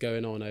idea what's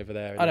going on over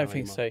there. I don't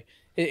think so.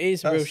 It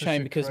is a real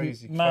shame because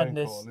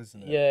Madness, call,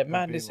 isn't it? yeah,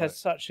 Madness has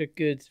such a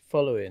good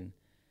following.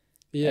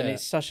 Yeah. And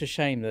it's such a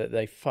shame that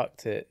they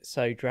fucked it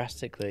so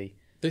drastically.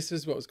 This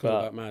is what's cool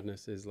about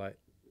Madness is like,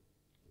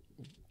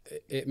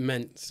 it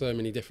meant so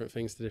many different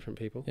things to different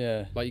people.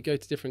 Yeah. Like you go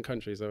to different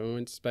countries. Like when we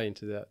went to Spain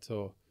to that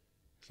tour,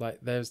 it's like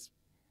there's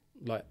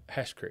like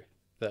Hesh crew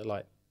that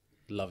like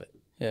love it.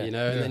 Yeah. You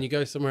know, and then you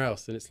go somewhere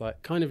else and it's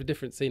like kind of a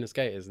different scene of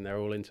skaters and they're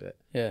all into it.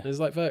 Yeah. And there's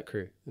like Vert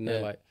crew and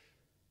they're like,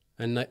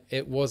 and like,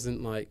 it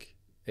wasn't like,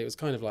 it was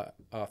kind of like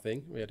our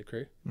thing. We had a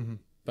crew,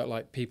 but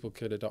like people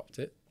could adopt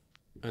it.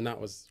 And that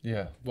was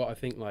what I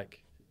think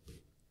like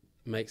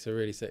makes a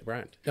really sick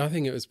brand. I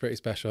think it was pretty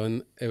special,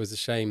 and it was a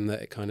shame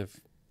that it kind of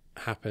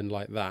happened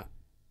like that.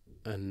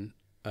 And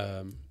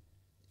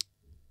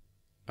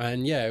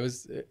yeah, it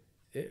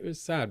was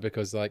sad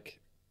because like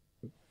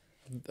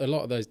a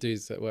lot of those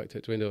dudes that worked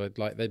at Dwindle had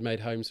like, they'd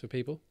made homes for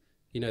people,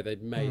 you know,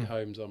 they'd made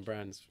homes on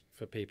brands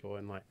for people,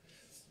 and like,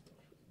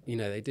 you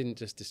know, they didn't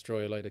just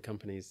destroy a load of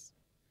companies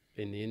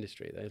in the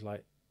industry. They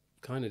like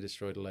kind of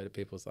destroyed a load of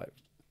people's like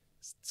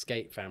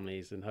skate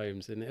families and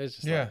homes, and it was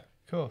just of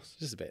course,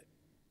 just a bit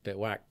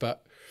whack,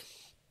 but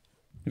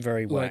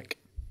very whack.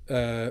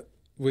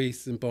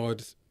 Weiss and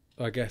Bod,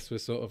 I guess, were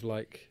sort of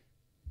like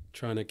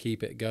trying to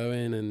keep it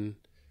going and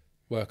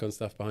work on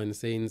stuff behind the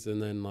scenes,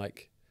 and then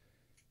like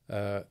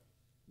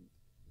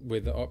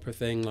with the opera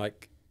thing,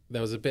 like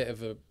there was a bit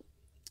of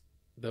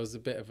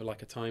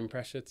like a time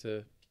pressure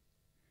to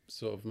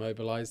sort of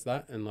mobilize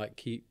that and like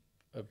keep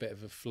a bit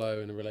of a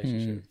flow and a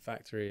relationship with the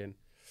factory, and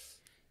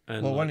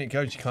well, when it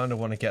goes, you kind of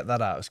want to get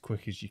that out as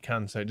quick as you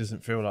can, so it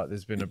doesn't feel like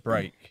there's been a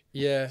break.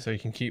 Yeah. So you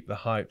can keep the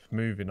hype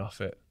moving off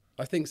it.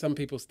 I think some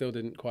people still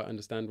didn't quite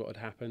understand what had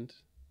happened,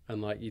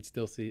 and like you'd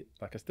still see,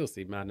 like I still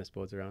see Madness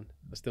boards around.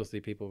 I still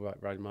see people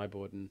riding my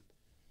board, and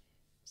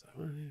it's like,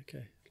 oh, yeah,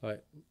 okay,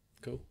 like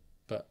cool.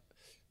 But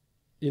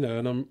you know,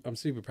 and I'm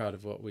super proud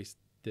of what we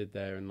did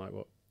there and like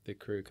what the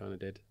crew kind of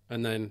did.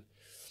 And then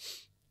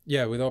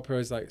yeah, with Opera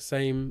is like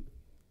same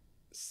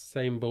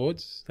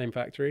boards, same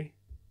factory,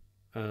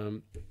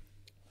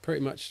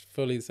 pretty much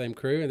fully the same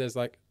crew. And there's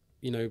like,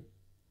 you know,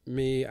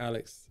 me,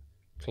 Alex,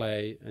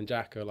 Clay, and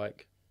Jack are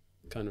like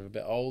kind of a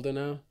bit older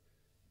now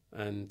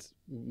and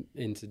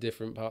into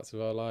different parts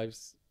of our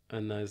lives.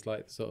 And there's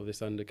like sort of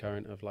this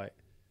undercurrent of like,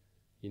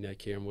 you know,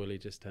 Kieran Woolley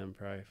just turned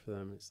pro for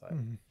them. It's like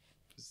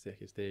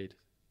sickest dude.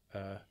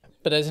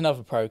 But there's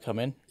another pro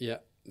coming. Yeah,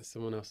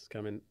 someone else is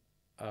coming.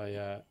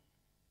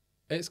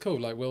 It's cool.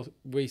 Like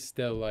we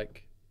still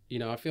like, you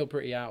know, I feel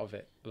pretty out of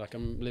it. Like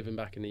I'm living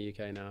back in the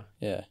UK now.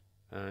 Yeah.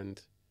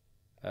 And,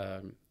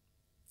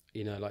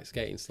 you know, like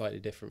skating's slightly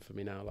different for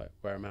me now, like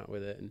where I'm at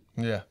with it. And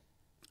Yeah.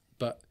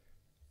 but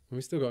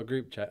we still got a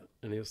group chat,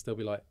 and he'll still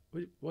be like,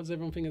 "What does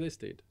everyone think of this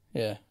dude?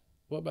 Yeah.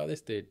 What about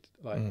this dude?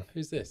 Like,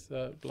 who's this?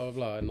 Blah blah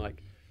blah." And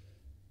like,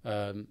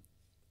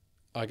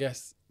 I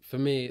guess for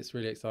me, it's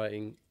really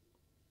exciting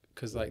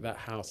because like that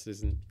house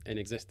isn't in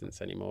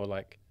existence anymore.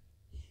 Like,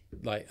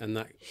 and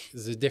that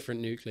there's a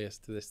different nucleus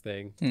to this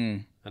thing,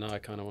 and I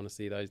kind of want to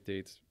see those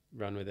dudes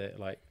run with it.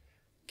 Like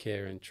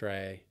Kieran,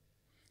 Trey,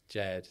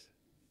 Jed.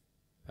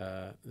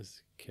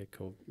 There's a kid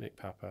called Nick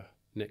Papa.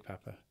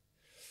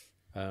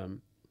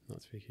 Not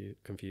to be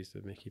confused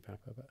with Mickey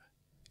Papa, but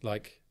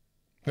like.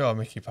 Oh,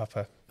 Mickey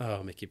Papa.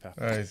 Oh, Mickey Papa.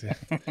 Oh, is he?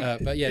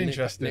 But yeah,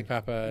 Interesting. Nick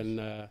Papa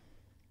and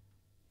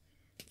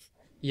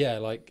yeah,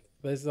 like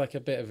there's like a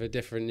bit of a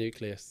different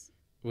nucleus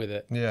with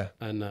it. Yeah.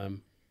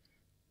 And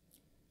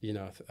you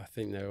know, I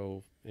think they're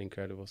all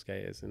incredible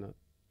skaters, and I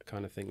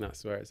kind of think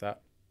that's where it's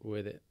at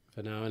with it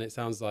for now. And it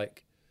sounds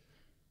like,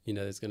 you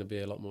know, there's going to be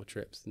a lot more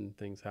trips and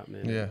things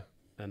happening. Yeah.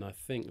 And I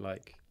think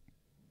like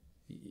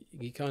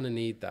you kind of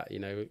need that, you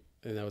know.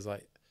 And I was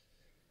like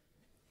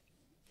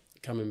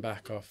coming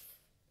back off,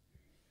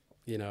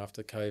 you know,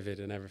 after COVID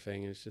and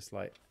everything, it's just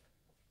like,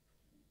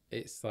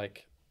 it's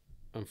like,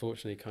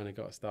 unfortunately kind of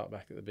got to start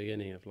back at the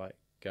beginning of like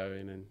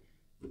going and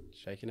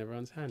shaking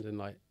everyone's hand and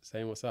like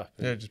saying what's up.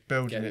 And Yeah, just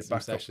building getting it some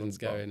back sessions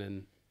up. going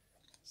and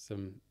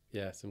some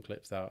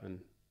clips out and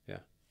yeah.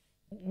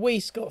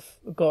 Weiss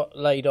got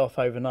laid off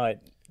overnight,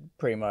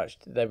 pretty much.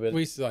 They were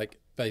We like,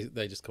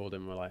 they just called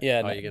him and were like, Yeah,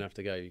 oh, no. you're going to have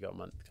to go, you got a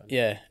month. Kind of.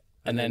 yeah,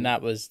 and then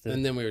that was the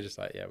And then we were just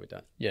like, yeah, we're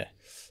done. yeah.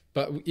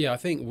 But yeah, I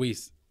think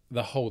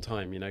the whole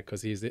time, you know,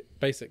 because he's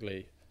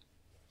basically,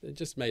 it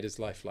just made his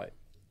life like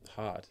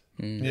hard.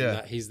 Yeah.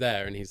 That he's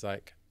there and he's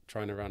like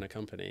trying to run a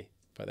company,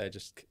 but they're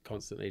just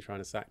constantly trying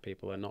to sack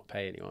people and not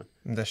pay anyone.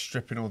 And they're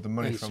stripping all the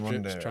money And from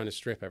under it. trying to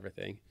strip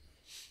everything.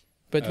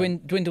 But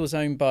Dwindle's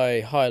owned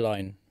by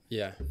Highline,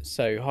 Yeah,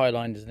 so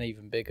Highline is an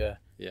even bigger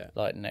yeah.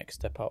 like next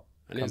step up.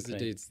 And it was the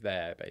company. dudes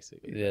there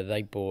basically. Yeah,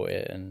 they bought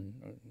it and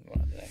I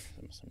don't know,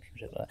 some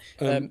shit like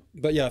that.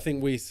 But yeah, I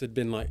think Weiss had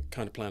been like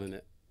kind of planning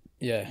it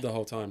Yeah, the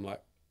whole time.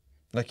 Like,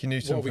 Like you knew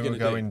What are we something gonna was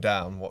going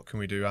down. What can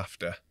we do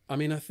after? I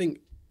mean, I think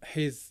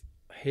his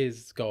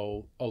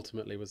goal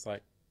ultimately was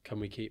like, can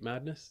we keep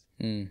Madness?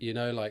 You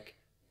know, like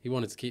he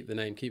wanted to keep the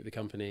name, keep the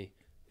company.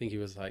 I think he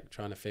was like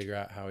trying to figure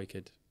out how he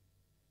could,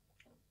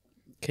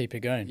 keep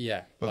it going.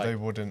 yeah, But like, they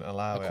wouldn't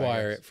allow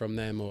acquire it. it from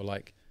them or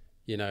like,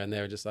 you know, and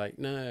they were just like,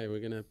 no, we're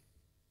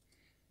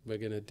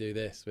gonna do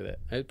this with it.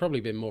 It'd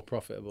probably been more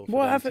profitable.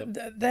 For them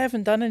to- They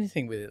haven't done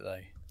anything with it though.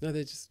 No,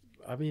 they just.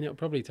 I mean, it'll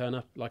probably turn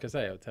up. Like I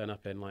say, it'll turn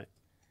up in like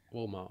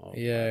Walmart. Or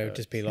Yeah, it would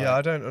just be like Yeah,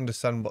 I don't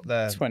understand what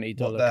their $20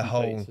 what their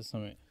whole. completes or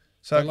something.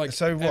 So But, like,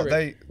 so what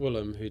Eric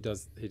Woolham, who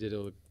did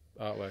all the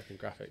artwork and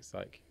graphics,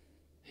 like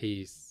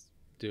he's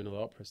doing all the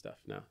opera stuff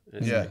now.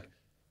 And it's Yeah. like,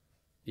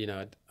 you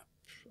know,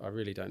 I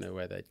really don't know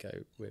where they'd go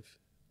with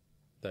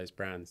those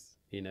brands.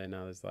 You know,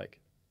 now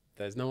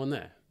there's no one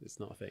there. It's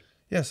not a thing.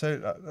 Yeah, so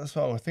that's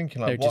what I was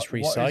thinking. They Like, would just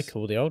what is-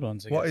 recycle the old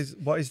ones. I guess.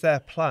 What is their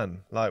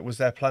plan? Like, was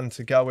their plan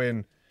to go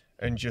in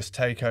and just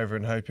take over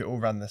and hope it all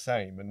ran the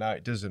same? And now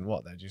it doesn't.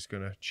 What, they're just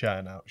gonna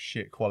churn out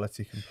shit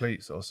quality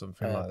completes or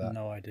something I like have that?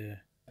 no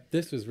idea.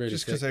 This was really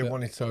Just because sick they that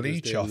wanted to Forde was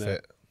leech doing off the,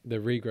 it. the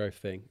regrowth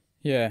thing.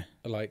 Yeah,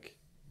 Like,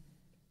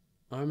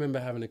 I remember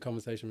having a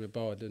conversation with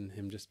Bod and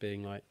him just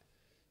being like,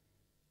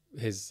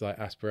 his like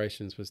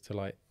aspirations was to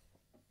like,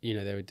 you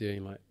know, they were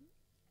doing like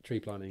tree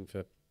planting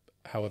for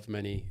however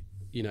many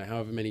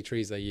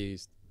trees they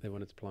used, they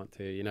wanted to plant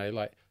too, you know,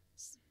 like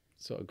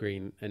sort of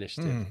green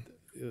initiative.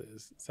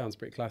 It sounds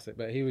pretty classic,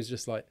 but he was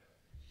just like,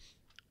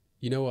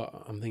 you know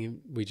what, I'm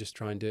thinking we just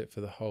try and do it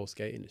for the whole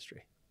skate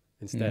industry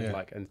instead, Yeah.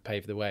 like, and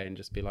pave the way and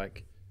just be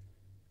like,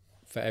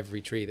 for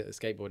every tree that the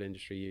skateboard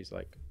industry use,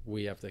 like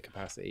we have the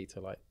capacity to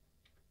like,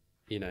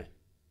 you know,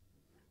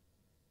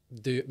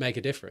 make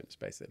a difference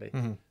basically.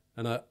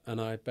 And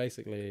I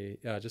basically,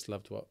 I just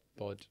loved what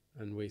Bod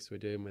and Weiss were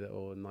doing with it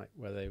all, and like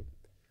where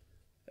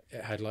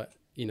it had like,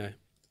 you know,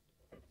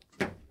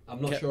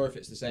 I'm not sure if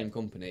it's the same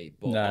company,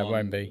 but No, it on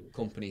won't be.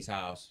 Company's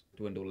House,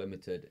 Dwindle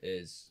Limited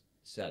is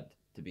said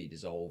to be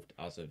dissolved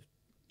as of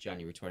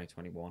January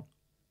 2021.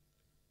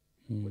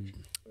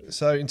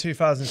 So in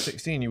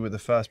 2016, you were the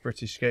first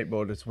British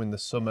skateboarder to win the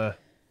Summer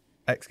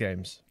X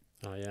Games.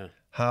 oh yeah.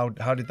 How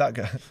did that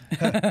go?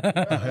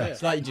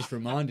 It's like you just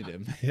reminded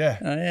him. Yeah.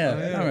 oh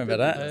yeah, I remember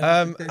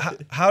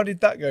that. How did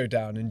that go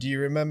down? And do you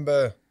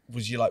remember?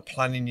 Was you like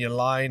planning your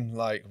line?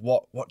 Like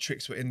what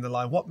tricks were in the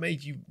line? What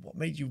made you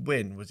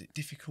win? Was it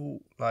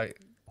difficult? Like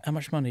How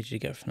much money did you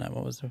get from that?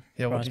 What was the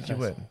Yeah, what prize did you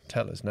prize? win?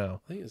 Tell us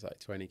now. I think it was like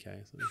 20k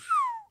or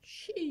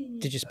something.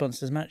 Did your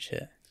sponsors match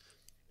it?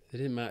 They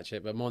didn't match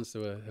it, but Monster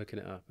were hooking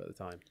it up at the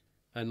time.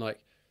 And like,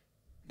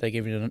 They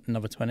give you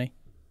another 20?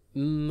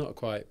 not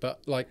quite,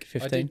 but like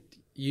 15? I did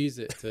use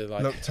it to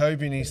like. Look,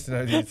 Toby needs to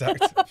know the exact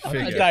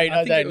figure.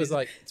 I think it was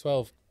like 12k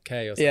or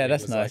something. Yeah, It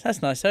that's was nice. Like,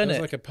 That's nice, it isn't was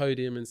it? like a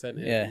podium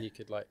incentive, Yeah. and you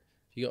could like,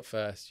 if you got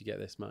first, you get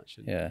this much.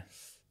 And, Yeah.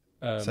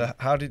 So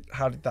how did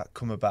that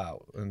come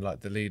about and like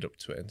the lead up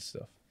to it and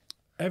stuff?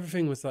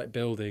 everything was like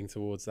building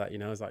towards that. You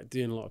know, I was like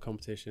doing a lot of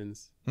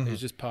competitions. It was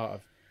just part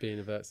of being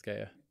a vert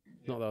skater.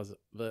 Not that I was a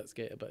vert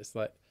skater, but it's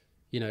like,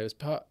 you know, it was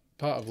part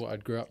of what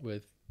I'd grew up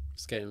with,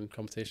 skating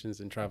competitions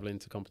and traveling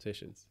to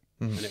competitions.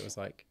 And it was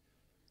like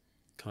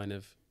kind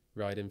of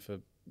riding for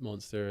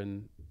Monster,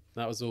 and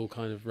that was all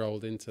kind of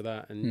rolled into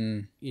that.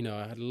 And you know,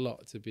 I had a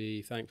lot to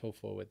be thankful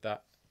for with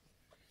that,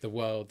 the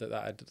world that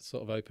had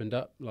sort of opened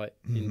up, like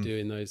in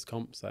doing those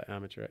comps like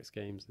Amateur X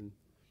Games and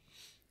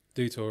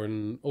Do Tour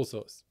and all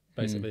sorts,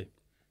 basically.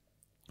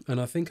 And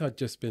I think I'd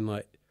just been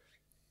like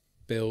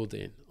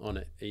building on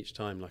it each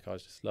time. Like I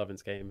was just loving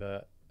skating,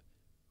 but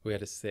we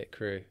had a sick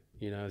crew,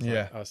 you know.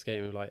 I was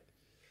skating with like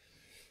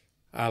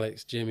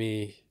Alex,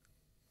 Jimmy,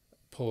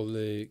 Paul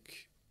Luke,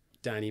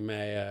 Danny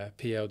Mayer,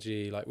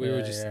 PLG. Like we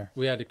were just,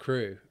 we had a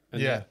crew.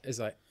 And it's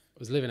like, I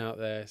was living out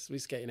there, so we were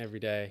skating every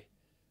day.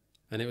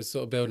 And it was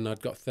sort of building.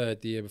 I'd got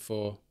third the year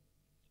before.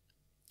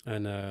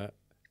 And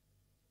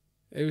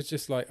it was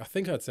just like, I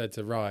think I'd said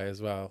to Rye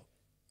as well,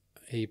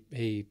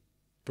 he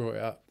brought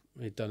it up.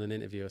 He'd done an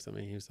interview or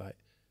something. He was like,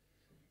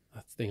 I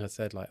think I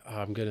said like,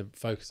 oh, I'm going to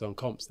focus on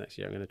comps next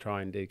year. I'm going to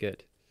try and do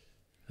good.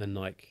 And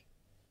like,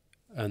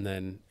 and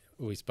then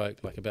we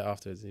spoke like a bit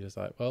afterwards. And he was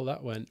like, well,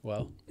 that went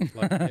well.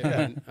 Like it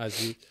went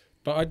as you,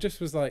 but I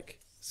just was like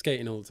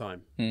skating all the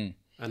time. And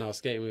I was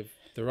skating with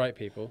the right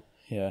people.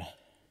 Yeah.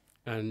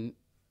 And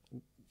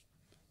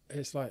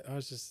it's like, I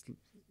was just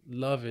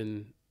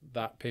loving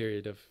that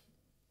period of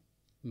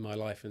my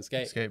life in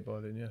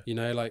Skateboarding, yeah. You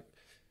know, like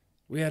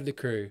we had the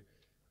crew,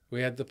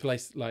 we had the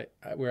place, like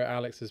we're at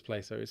Alex's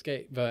place, so we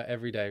skate vert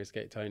every day, we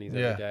skate Tony's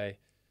every day.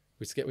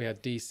 We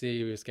had DC,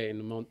 we were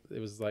skating it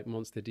was like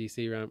Monster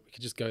DC ramp. We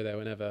could just go there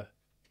whenever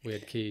we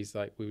had keys.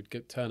 Like we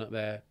would turn up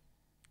there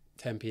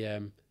 10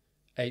 p.m,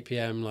 8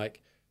 p.m,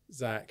 like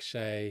Zach,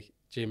 Shay,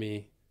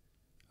 Jimmy.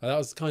 That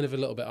was kind of a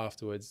little bit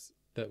afterwards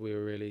that we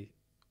were really,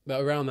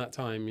 but around that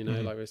time, you know,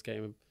 like we were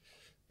skating with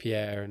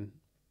Pierre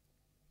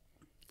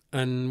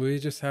and we were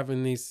just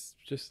having these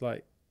just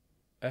like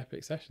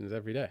epic sessions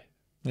every day.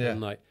 And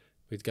like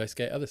we'd go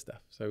skate other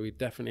stuff. So we'd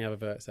definitely have a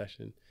vert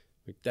session.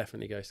 We'd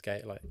definitely go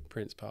skate like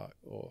Prince Park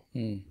or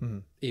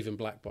even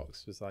Black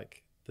Box was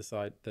like the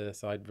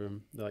side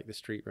room, like the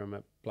street room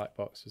at Black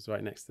Box was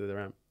right next to the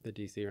ramp, the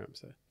DC ramp.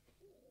 So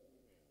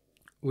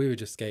we were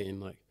just skating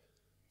like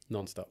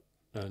nonstop.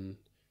 And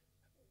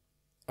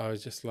I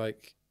was just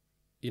like,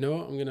 you know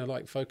what, I'm going to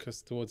like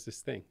focus towards this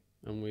thing.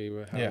 And we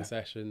were having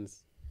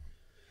sessions.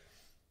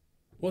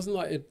 Wasn't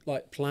like it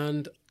like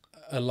planned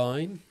a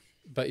line,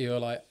 but you were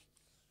like,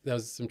 there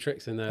was some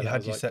tricks in there. You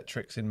had your set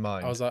tricks in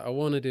mind. I was like, I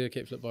want to do a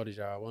kickflip body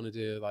jar. I want to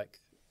do like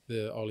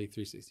the Ollie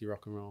 360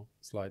 rock and roll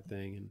slide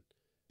thing.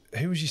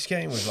 And who was you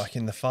skating with like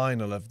in the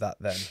final of that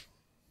then?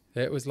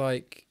 it was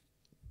like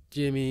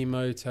Jimmy,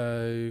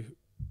 Moto,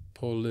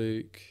 Paul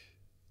Luke.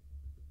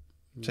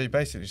 So you're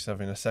basically just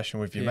having a session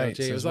with your PLG. mates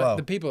It as was well. like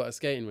the people that are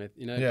skating with,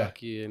 you know,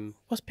 Bucky and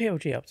What's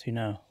PLG up to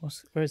now?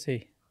 Where is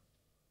he?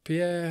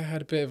 Pierre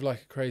had a bit of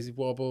like a crazy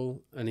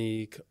wobble, and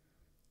he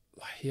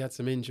had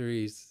some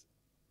injuries.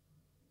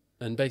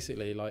 And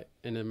basically, like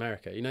in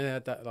America, you know, they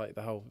had that like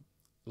the whole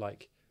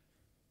like,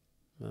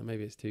 well,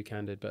 maybe it's too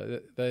candid,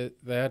 but they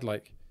had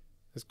like,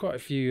 there's quite a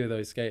few of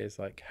those skaters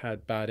like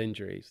had bad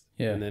injuries,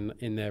 and then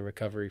in their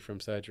recovery from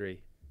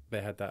surgery,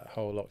 they had that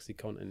whole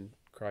OxyContin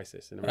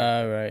crisis in America.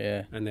 Oh right,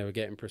 yeah. And they were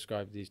getting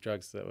prescribed these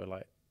drugs that were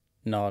like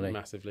Gnarly.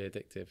 massively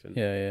addictive. And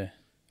Yeah.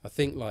 I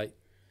think like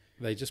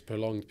they just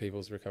prolonged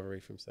people's recovery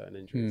from certain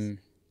injuries.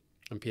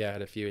 And Pierre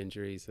had a few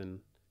injuries and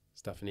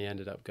stuff, and he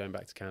ended up going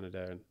back to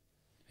Canada, and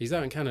he's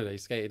out in Canada,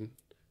 he's skating,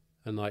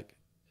 and like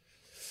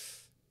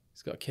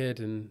he's got a kid,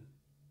 and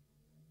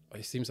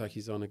he seems like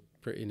he's in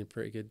a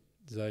pretty good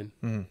zone.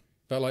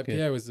 But like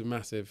Pierre was a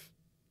massive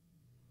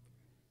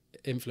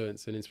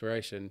influence and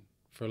inspiration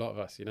for a lot of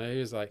us, you know. He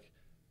was like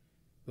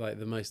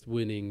the most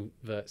winning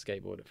vert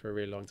skateboarder for a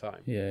really long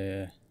time.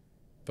 Yeah.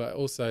 But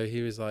also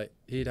he was like,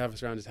 he'd have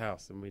us around his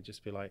house, and we'd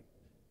just be like,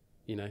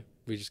 you know,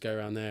 we just go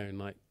around there and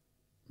like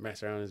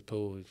mess around in his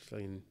pool, we'd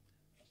fucking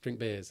drink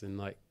beers and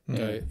like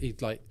go,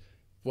 he'd like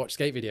watch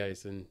skate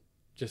videos, and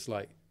just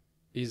like,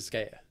 he's a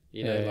skater,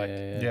 you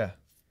know,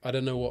 I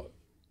don't know what,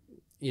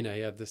 you know, he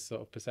had this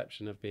sort of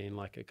perception of being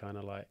like a kind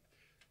of like,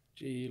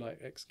 gee, like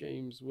X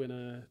Games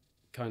winner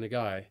kind of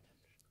guy,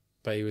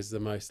 but he was the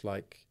most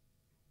like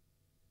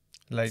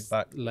laid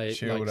back,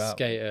 chilled out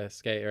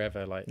skater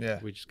ever. Like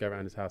we just go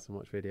around his house and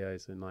watch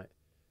videos, and like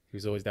he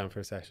was always down for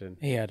a session.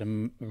 He had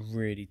a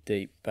really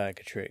deep bag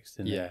of tricks,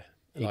 didn't he? Yeah,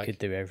 He could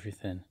do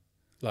everything.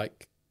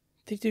 Like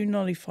Did he do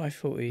Nollie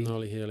 540?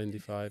 Nollie heel Indy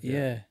 5.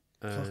 Yeah.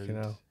 Fucking And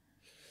hell.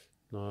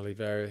 Nollie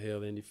varial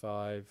heel Indy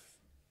 5.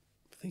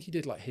 I think he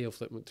did like heel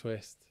flip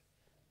McTwist.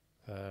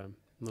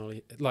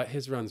 Nollie, like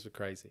his runs were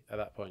crazy at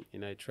that point. You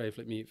know, tray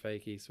flip mute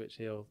fakie, switch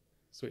heel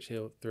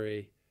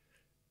 3,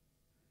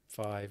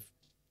 5,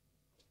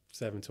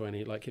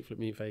 720, like kick flip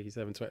mute fakie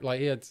 720. Like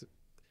he had,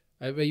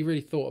 but he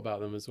really thought about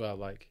them as well.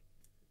 Like,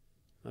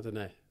 I don't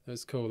know, it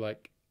was cool.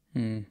 Like,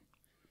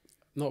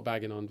 not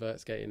bagging on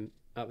vert skating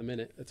at the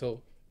minute at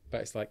all,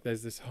 but it's like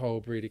there's this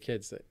whole breed of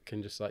kids that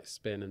can just like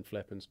spin and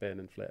flip and spin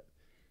and flip,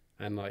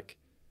 and like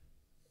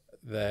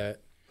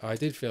I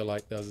did feel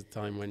like there was a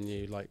time when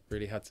you like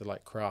really had to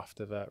like craft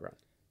a vert run,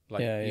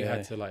 like you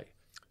had to like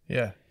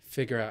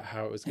figure out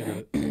how it was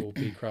going to all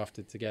be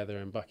crafted together,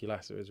 and Bucky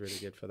Lasser was really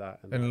good for that,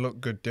 and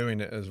look good doing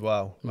it as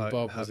well. And Like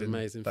Bob was having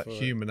amazing that for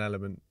human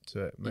element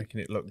to it, making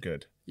it look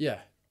good.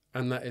 Yeah,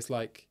 and that is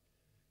like,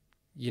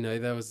 you know,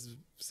 there was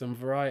some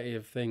variety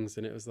of things,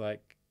 and it was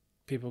like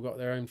people got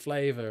their own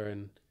flavor,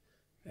 and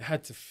it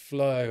had to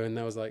flow, and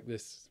there was like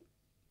this,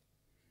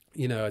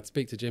 you know, I'd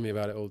speak to Jimmy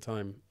about it all the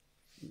time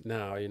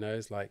now, you know,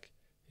 it's like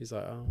he's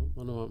like, oh,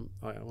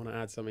 I want to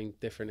add something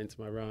different into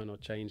my run or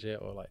change it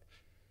or like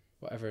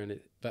whatever, and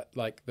it, but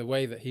like the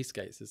way that he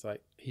skates is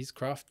like he's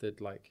crafted,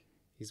 like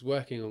he's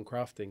working on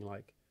crafting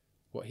like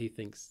what he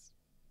thinks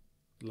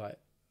like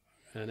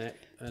an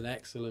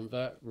excellent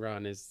vert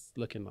run is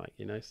looking like,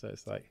 you know. So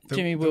it's like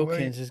Jimmy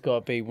Wilkins has got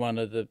to be one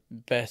of the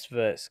best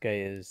vert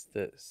skaters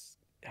that's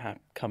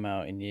come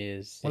out in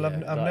years. Well, I've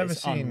never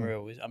seen.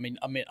 Unreal. I mean,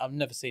 I've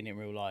never seen it in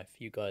real life.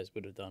 You guys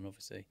would have done,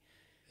 obviously.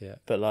 Yeah.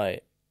 But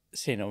like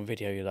seeing it on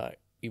video,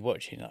 you're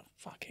watching like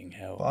fucking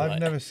hell. But I've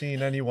never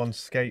seen anyone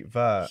skate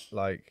vert.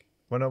 Like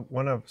when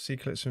I see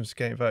clips from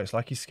skating vert, it's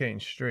like he's skating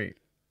street.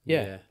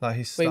 Yeah. Like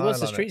he's. Well, he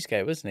was a street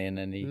skater, wasn't he? And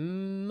then he.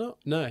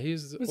 No, he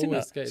was he always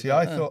not? skating. See,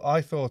 I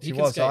thought he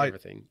was.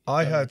 Everything.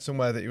 I heard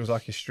somewhere that he was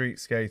like a street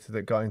skater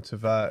that got into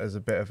vert as a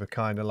bit of a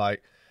kind of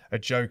like a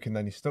joke, and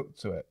then he stuck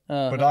to it.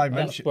 But I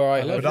mentioned,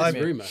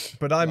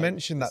 I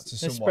mentioned that to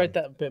someone. Let's spread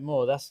that a bit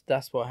more.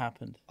 That's what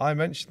happened. I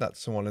mentioned that to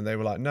someone, and they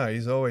were like, "No,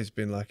 he's always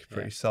been like a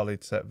pretty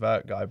solid set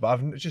vert guy." But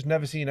I've just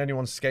never seen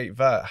anyone skate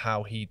vert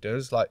how he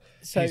does. Like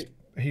so,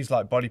 he's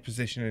like body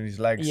positioning his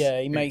legs. Yeah,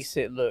 he makes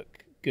it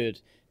look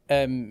good.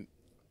 Have you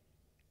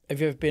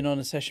ever been on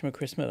a session with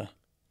Chris Miller?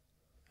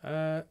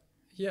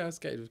 Yeah, I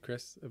skated with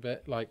Chris a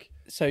bit. Like,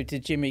 so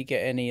did Jimmy get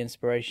any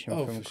inspiration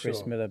from Chris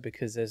sure. Miller?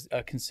 Because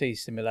I can see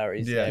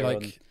similarities. Yeah, there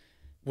like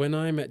when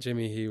I met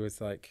Jimmy, he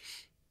was like,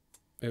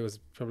 it was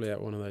probably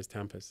at one of those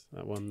Tampas,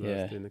 that one that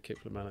was doing the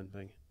kickflip melon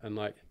thing, and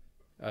like,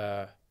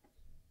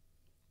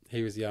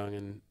 he was young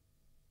and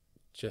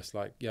just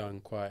like young,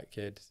 quiet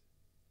kid,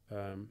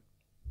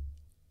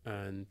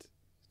 and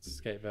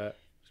skate vert,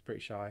 was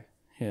pretty shy.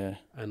 Yeah,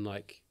 and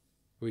like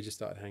we just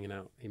started hanging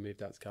out. He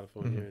moved out to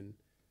California,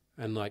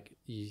 and like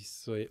you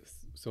saw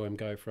him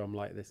go from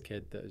like this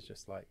kid that is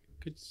just like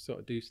could sort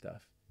of do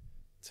stuff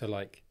to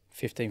like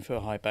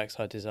 15-foot high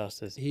backside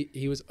disasters.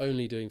 He was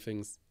only doing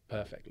things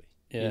perfectly,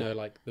 you know,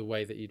 like the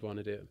way that you'd want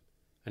to do them,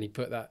 and he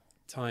put that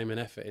time and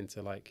effort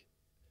into like,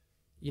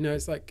 you know,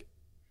 it's like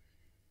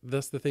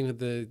that's the thing with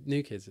the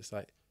new kids. It's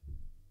like,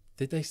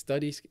 did they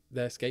study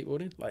their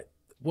skateboarding? Like,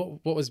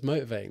 what was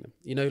motivating them?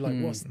 You know, like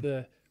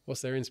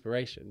what's their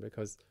inspiration?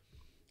 Because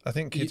I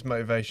think kids'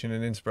 motivation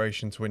and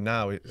inspiration to win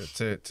now,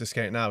 to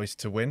skate now, is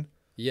to win.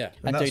 Yeah,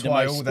 and that's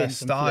why all their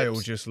style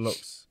just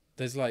looks.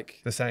 There's like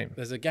the same.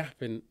 There's a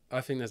gap in.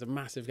 I think there's a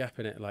massive gap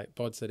in it. Like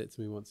Bod said it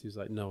to me once. He was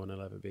like, "No one will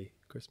ever be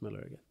Chris Miller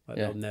again. Like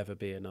there'll never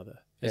be another."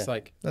 It's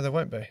like no, there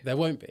won't be. There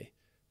won't be.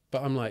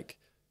 But I'm like,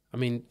 I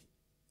mean,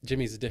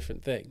 Jimmy's a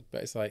different thing.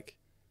 But it's like,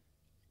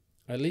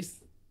 at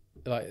least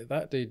like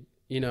that dude,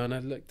 you know. And I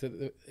looked at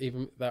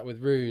even that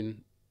with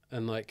Rune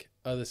and like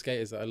other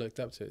skaters that I looked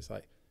up to. It's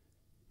like,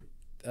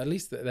 at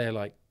least that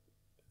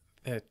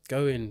they're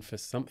going for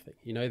something.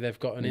 You know, they've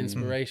got an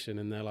inspiration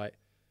and they're like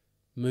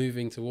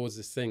moving towards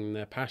this thing and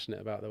they're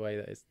passionate about the way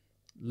that it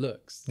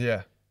looks.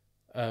 Yeah.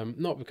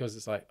 Not because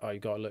it's like, oh, you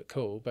got to look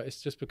cool, but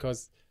it's just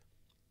because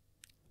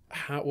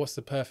what's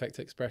the perfect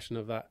expression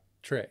of that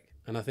trick?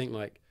 And I think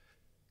like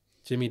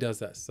Jimmy does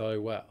that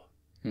so well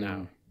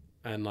now.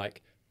 And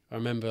like, I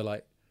remember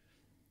like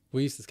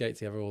we used to skate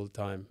together all the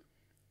time.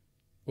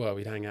 Well,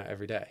 we'd hang out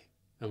every day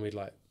and we'd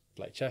like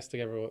play chess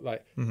together.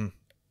 Like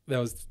there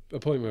was a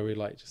point where we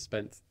like just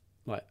spent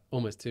like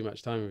almost too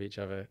much time with each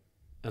other,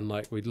 and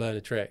like we'd learn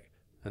a trick,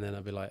 and then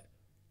I'd be like,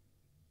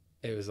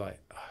 it was like,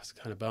 I was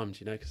kind of bummed,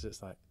 you know, because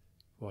it's like,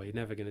 well, you're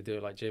never going to do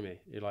it like Jimmy.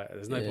 You're like,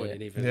 there's no point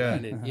in even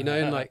learning, you know.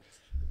 And like,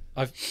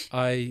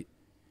 I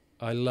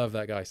love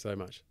that guy so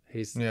much.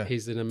 He's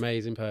an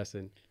amazing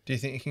person. Do you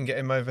think you can get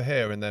him over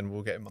here and then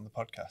we'll get him on the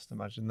podcast?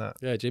 Imagine that.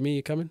 Yeah, Jimmy,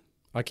 you coming?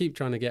 I keep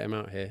trying to get him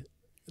out here.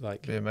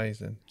 Like, be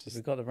amazing.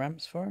 We've got the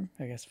ramps for him.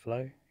 I guess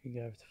Flow. You can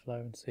go over to Flow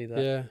and see that.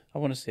 Yeah, I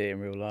want to see it in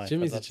real life.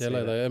 Jimmy's a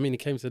chiller though. I mean, he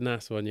came to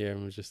NAS one year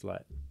and was just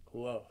like,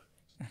 "Whoa,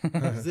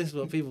 is this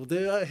what people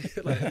do?"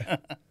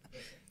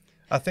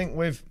 I think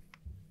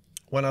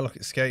when I look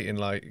at skating,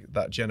 like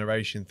that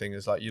generation thing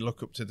is like you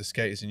look up to the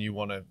skaters and you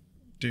want to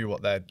do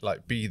what they're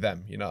like, be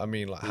them, you know what I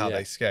mean, like how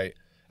they skate.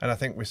 And I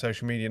think with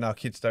social media now,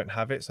 kids don't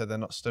have it, so they're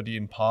not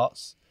studying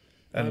parts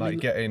and like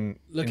getting.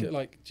 Look at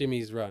like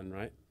Jimmy's run,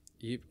 right?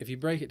 If you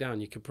break it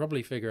down, you could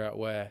probably figure out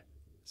where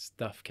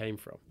stuff came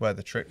from, where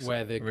the tricks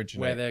originate,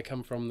 where they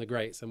come from, the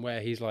greats, and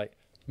where he's like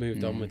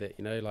moved on with it.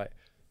 You know, like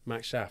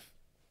Max Schaff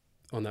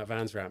on that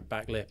Vans ramp,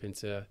 back lip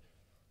into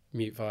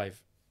mute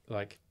 5,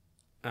 like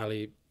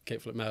Ali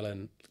kickflip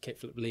melon,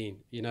 kickflip lean.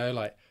 You know,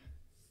 like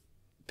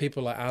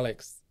people like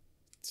Alex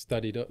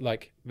studied,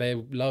 like they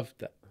loved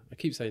that. I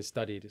keep saying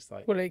studied. It's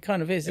like, well, it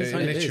kind of is. It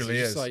literally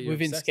is. Like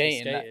within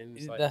skating.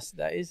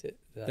 That is it.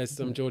 There's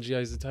some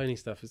Giorgio Zatoni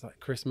stuff. It's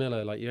like Chris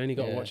Miller. Like you only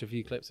got to watch a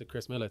few clips of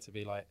Chris Miller to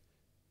be like,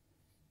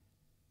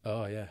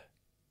 oh yeah,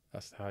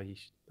 that's how you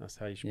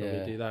should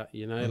probably do that.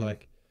 You know,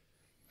 like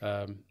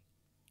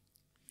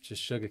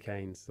just sugar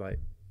canes, like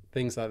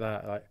things like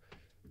that, like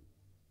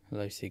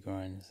low C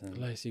grinds,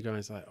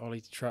 like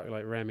Ollie to truck,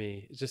 like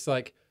Remy. It's just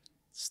like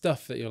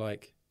stuff that you're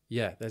like,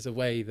 yeah, there's a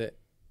way that.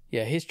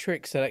 Yeah, his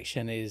trick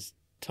selection is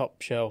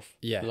top shelf.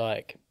 Yeah,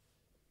 like,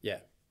 yeah,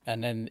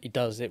 and then he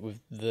does it with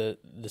the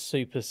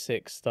super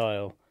sick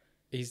style.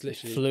 He's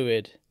literally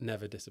fluid,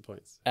 never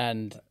disappoints,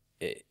 and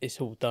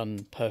it's all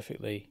done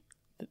perfectly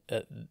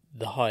at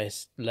the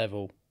highest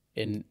level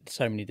in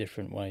so many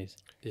different ways.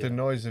 The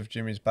noise of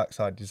Jimmy's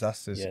backside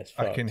disasters,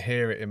 I can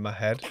hear it in my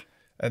head.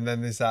 And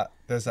then there's that.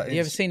 Have you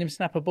ever seen him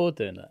snap a board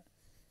doing that?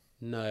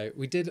 No,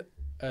 we did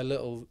a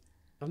little.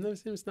 I've never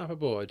seen him snap a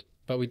board,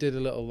 but we did a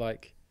little,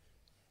 like,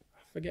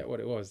 I forget what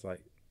it was, like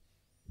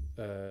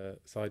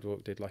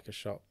Sidewalk did like a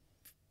shop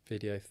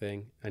video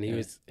thing, and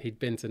he'd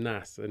been to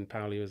NAS, and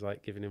Pauli was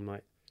like giving him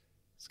like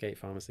skate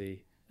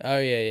pharmacy. Oh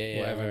yeah,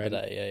 whatever. And,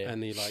 that, yeah.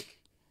 And he like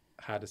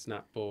had a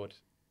snap board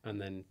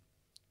and then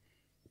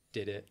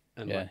did it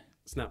and like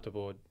snapped a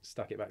board,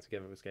 stuck it back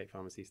together with skate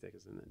pharmacy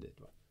stickers, and then did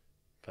like.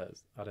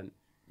 But I don't.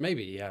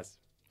 Maybe he has.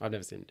 I've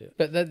never seen him do it.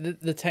 But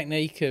the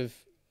technique of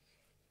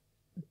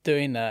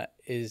doing that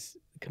is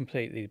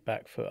completely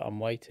back foot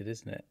unweighted,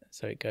 isn't it?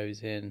 So it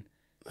goes in.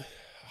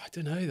 I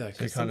don't know though,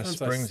 because kind of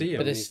sometimes I see him,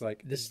 but and he's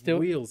like, his still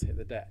wheels hit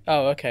the deck.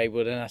 Oh, okay.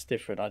 Well, then that's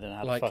different. I don't know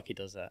how Like, the fuck he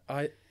does that.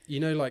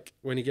 You know, like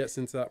when he gets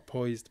into that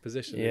poised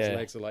position, his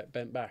legs are like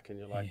bent back, and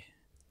you're like,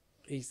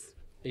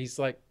 he's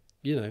like,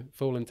 you know,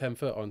 falling 10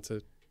 foot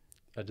onto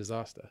a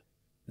disaster.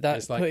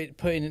 That's like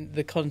putting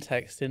the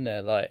context in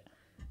there, like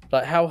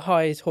how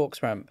high is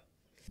Hawk's ramp?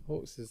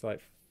 Hawk's is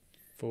like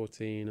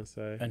 14 or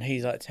so, And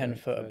he's like 10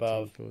 foot 13,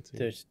 above. 14.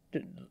 There's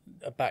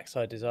a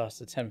backside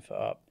disaster 10 foot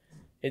up.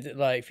 It,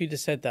 like, if you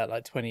just said that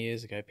like 20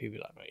 years ago, people would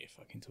be like, "Bro, you're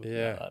fucking talking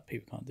about that.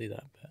 People can't do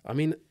that." But I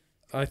mean,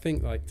 I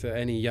think like to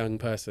any young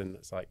person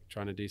that's like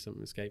trying to do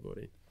something with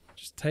skateboarding,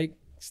 just take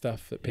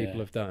stuff that people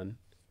have done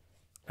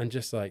and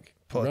just like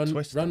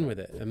run with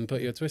it and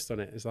put your twist on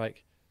it. It's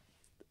like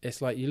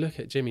you look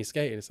at Jimmy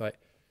skating, it's like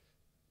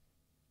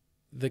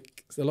a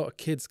lot of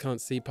kids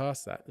can't see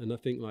past that. And I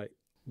think like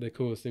the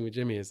coolest thing with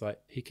Jimmy is like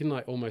he can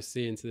like almost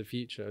see into the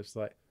future. It's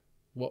like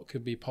what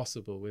could be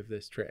possible with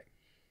this trick,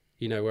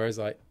 you know, whereas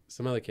like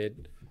some other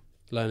kid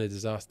learn a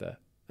disaster,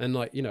 and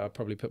like, you know, I'd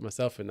probably put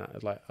myself in that.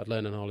 I'd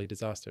learn an ollie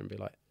disaster and be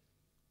like,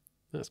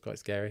 that's quite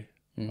scary.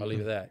 I'll leave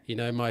it there. You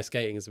know, my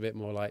skating is a bit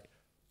more like,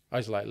 I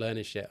just like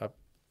learning shit.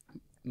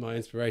 My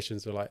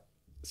inspirations were like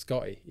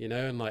Scotty, you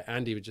know, and like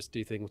Andy would just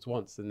do things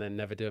once and then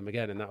never do them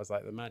again, and that was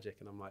like the magic.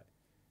 And I'm like,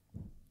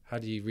 how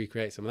do you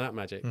recreate some of that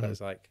magic? But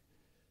it's like,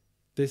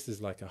 this is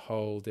like a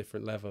whole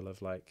different level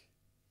of like,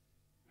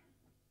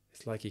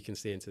 it's like you can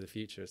see into the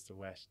future as to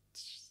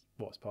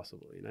what's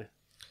possible, you know.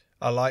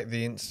 I like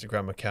the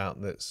Instagram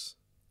account that's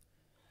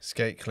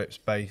skate clips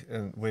based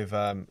and with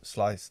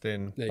sliced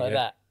in like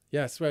that.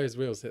 Yeah, I swear his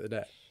wheels hit the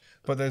deck.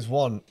 But there's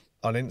one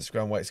on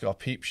Instagram where it's got a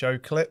peep show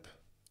clip,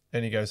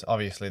 and he goes,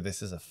 obviously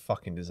this is a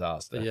fucking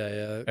disaster.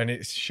 Yeah. And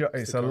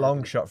it's a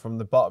long shot from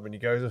the bottom, and he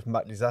goes up and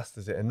Matt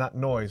disasters it, and that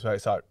noise where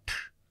it's like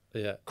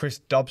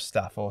Chris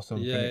Dobstaff or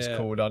something it's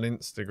called on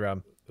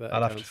Instagram.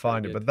 I'll have to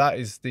find it. But that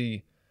is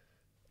the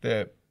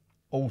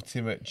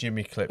ultimate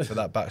Jimmy clip for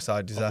that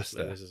backside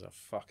disaster. This is a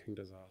fucking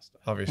disaster.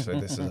 Obviously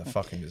this is a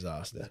fucking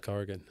disaster.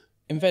 Corrigan.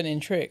 Inventing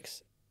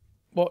tricks.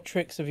 What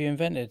tricks have you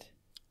invented?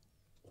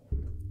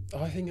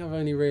 I think I've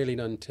only really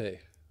done 2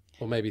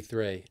 or maybe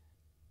 3.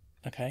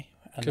 Okay.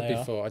 And Could be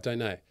 4. I don't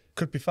know.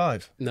 Could be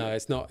 5. No,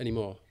 it's not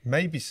anymore.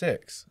 Maybe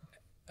 6.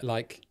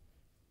 Like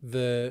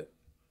because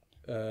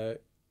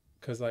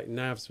like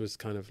Navs was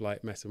kind of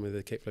like messing with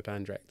the kickflip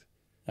andrect.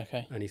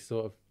 Okay. And he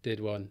sort of did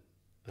one.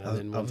 And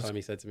then one time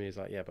he said to me, he's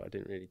like, yeah, but I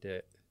didn't really do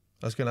it.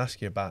 I was going to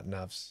ask you about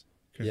Navs.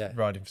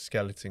 Riding for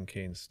Skeleton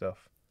Key and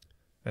stuff.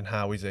 And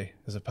how is he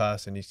as a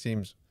person? He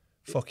seems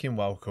fucking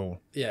well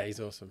cool. Yeah, he's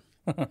awesome.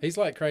 He's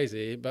like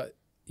crazy, but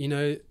you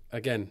know,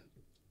 again,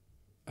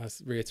 I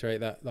reiterate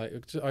that like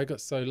I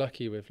got so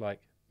lucky with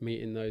like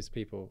meeting those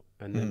people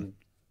and then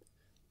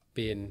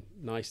being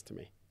nice to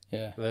me.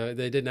 Yeah,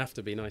 they didn't have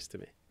to be nice to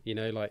me, you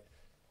know, like,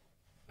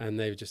 and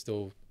they were just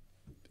all,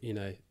 you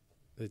know,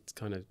 it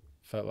kind of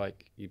felt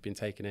like you'd been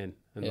taken in,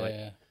 and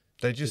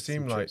they just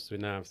seem like with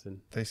Navs,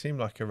 and they seem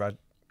like a rad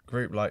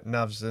group. Like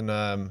Navs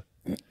and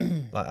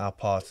like our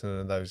partner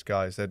and those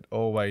guys, they'd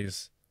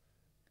always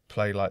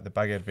play like the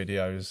Baghead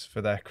videos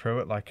for their crew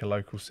at like a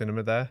local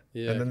cinema there.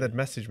 Yeah, And then they'd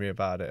message me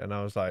about it, and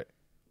I was like,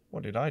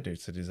 what did I do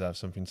to deserve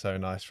something so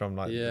nice from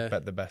like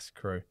the best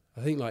crew?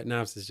 I think like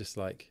Navs is just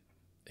like,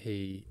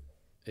 he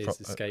is a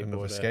Another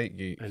skateboarder skate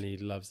geek. and he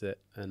loves it,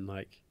 and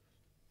like,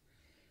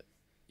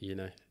 you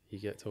know, you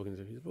get talking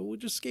to him, but we're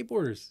just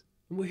skateboarders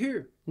and we're here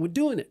and we're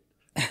doing it,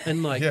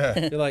 and like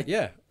Yeah. you're like,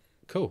 yeah,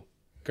 cool,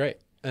 great.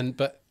 And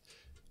but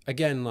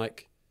again,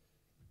 like,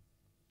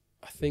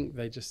 I think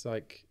they just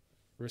like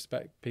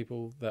respect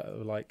people that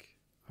are like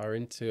are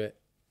into it,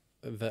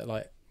 that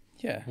like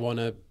Yeah. want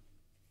to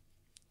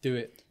do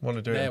it Want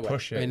to do it their and way,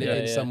 push it.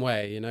 in some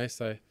way, you know.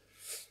 So,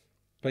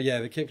 but yeah,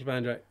 the kickflip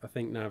Andrew, I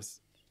think Navs,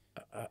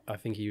 I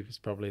think he was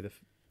probably the,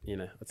 you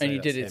know. I'd say And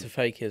you did that's it him.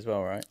 to Fakey as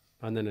well, right?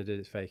 And then I did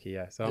it fakey,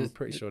 yeah. So I'm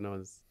pretty sure no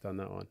one's done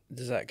that one.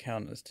 Does that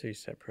count as two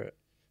separate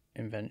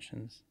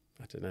inventions?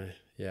 I don't know.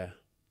 Yeah,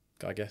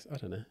 I guess I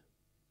don't know.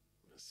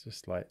 It's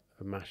just like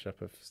a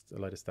mashup of a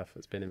load of stuff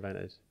that's been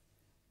invented.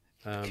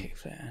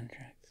 Kickflip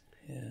Andrax.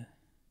 Yeah.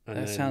 And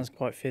That then- sounds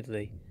quite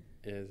fiddly.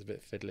 Yeah, it's a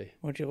bit fiddly.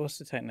 What's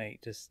the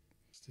technique? Just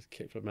Just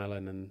kickflip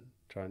melon and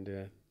try and do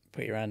a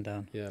put your hand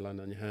down. land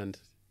on your hand.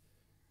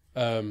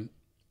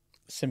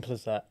 Simple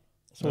as that.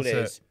 That's all That's it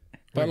it. is.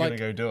 We're But like gonna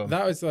go do 'em.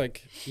 that was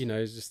like, you know,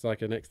 it's just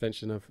like an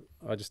extension of,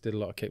 I just did a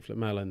lot of kickflip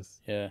melons,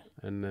 Yeah.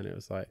 and then it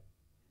was like,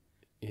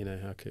 you know,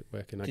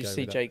 where can I Did go you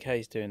see with that?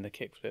 JK's doing the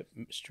kickflip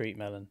street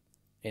melon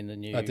in the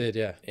new? I did,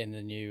 yeah. In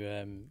the new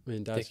Me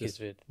and Dad's Dickies just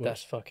vid. what-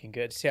 That's fucking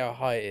good. See how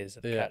high it is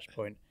at the Yeah. catch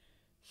point.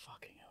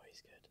 Fucking hell,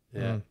 he's good.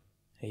 Yeah, Mm.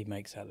 He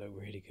makes that look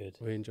really good.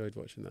 we enjoyed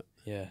watching that.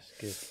 Yeah,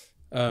 it's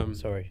good.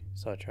 Sorry,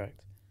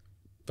 sidetracked.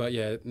 But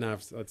yeah,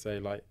 Navs, I'd say,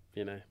 like,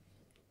 you know,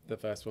 the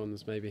first one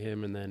was maybe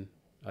him, and then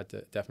I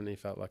definitely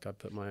felt like I'd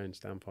put my own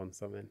stamp on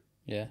something,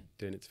 Yeah.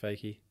 doing it to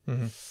Fakey.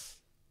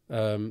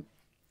 Mhm.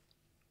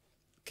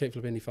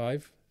 Kickflip Indy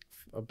 5,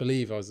 I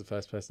believe I was the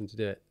first person to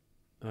do it.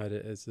 I had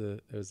it as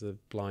it was a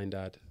blind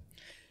ad.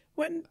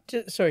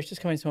 Sorry, it's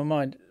just coming to my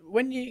mind.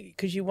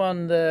 Because you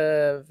won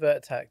the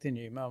vert tack, didn't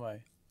you,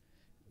 Malmo?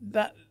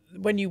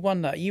 When you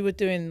won that, you were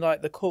doing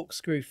like the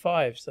corkscrew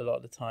fives a lot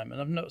of the time,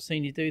 and I've not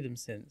seen you do them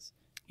since.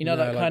 You know,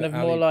 No, that like kind the of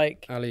more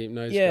like alley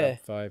nose Yeah. grab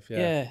 5,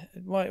 yeah.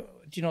 Why do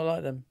you not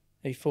like them?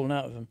 Are you falling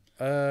out of them?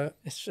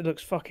 It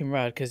looks fucking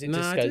rad because it No,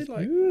 just I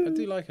goes.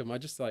 do like them. I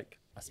just like,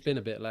 I spin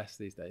a bit less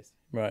these days.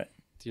 Right.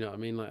 Do you know what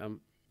I mean? Like, I'm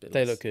a bit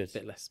They less, look good.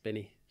 bit less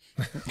spinny.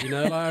 You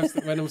know, like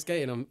when I'm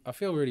skating, I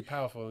feel really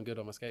powerful and good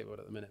on my skateboard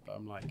at the minute, but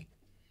I'm like,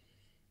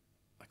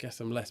 I guess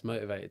I'm less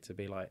motivated to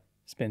be like,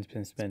 Spin,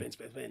 spin, spin. spin,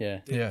 spin, spin.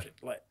 Yeah. do Yeah. Trick,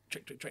 like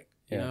trick, trick, trick.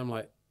 You Yeah. know, I'm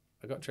like,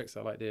 I got tricks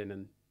I like doing,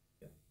 and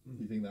Do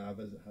you think that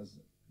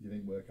do you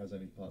think work has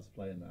any part to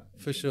play in that?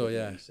 For sure,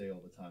 yeah. You see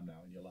all the time now,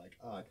 and you're like,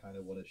 I kind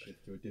of want to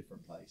shift to a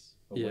different place.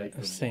 Yeah. away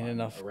from I've seen what I'm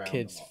enough around a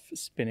kids lot.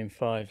 spinning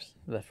fives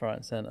left, right,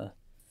 and centre.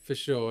 for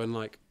sure. And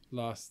like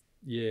last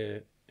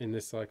year in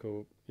this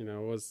cycle, you know,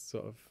 I was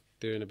sort of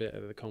doing a bit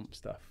of the comp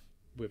stuff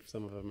with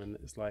some of them, and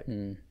it's like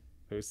it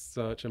was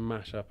such a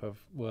mashup of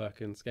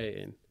work and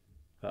skating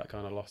that I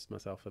kind of lost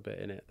myself a bit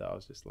in it. That I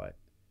was just like,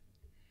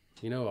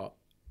 you know what,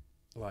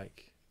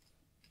 like,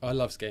 I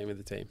love skating with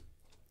the team.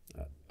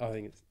 I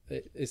think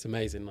it's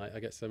amazing. Like, I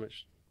get so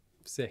much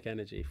sick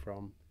energy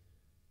from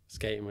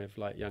skating with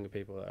like younger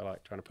people that are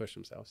like trying to push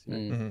themselves,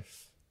 you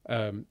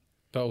know.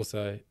 But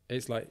also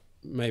it's like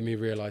made me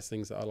realize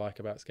things that I like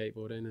about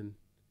skateboarding, and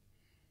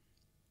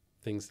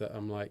things that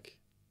I'm like,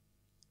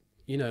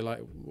 you know, like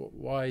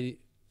why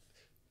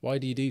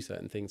do you do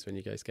certain things when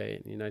you go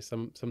skating? You know,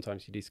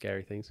 sometimes you do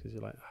scary things because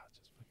you're like,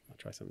 I'll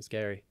try something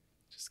scary,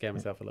 just scare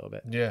myself a little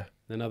bit. Yeah. And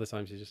then other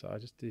times you're just like, I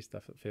just do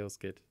stuff that feels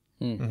good.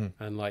 Mm-hmm.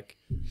 And like,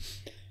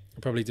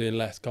 I'm probably doing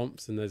less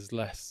comps, and there's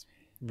less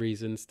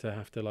reasons to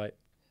have to like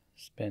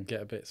Spin.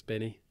 get a bit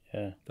spinny.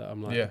 Yeah. That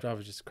I'm like, Yeah. I'd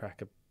rather just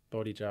crack a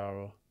body jar,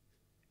 or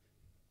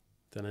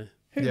don't know.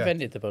 Who Yeah.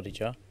 invented the body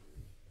jar?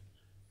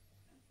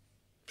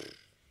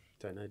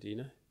 Don't know. Do you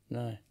know?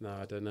 No. No,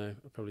 I don't know.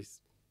 I probably.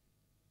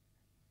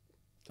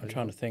 I'm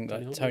trying to think.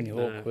 Like Hawk? Tony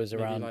Hawk Nah, was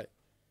maybe around. Like,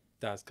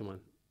 Daz, come on.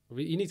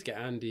 You need to get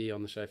Andy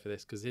on the show for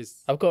this, because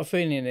his. I've got a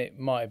feeling it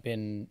might have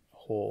been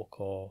Hawk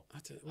or I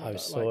don't, what about,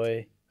 Hosoi.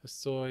 like,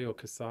 Hosoi or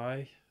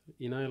Kasai.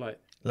 You know, like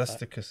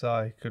Lester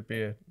Kasai could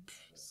be a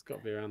it's got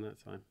to be around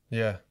that time.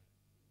 yeah.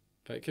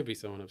 But it could be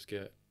someone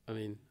obscure. I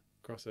mean,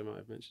 Grosso might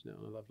have mentioned it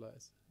on the Love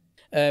Letters.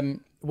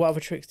 What other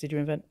tricks did you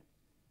invent?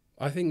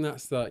 I think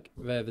that's like,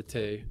 they're the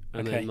two.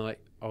 And Okay. then like,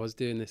 I was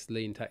doing this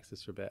lean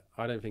Texas for a bit.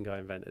 I don't think I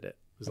invented it.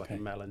 It was like Okay.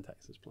 a melon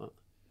Texas plant.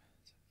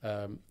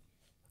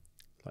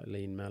 Like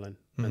lean melon.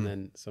 And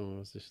then someone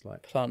was just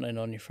like, Planting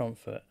on your front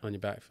foot. on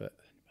your back foot.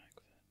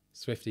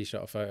 Swifty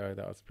shot a photo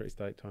that I was pretty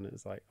stoked on. It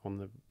was like on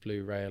the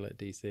blue rail at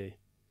DC.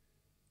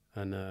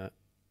 And I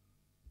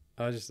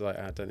was just like,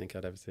 I don't think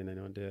I'd ever seen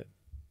anyone do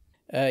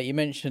it. You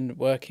mentioned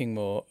working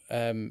more. Do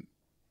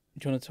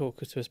you want to talk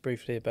to us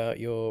briefly about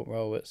your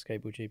role at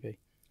Skateboard GB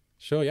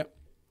Sure, yeah.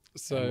 and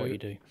So what you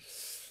do?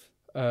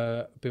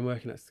 I've been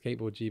working at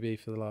Skateboard GB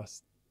for the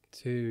last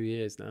 2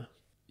 years now.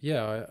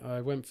 yeah,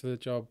 I went for the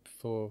job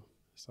for,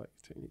 it's like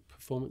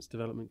performance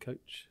development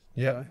coach.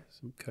 Yeah. Guy,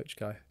 some coach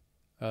guy.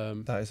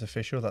 That is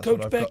official. That's Coach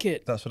what I've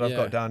Beckett. Got. That's what I've Yeah.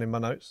 got down in my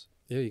notes.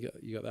 Yeah,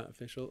 you got that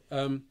official.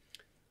 And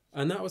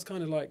that was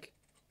kind of like,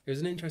 it was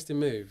an interesting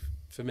move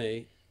for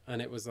me.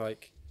 And it was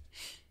like,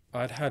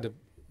 I'd had a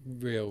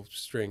real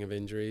string of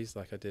injuries.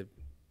 Like I did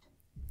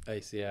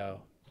ACL,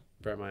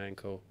 broke my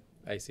ankle,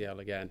 ACL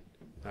again.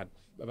 Had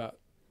about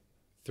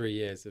 3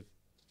 years of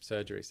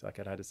surgery. So like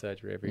I'd had a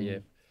surgery every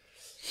year.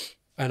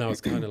 And I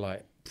was kind of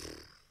like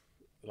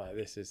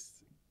this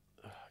is,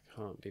 I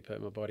can't be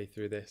putting my body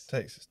through this.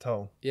 Takes its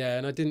toll. Yeah,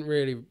 and I didn't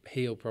really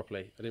heal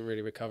properly. I didn't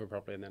really recover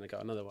properly, and then I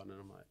got another one, and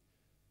I'm like,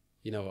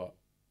 you know what,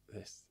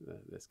 this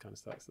kind of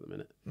sucks at the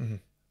minute. Mm-hmm.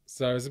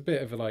 So it was a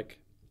bit of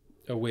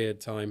a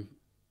weird time,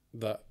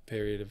 that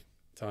period of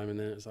time, and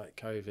then it was like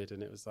COVID,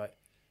 and it was like,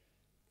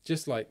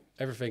 just like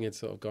everything had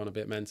sort of gone a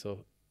bit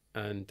mental,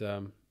 and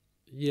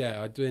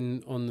yeah, I'd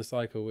been on the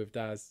cycle with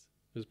Daz.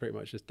 It was pretty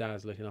much just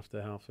Daz looking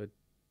after Halford,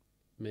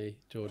 me,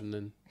 Jordan,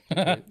 and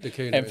the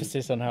Kuna.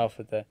 Emphasis on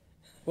Halford there.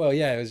 Well,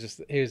 yeah, he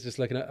was just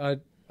looking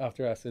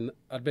after us, and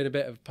I'd been a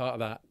bit of part of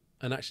that,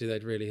 and actually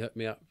they'd really hooked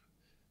me up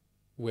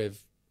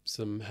with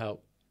some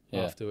help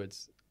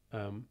afterwards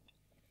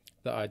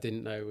that I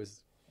didn't know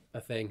was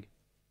a thing,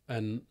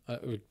 and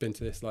I'd been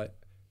to this like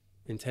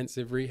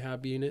intensive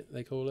rehab unit,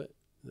 they call it,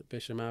 at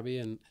Bisham Abbey,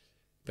 and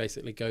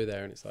basically go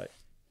there and it's like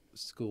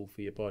school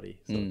for your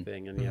body sort of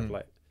thing, and you have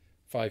like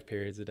 5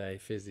 periods a day,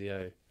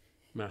 physio,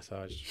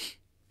 massage,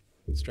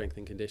 strength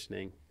and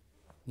conditioning,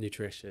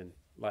 nutrition,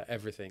 like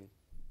everything,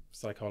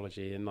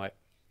 psychology, and like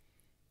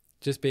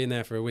just being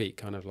there for a week,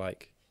 kind of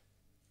like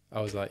I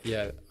was like,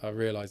 yeah, I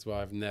realized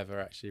why I've never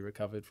actually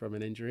recovered from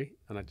an injury,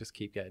 and I just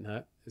keep getting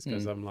hurt. It's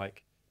because I'm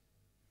like,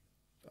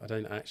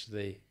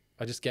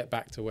 I just get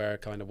back to where I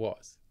kind of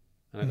was,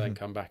 and I don't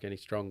come back any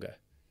stronger.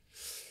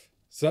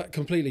 So that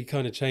completely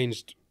kind of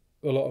changed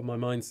a lot of my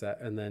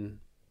mindset, and then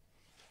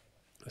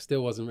I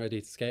still wasn't ready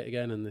to skate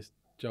again, and this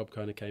job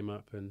kind of came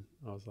up, and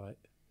I was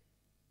like,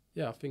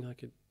 yeah, I think I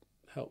could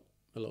help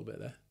a little bit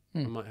there.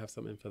 I might have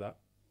something for that.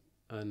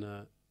 And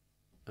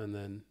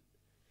then,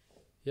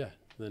 yeah,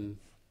 then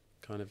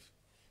kind of.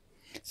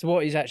 So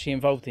what is actually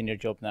involved in your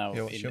job now,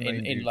 Yeah, what's your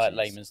in main like duties?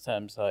 layman's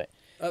terms? Like,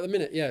 At the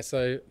minute, yeah,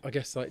 so I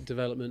guess like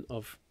development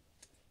of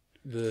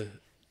the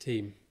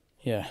team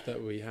yeah,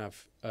 that we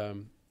have.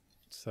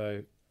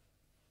 So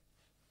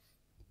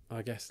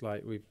I guess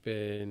like we've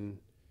been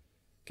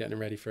getting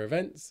ready for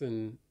events,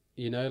 and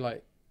you know,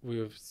 like we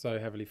were so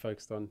heavily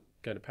focused on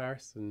going to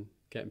Paris and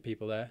getting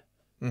people there,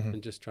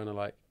 and just trying to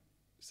like,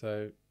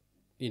 so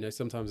you know,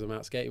 sometimes I'm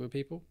out skating with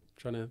people,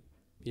 trying to,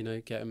 you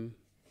know, get them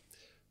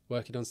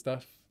working on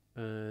stuff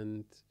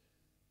and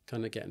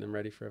kind of getting them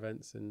ready for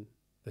events. And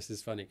this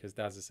is funny because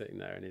Daz is sitting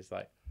there and he's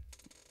like,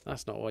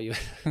 that's not what you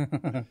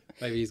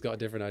maybe he's got a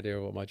different idea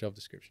of what my job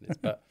description is,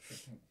 but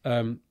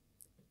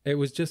it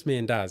was just me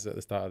and Daz at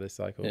the start of this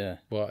cycle. Yeah.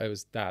 Well, it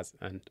was Daz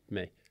and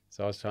me,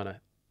 so I was trying to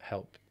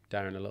help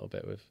Darren a little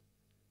bit with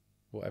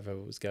whatever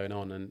was going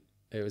on, and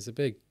it was a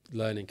big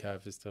learning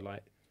curve as to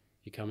like,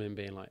 you come in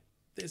being like,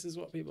 this is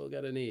what people are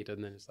going to need,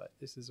 and then it's like,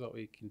 this is what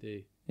we can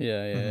do,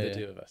 the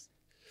two of us.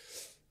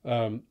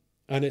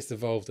 And it's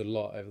evolved a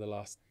lot over the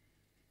last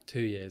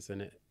 2 years,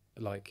 and it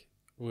like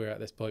we're at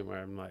this point where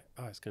I'm like,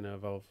 oh, it's going to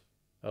evolve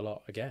a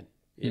lot again,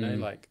 you know,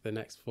 like the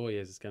next 4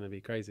 years is going to be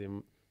crazy,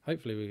 and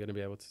hopefully we're going to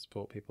be able to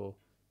support people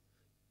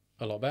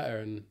a lot better.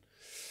 And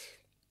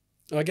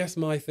I guess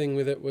my thing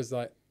with it was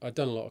like, I'd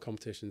done a lot of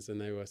competitions and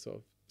they were sort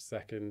of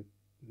second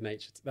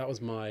nature. That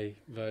was my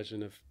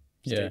version of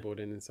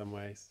skateboarding in some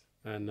ways.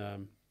 And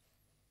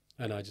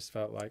I just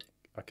felt like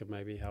I could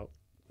maybe help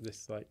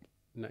this like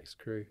next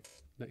crew,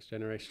 next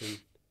generation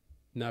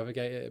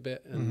navigate it a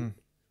bit. And,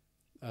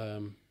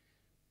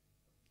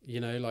 you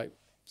know, like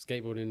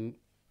skateboarding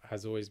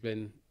has always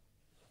been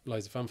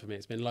loads of fun for me.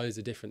 It's been loads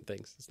of different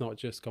things. It's not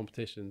just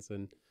competitions,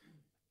 and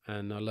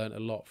I learned a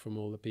lot from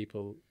all the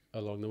people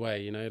along the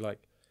way, you know,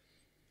 like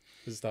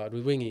it started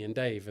with Wingy and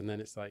Dave, and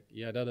then it's like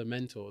you had other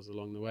mentors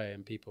along the way,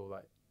 and people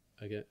like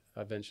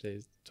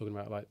eventually talking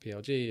about like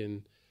PLG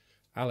and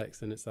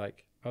Alex, and it's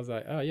like I was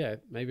like, oh yeah,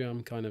 maybe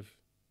I'm kind of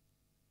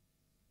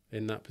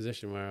in that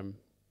position where I'm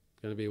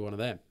going to be one of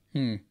them.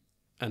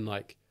 And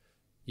like,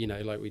 you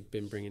know, like we'd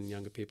been bringing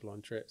younger people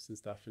on trips and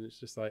stuff, and it's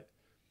just like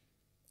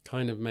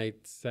kind of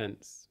made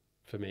sense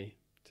for me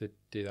to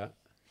do that.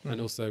 And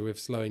also with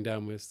slowing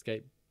down with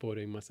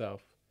skateboarding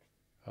myself,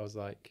 I was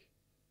like,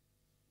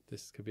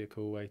 this could be a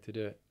cool way to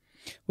do it.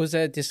 Was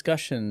there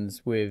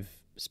discussions with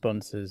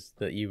sponsors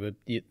that you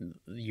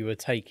were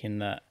taking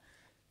that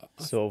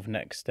sort of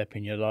next step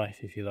in your life,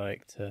 if you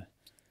like, to?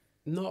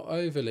 Not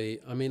overly.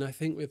 I mean, I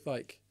think with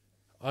like,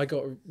 I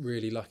got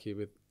really lucky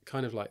with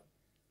kind of like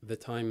the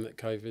time that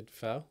COVID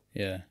fell.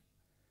 Yeah.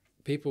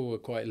 People were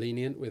quite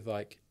lenient with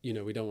like, you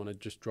know, we don't want to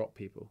just drop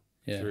people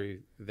through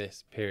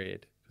this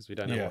period because we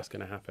don't know what's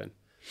going to happen.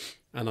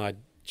 And I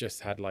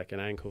just had like an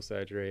ankle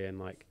surgery, and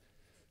like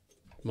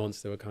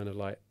Monster were kind of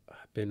like,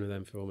 I've been with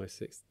them for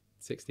almost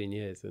 16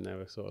 years, and they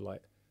were sort of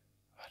like,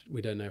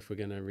 we don't know if we're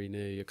going to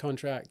renew your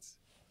contract.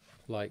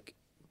 Like,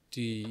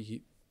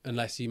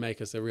 unless you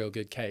make us a real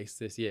good case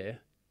this year,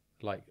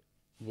 like,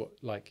 what,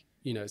 like,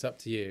 you know, it's up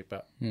to you,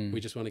 but we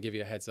just want to give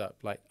you a heads up.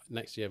 Like,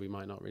 next year we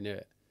might not renew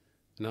it.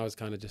 And I was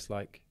kind of just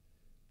like,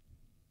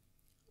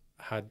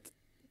 had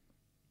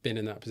been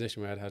in that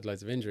position where I'd had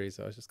loads of injuries.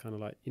 So I was just kind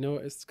of like, you know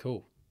what, it's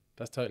cool.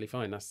 That's totally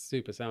fine. That's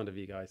super sound of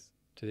you guys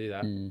to do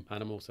that. And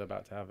I'm also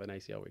about to have an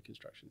ACL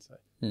reconstruction, so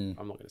I'm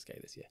not going to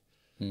skate this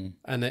year.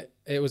 And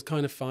it was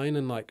kind of fine.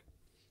 And like,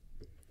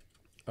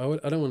 I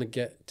don't want to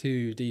get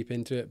too deep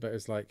into it, but it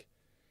was like,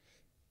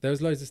 there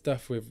was loads of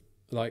stuff with,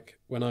 like,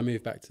 when I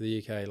moved back to the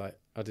UK, like,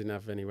 I didn't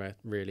have anywhere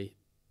really.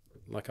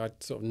 Like,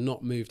 I'd sort of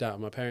not moved out of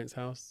my parents'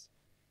 house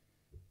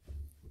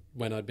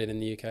when I'd been in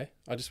the UK.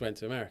 I just went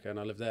to America and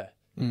I lived there.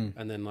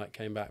 And then, like,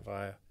 came back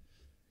via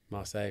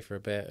Marseille for a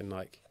bit, and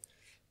like,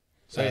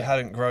 so you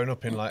hadn't grown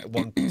up in like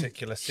one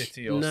particular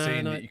city or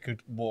scene that you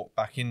could walk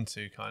back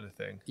into, kind of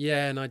thing.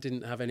 Yeah, and I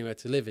didn't have anywhere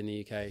to live in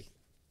the UK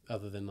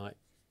other than like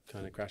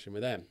kind of crashing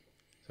with them.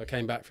 So I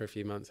came back for a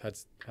few months,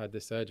 had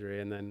this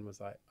surgery, and then was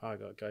like, oh, I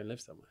got to go and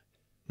live somewhere.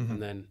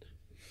 And then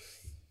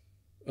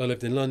I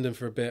lived in London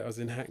for a bit. I was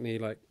in Hackney,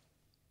 like,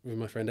 with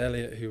my friend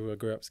Elliot, who I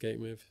grew up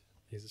skating with.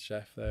 He's a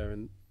chef there,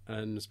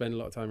 and spent a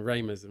lot of time at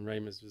Raymers, and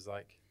Raymers was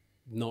like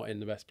not in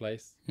the best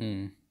place,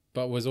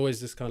 but was always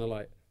just kind of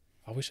like,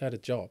 I wish I had a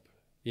job,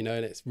 you know.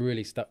 And it's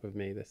really stuck with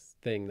me, this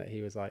thing that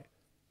he was like,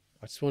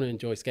 I just want to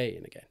enjoy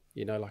skating again,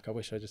 you know, like, I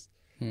wish I just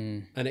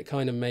and it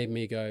kind of made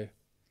me go,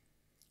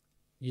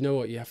 you know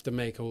what, you have to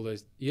make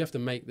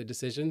the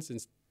decisions,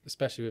 and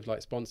especially with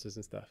like sponsors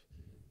and stuff,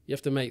 you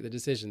have to make the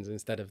decisions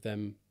instead of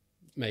them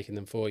making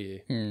them for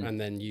you, and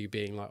then you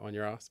being like on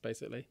your ass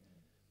basically.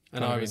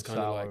 And I was kind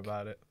of like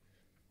about it.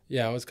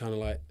 Yeah, I was kind of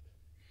like,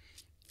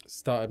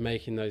 started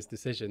making those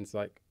decisions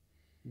like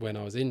when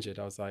I was injured.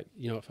 I was like,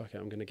 you know what, fuck it,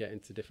 I'm going to get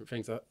into different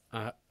things.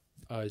 I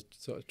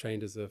sort of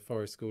trained as a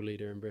forest school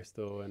leader in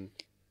Bristol and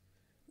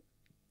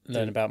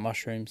learned about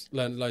mushrooms.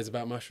 Learned loads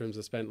about mushrooms.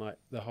 I spent like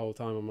the whole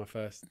time on my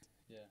first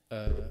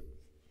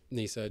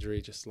knee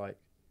surgery just like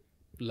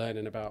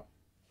learning about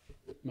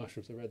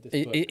mushrooms. I read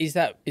this book.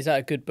 Is that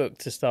a good book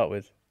to start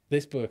with?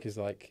 This book is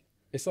like,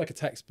 it's like a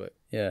textbook.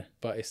 Yeah.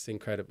 But it's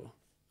incredible.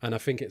 And I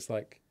think it's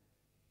like,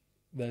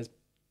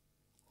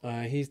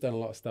 he's done a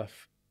lot of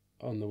stuff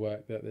on the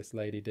work that this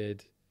lady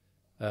did,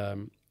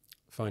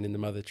 finding the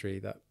mother tree.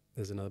 That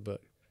there's another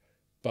book,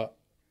 but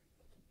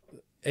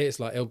it's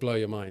like, it'll blow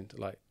your mind,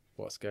 like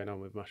what's going on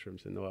with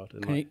mushrooms in the world.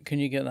 And can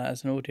you get that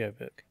as an audio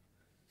book?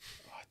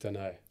 I don't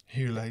know.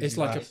 It's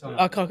like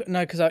I can't,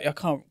 no, because I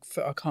can't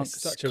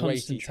it's such a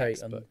weighty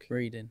concentrate on textbook.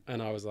 reading.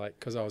 And I was like,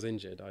 because I was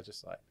injured, I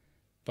just like,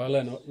 but I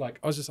learned, like,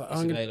 I was just like,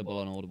 It's available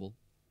on Audible.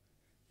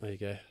 There you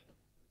go.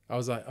 I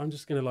was like, I'm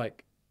just gonna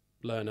like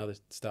learn other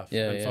stuff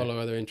and follow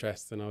other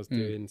interests. And I was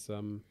doing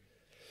some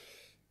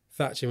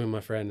thatching with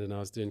my friend, and I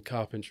was doing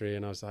carpentry,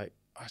 and I was like,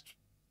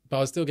 but I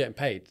was still getting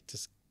paid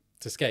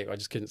to skate. I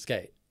just couldn't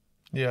skate.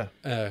 Yeah.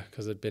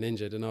 Because I'd been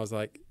injured, and I was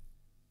like,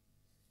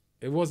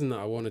 it wasn't that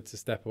I wanted to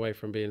step away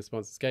from being a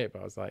sponsored skater,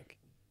 but I was like,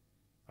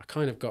 I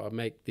kind of got to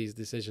make these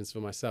decisions for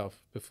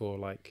myself before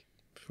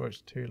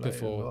it's too late.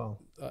 Before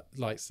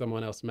like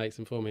someone else makes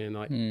them for me, and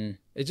like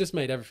it just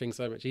made everything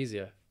so much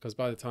easier. Because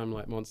by the time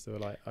like Monster were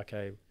like,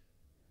 okay,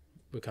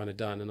 we're kind of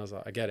done, and I was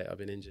like, I get it, I've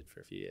been injured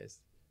for a few years.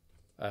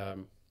 I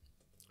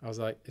was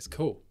like, it's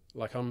cool.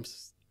 Like, I'm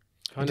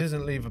it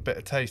doesn't leave a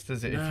bitter taste,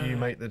 does it? If you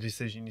make the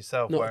decision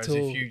yourself. Whereas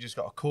if you just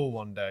got a call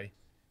one day,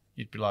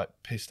 you'd be like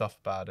pissed off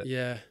about it.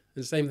 Yeah.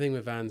 And the same thing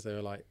with Vans. They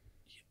were like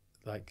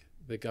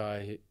the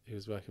guy who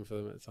was working for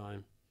them at the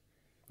time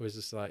was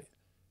just like,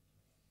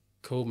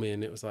 called me,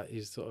 and it was like,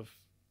 he's sort of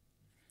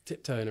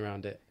tiptoeing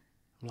around it.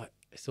 I'm like,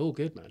 it's all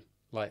good, man.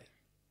 Like,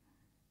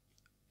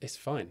 it's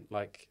fine.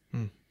 Like,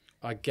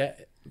 I get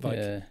it.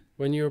 Like,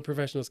 when you're a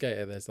professional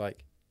skater, there's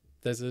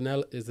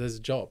a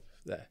job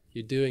there.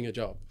 You're doing a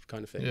job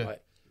kind of thing. Yeah.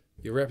 Like,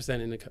 you're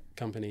representing the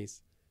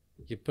companies,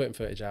 you're putting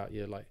footage out,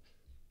 you're like,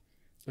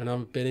 and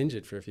I've been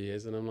injured for a few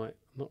years, and I'm like,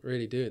 I'm not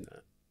really doing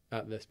that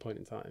at this point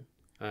in time,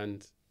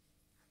 and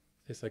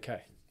it's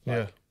okay. Like,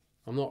 yeah.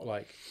 I'm not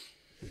like,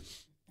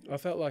 I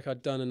felt like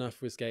I'd done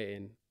enough with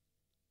skating,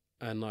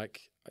 and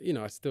like, you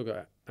know, I still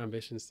got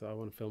ambitions, so I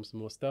want to film some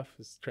more stuff.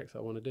 There's tricks I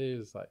want to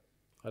do. It's like,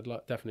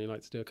 definitely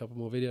like to do a couple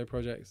more video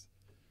projects,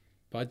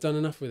 but I'd done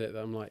enough with it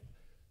that I'm like,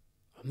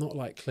 I'm not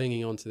like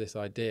clinging on to this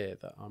idea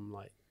that I'm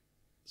like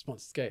a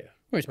sponsored skater.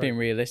 Well, it's being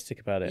realistic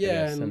about it. Yeah, I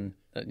guess. And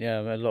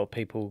a lot of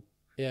people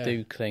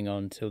do cling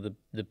on till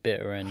the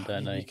bitter end,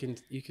 don't they?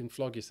 You can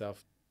flog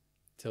yourself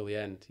till the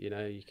end, you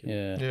know. You can,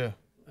 yeah.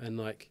 And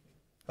like,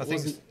 I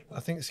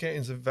think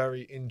skating's a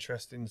very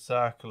interesting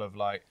circle of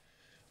like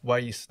where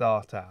you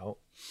start out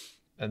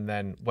and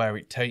then where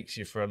it takes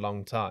you for a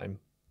long time,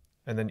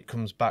 and then it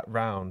comes back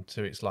round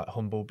to its like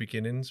humble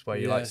beginnings where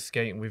you're like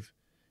skating with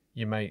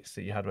your mates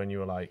that you had when you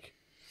were like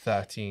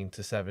 13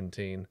 to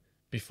 17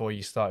 before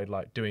you started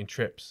like doing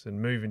trips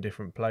and moving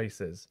different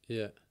places.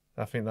 Yeah.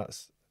 I think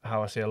that's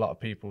how I see a lot of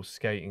people's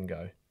skating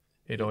go.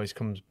 It always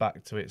comes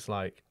back to it's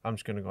like, I'm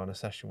just going to go on a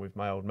session with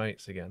my old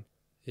mates again.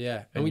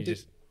 Yeah, and we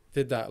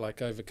did that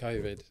like over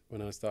COVID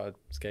when I started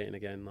skating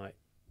again. Like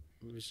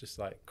it was just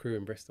like crew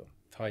in Bristol.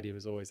 Tidy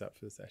was always up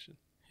for the session.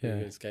 Yeah.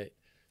 We would skate.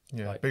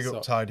 Yeah, like, big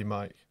up Tidy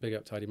Mike. Big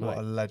up Tidy Mike. What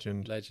a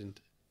legend.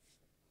 Legend.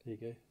 There you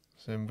go.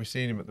 So we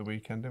seen him at the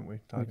weekend, didn't we?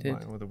 Tidy did.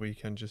 Mike, or the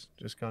weekend just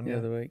gone. The Yeah.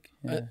 other week.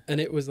 Yeah.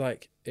 And it was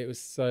like, it was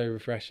so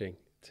refreshing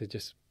to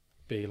just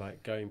be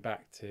like going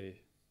back to,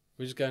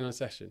 we're just going on a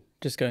session.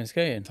 Just going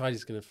skating.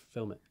 Tidy's going to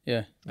film it.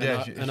 Yeah.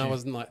 And, Yeah, I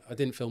wasn't like, I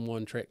didn't film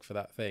one trick for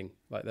that thing.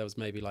 Like there was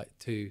maybe like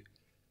 2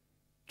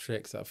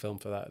 tricks that I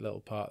filmed for that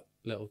little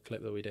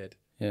clip that we did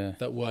Yeah.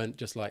 that weren't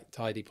just like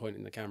Tidy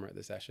pointing the camera at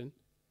the session.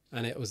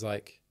 And it was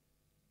like,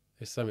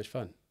 it was so much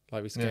fun.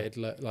 Like we skated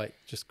like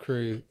just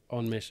crew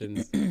on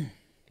missions.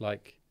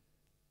 Like,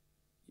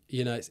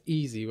 you know, it's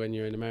easy when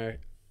you're in America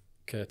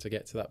to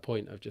get to that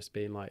point of just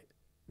being like,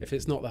 if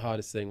it's not the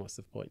hardest thing, what's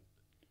the point?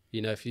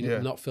 You know, if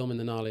you're not filming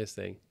the gnarliest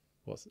thing,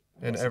 what's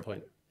the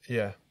point?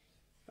 Yeah.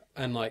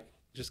 And like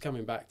just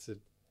coming back to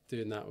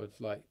doing that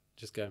with like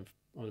just going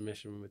on a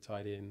mission with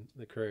Tidy and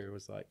the crew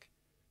was like,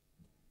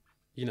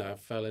 you know, I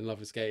fell in love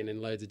with skating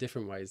in loads of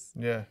different ways.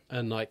 Yeah.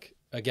 And like,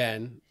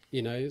 again,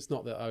 you know, it's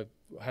not that I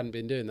hadn't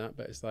been doing that,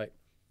 but it's like,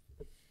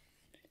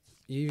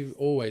 you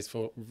always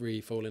fall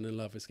in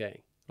love with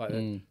skating. Like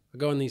I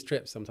go on these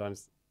trips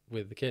sometimes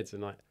with the kids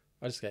and like,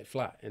 I just skate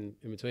flat in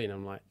between.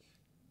 I'm like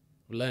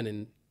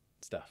learning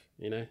stuff,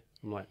 you know,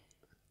 I'm like,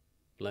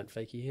 learnt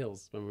fakie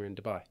heels when we were in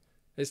Dubai.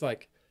 It's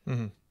like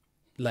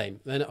lame.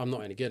 Then I'm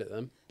not any good at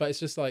them, but it's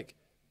just like,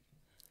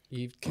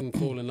 you can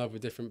fall in love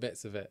with different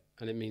bits of it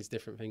and it means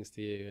different things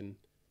to you. And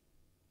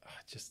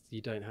just,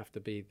 you don't have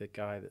to be the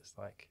guy that's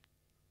like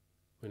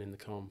winning the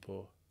comp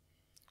or.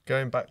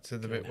 Going back to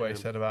the bit where you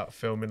said about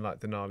filming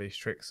like the gnarliest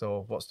tricks,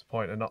 or what's the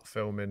point of not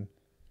filming?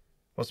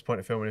 What's the point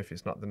of filming if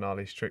it's not the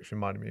gnarliest tricks?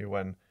 Reminded me of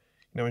when, you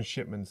know, when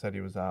Shipman said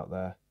he was out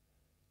there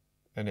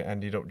and it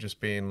ended up just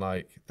being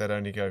like they'd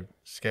only go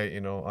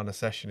skating or on a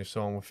session if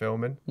someone were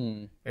filming,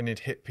 and he'd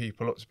hit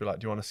people up to be like,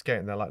 do you want to skate?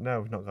 And they're like,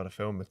 no, we've not got a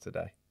filmer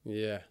today.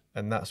 Yeah.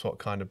 And that's what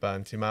kind of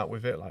burnt him out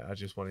with it. Like, I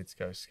just wanted to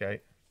go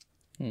skate.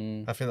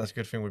 I think that's a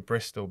good thing with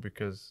Bristol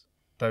because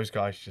those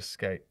guys just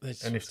skate.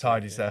 And if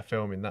Tidy's there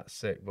filming, that's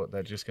sick, but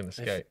they're just going to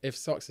skate. If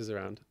Socks is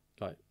around,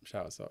 like,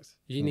 shout out Socks.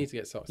 You need to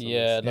get Socks on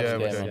Yeah, this. I'd love to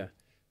get him on. Yeah.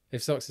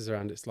 If Socks is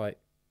around, it's like,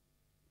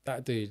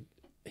 that dude,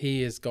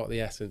 he has got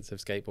the essence of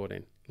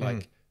skateboarding.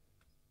 Like,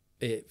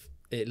 it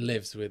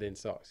lives within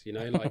Socks, you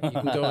know? Like, you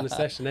can go on a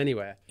session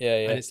anywhere.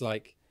 Yeah. And it's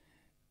like,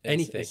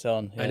 anything. It's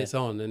on. Yeah. And it's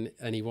on. And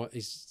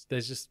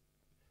there's just,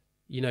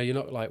 you know, you're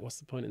not like, what's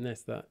the point in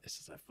this? That it's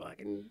just like,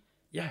 fucking,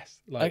 yes.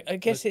 Like, I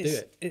guess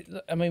let's do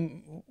it. I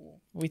mean,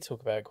 we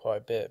talk about it quite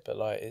a bit, but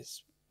like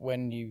it's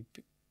when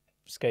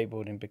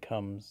skateboarding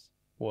becomes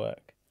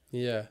work,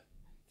 Yeah.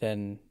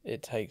 then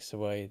it takes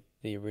away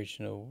the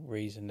original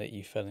reason that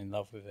you fell in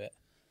love with it.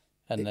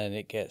 And then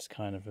it gets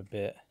kind of a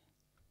bit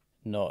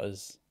not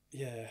as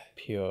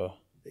pure.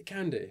 It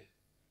can do.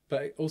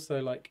 But it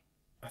also, like,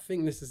 I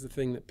think this is the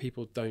thing that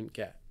people don't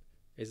get,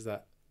 is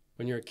that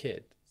when you're a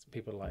kid,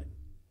 people are like,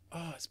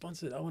 oh,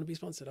 sponsored, I want to be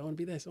sponsored, I want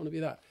to be this, I want to be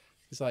that.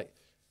 It's like,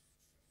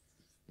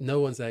 no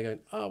one's there going,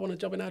 oh, I want a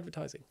job in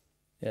advertising.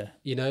 Yeah.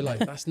 You know, like,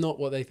 that's not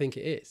what they think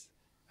it is.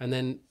 And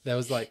then there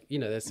was like, you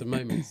know, there's some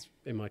moments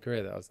in my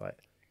career that I was like,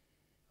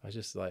 I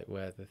just like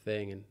wear the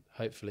thing and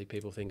hopefully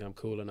people think I'm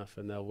cool enough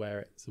and they'll wear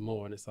it some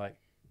more. And it's like,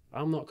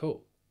 I'm not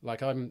cool.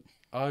 Like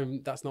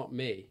that's not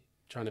me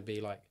trying to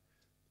be like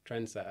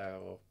trendsetter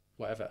or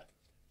whatever.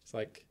 It's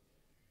like,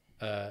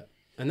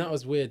 and that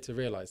was weird to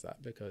realize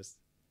that because,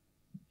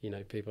 you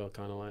know, people are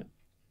kind of like,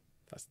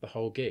 that's the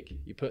whole gig.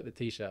 You put the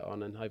t-shirt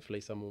on and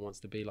hopefully someone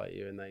wants to be like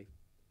you and they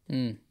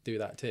do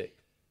that too.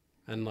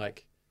 And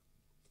like,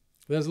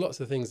 there's lots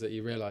of things that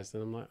you realize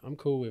and I'm like, I'm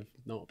cool with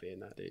not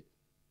being that dude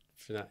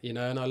for that, you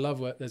know. And I love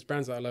there's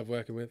brands that I love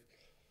working with.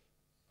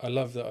 I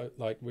love that,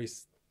 like,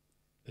 it's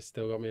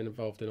still got me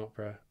involved in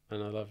opera,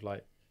 and I love,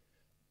 like,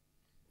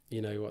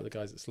 you know, what the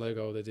guys at Slow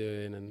Gold are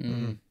doing,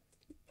 and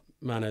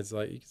Manhead's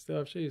like, you can still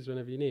have shoes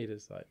whenever you need.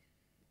 It's like,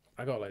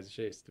 I got loads of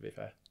shoes, to be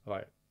fair.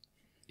 Like,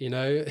 you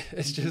know,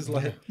 it's just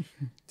like,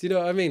 do you know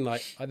what I mean?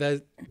 Like,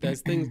 there's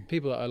things,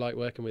 people that I like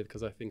working with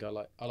because I think I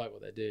like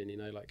what they're doing, you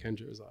know. Like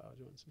Kendrick was like, oh,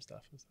 do you want some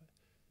stuff? I was like,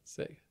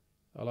 sick,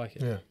 I like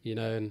it, you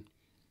know.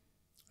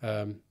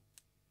 And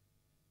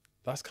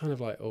that's kind of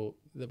like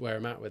where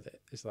I'm at with it.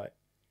 It's like,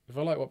 if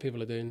I like what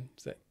people are doing,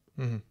 sick,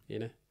 you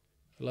know.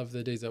 I love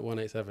the dudes at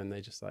 187.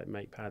 They just like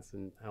make pads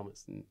and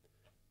helmets and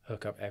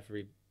hook up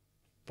every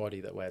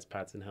body that wears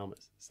pads and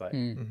helmets. It's like,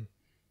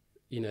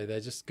 you know, they're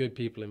just good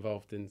people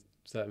involved in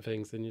certain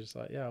things, and you're just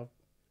like, yeah,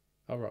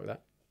 I'll rock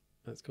that.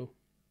 That's cool.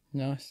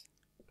 Nice.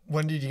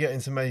 When did you get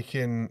into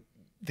making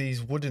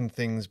these wooden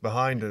things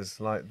behind us,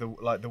 like the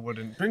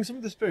wooden? Bring some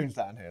of the spoons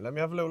down here. Let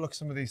me have a little look at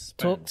some of these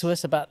spoons. Talk to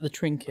us about the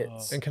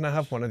trinkets. And can I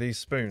have one of these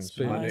spoons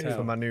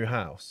for my new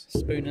house?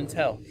 Spoon and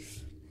tell.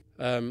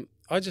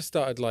 I just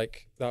started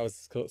like, that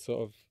was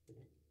sort of,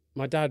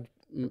 my dad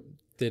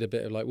did a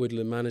bit of like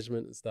woodland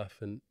management and stuff,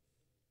 and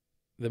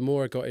the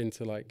more I got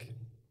into like,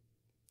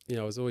 you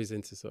know, I was always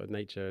into sort of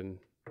nature and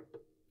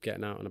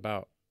getting out and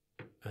about,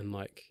 and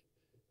like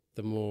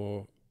the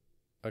more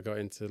I got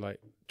into like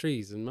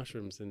trees and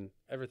mushrooms and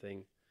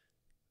everything,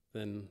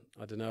 then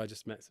I don't know, I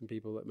just met some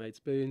people that made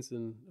spoons,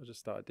 and I just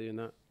started doing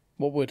that.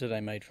 What wood are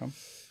they made from?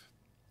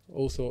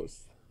 All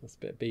sorts. That's a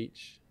bit of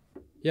beach.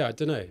 Yeah, I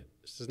don't know.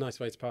 It's just a nice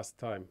way to pass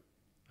the time.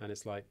 And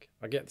it's like,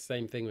 I get the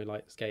same thing with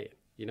like skating.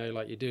 You know,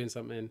 like you're doing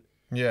something.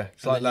 Yeah,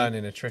 it's And like then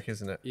learning a trick,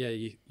 isn't it? Yeah,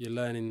 you're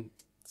learning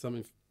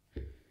something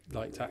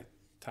like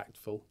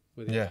tactful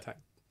with Yeah. your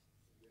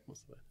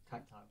what's the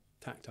word?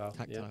 Tactile.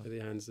 Yeah, with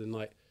your hands, and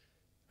like,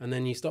 and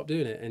then you stop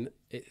doing it, and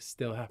it's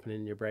still happening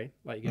in your brain.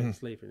 Like you go to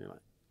sleep, and you're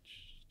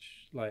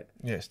like,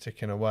 Yeah, it's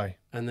ticking away.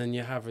 and then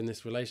you're having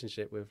this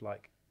relationship with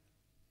like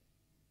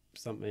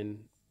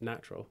something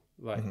natural,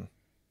 like.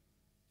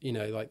 You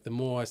know, like the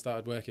more I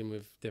started working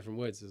with different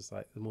woods, it's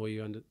like the more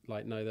you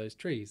know those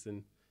trees,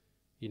 and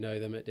you know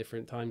them at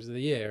different times of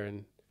the year,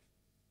 and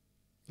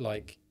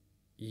like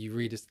you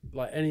read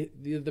like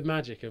the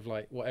magic of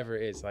like whatever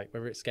it is, like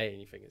whether it's skating,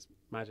 you think it's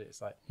magic.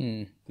 It's like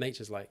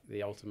nature's like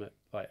the ultimate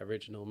like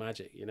original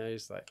magic, you know.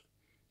 It's like,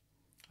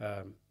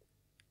 and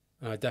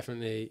I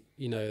definitely,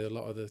 you know, a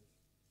lot of the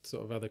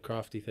sort of other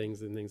crafty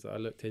things and things that I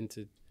looked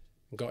into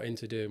and got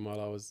into doing while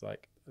I was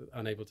like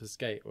unable to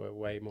skate were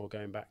way more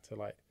going back to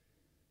like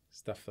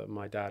stuff that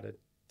my dad had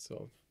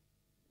sort of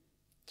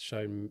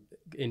shown,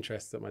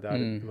 interests that my dad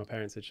and my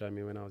parents had shown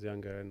me when I was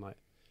younger, and like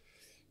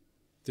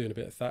doing a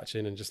bit of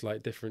thatching and just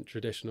like different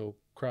traditional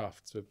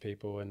crafts with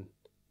people, and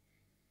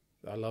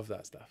I love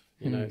that stuff.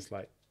 You know, it's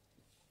like,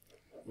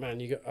 man,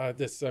 you got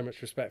there's so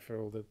much respect for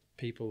all the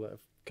people that have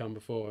come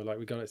before. Like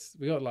we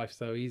got life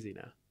so easy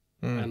now,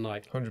 and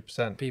like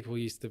 100%. people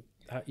used to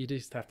you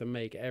just have to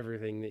make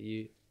everything that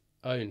you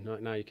own.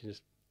 Like now you can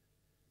just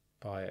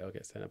buy it or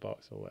get sent a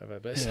box or whatever.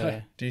 But it's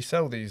like, Do you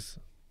sell these?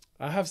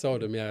 I have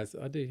sold them, yeah.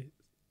 I do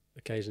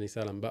occasionally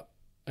sell them, but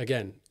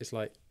again, it's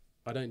like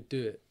I don't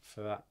do it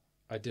for that.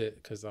 I do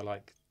it because I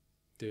like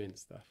doing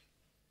stuff.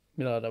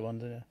 You like that one,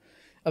 do you?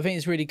 I think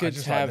it's really good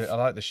to have. I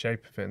like the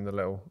shape of it and the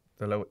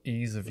little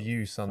ease of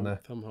use on there.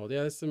 Thumb hold.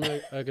 Yeah, there's some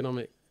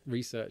ergonomic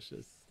research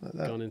that's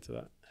gone into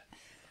that.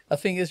 I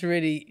think it's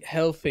really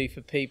healthy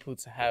for people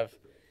to have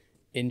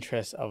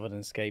interests other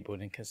than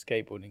skateboarding, because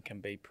skateboarding can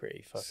be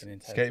pretty fucking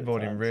intense.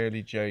 Skateboarding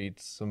really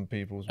jades some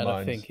people's and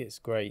minds. I think it's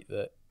great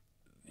that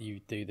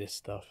you do this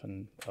stuff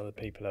and other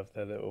people have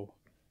their little.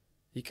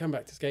 You come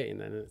back to skating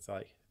then, and it's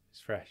like it's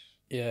fresh.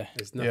 Yeah,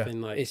 There's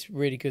nothing like. it's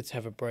really good to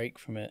have a break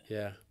from it.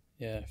 Yeah,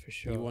 Yeah, for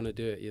sure. you want to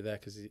do it. You're there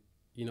because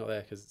you're not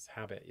there because it's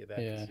habit. You're there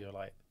because you're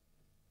like,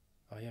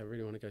 oh yeah, I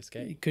really want to go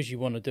skating. Because you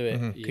want to do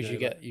it, because You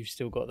know, you've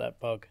still got that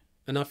bug.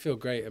 And I feel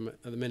great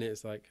at the minute.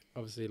 It's like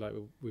obviously like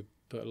we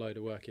put a load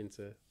of work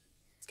into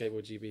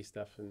skateboard GB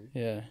stuff and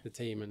the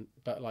team,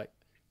 but like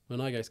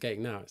when I go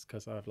skating now, it's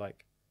because I've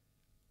like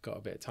got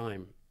a bit of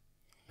time,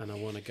 and I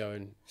want to go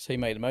and So you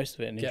make the most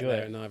of it and get enjoy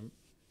there, it. and I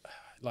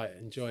like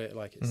enjoy it.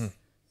 Like it's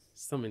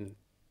something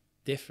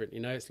different, you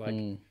know. It's like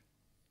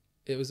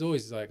it was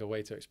always like a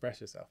way to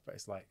express yourself, but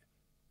it's like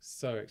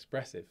so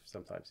expressive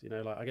sometimes, you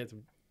know. Like I get to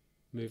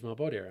move my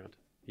body around,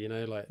 you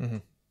know, like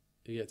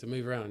you get to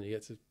move around, you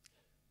get to,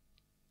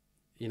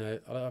 you know,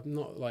 I'm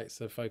not like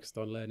so focused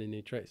on learning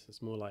new tricks.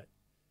 It's more like,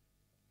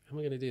 how am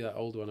I going to do that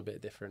old one a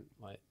bit different?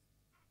 Like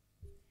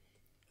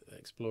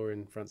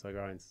exploring frontside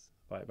grinds,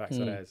 like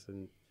backside airs,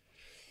 and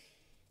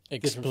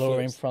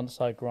Exploring flips.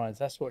 frontside grinds.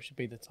 That's what should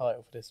be the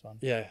title for this one.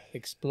 yeah.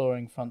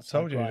 Exploring frontside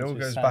Told you, grinds. it all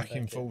with goes Sam back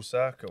in Beckett. full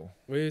circle.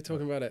 We were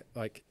talking about it,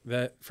 like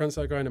the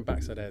frontside grind and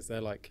backside airs,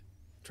 they're like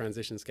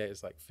transition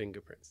skaters, like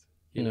fingerprints.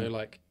 You know,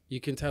 like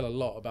you can tell a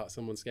lot about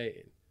someone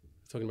skating.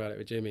 Talking about it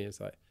with Jimmy, it's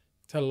like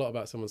tell a lot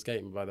about someone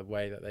skating by the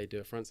way that they do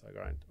a frontside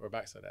grind or a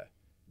backside air.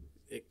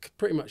 It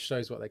pretty much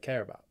shows what they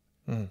care about.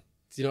 Do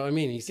you know what I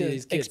mean? You see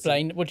these kids.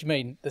 Explain. What do you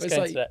mean? Let's It's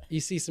go like into that. you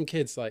see some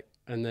kids like,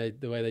 and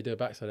the way they do a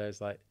backside air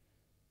is like,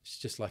 it's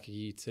just like a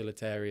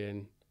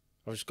utilitarian.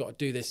 I've just got to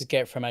do this To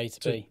get from A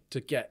to B. to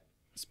get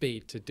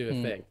speed to do a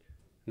thing,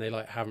 and they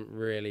like haven't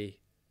really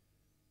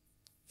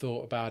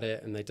thought about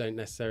it, and they don't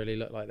necessarily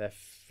look like they're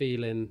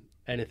feeling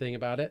anything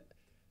about it.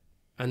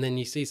 And then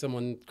you see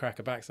someone crack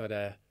a backside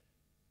air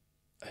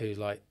who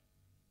like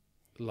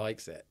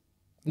likes it.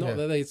 Not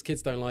that these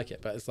kids don't like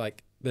it, but it's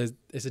like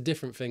it's a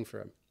different thing for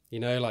them. You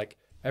know, like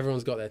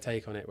everyone's got their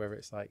take on it. Whether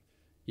it's like,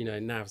 you know,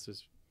 Navs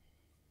was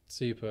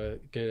super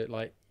good at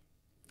like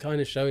kind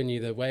of showing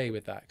you the way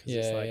with that, because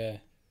it's like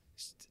it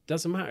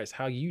doesn't matter. It's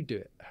how you do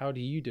it. How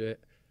do you do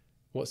it?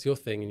 What's your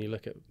thing? And you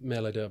look at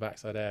Miller do a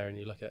backside air, and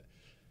you look at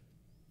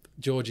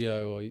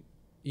Giorgio, or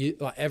you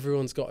like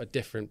everyone's got a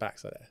different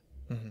backside air.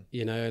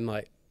 You know, and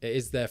like it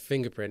is their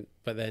fingerprint.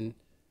 But then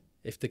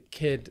if the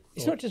kid,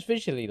 It's not just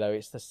visually though;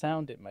 it's the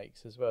sound it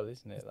makes as well,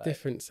 isn't it? Like,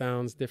 different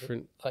sounds,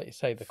 different like you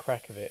say, the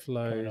crack of it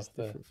coming flows, off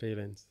the. different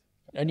feelings.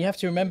 And you have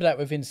to remember that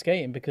within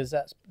skating, because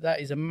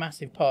that is a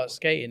massive part of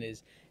skating.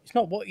 Is it's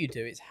not what you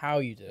do; it's how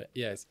you do it.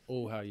 Yeah, it's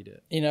all how you do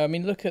it. You know, I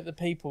mean, look at the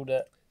people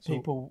that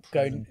people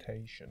go.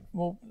 Presentation.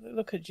 Well,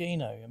 look at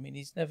Gino. I mean,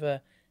 he's not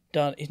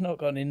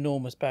got an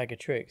enormous bag of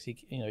tricks. He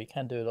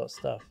can do a lot of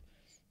stuff,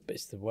 but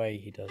it's the way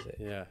he does it.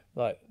 Yeah.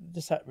 Like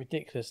just that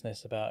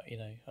ridiculousness about, you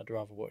know, I'd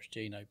rather watch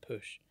Gino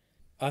push.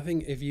 I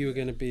think if you were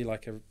going to be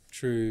like a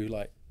true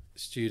like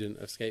student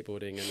of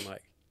skateboarding and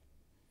like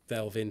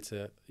delve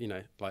into, you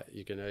know, like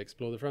you're going to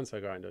explore the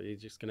frontside grind, or you're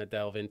just going to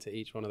delve into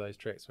each one of those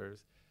tricks,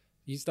 whereas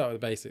you start with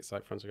the basics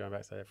like frontside grind,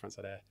 backside air,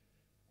 frontside air,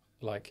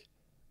 like,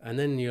 and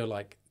then you're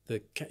like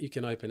you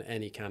can open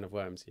any can of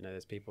worms. You know,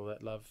 there's people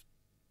that love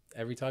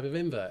every type of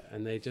invert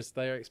and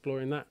they're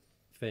exploring that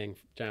thing,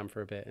 jam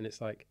for a bit, and it's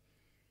like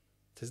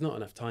there's not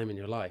enough time in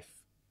your life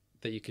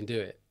that you can do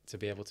it to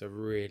be able to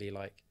really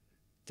like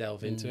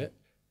delve into it.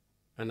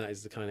 And that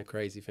is the kind of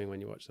crazy thing when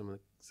you watch some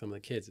of the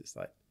kids. It's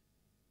like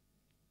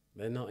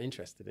they're not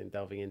interested in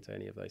delving into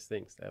any of those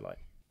things. They're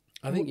like,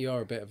 I think you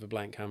are a bit of a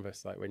blank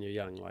canvas. Like when you're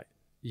young, like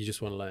you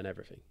just want to learn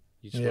everything.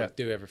 You just want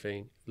to do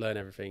everything, learn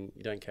everything.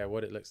 You don't care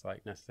what it looks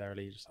like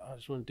necessarily. You just, I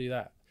just want to do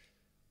that.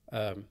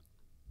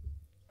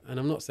 And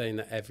I'm not saying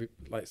that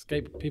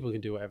people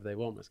can do whatever they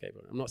want with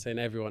skateboarding. I'm not saying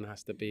everyone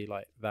has to be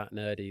like that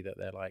nerdy that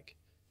they're like,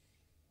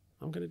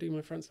 I'm going to do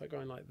my frontside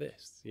grind like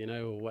this, you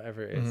know, or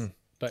whatever it is.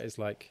 But it's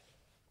like,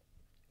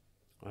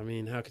 I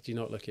mean, how could you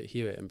not look at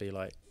Hewitt and be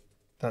like,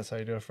 that's how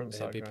you do a frontside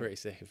grind? It'd be pretty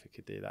sick if it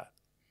could do that.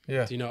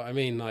 Yeah. Do you know what I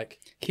mean?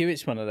 Like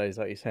Hewitt's one of those,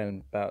 like you're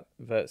saying about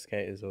vert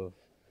skaters or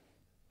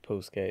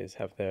pool skaters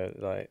have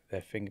their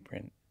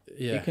fingerprint.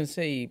 Yeah. You can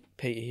see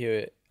Peter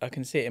Hewitt. I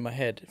can see it in my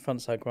head.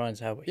 Frontside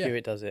grinds, how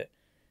Hewitt does it.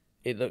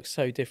 It looks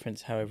so different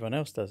to how everyone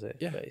else does it.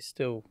 Yeah. But it's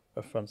still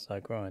a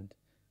frontside grind.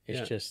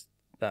 It's just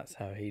that's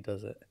how he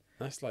does it.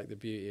 That's like the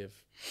beauty of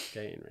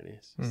skating, really.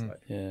 It's just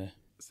like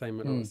same,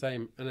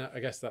 and I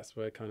guess that's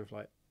where kind of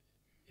like,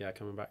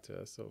 coming back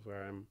to sort of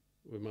where I am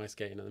with my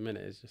skating at the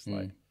minute is just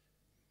like,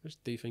 I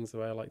just do things the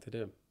way I like to do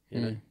them, you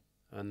know,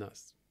 and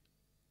that's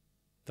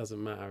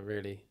doesn't matter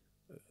really.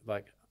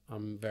 Like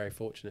I'm very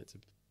fortunate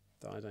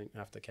that I don't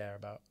have to care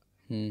about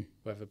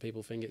whether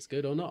people think it's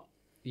good or not,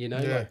 you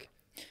know, like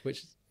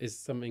which is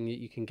something that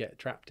you can get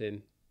trapped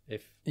in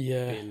if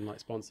being like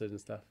sponsored and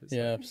stuff. It's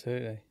like,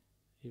 absolutely.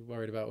 You're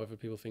worried about whether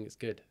people think it's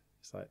good.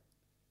 It's like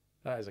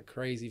that is a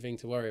crazy thing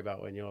to worry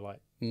about when you're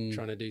like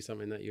trying to do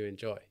something that you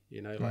enjoy,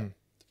 you know, like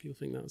do people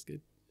think that was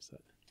good? It's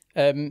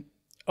like,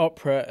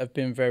 Opera have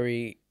been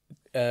very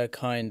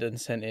kind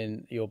and sent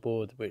in your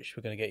board, which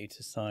we're going to get you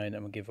to sign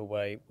and we'll give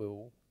away.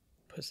 We'll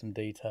put some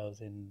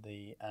details in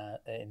the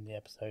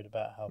episode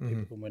about how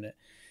people can win it.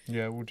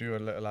 Yeah, we'll do a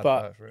little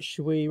advert for it.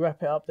 Should we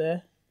wrap it up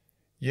there?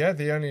 Yeah,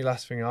 the only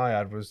last thing I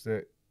had was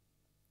that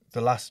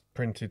the last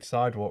printed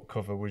sidewalk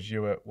cover was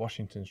you at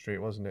Washington Street,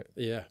 wasn't it?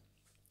 Yeah,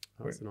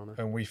 that's an honour.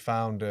 And we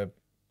found a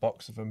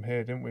box of them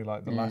here, didn't we?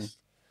 Like the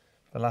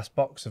last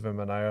box of them,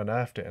 and I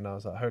unearthed it, and I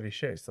was like, holy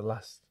shit, it's the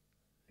last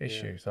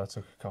issue. So I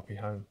took a copy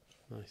home.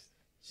 Nice.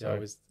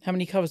 So how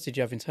many covers did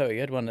you have in total?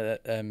 You had one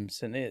at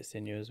St. Eats,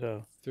 didn't you, as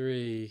well?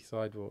 3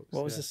 sidewalks.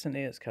 What was the St.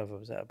 Eats cover?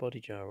 Was that a body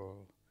jar or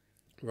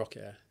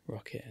Rocket Air?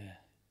 Rocket Air.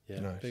 Yeah,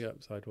 nice. Big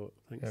up sidewalk.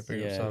 Thanks. Yeah,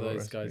 big up sidewalk.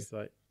 Those guys,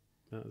 like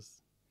that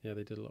was they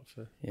did a lot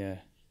for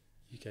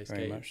UK very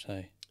skating. much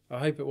so. I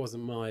hope it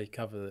wasn't my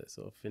cover that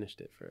sort of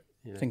finished it for it.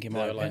 You know? I think it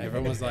might have like been.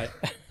 everyone was like,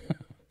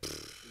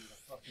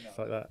 it's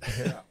like that.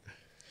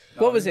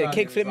 No, what was it? I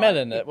Kickflip like,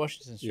 Melon at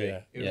Washington Street.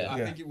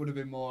 I think it would have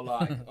been more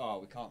like, oh,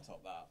 we can't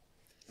top that,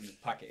 and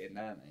just pack it in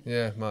there, mate.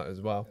 Yeah, might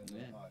as well.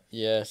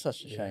 Yeah,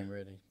 such a shame,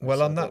 really.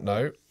 Well, on that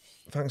note,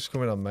 thanks for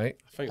coming on, mate.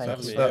 Thanks for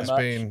having me.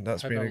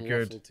 That's been a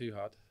good. Waffle too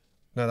hard.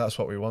 No, that's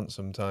what we want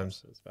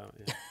sometimes. It's about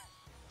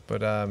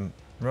But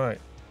right.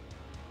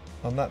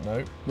 On that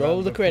note,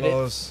 roll the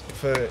credits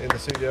for in the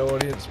studio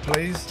audience,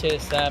 please.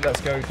 Cheers, Sam. Let's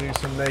go do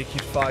some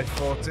naked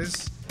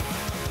 540s.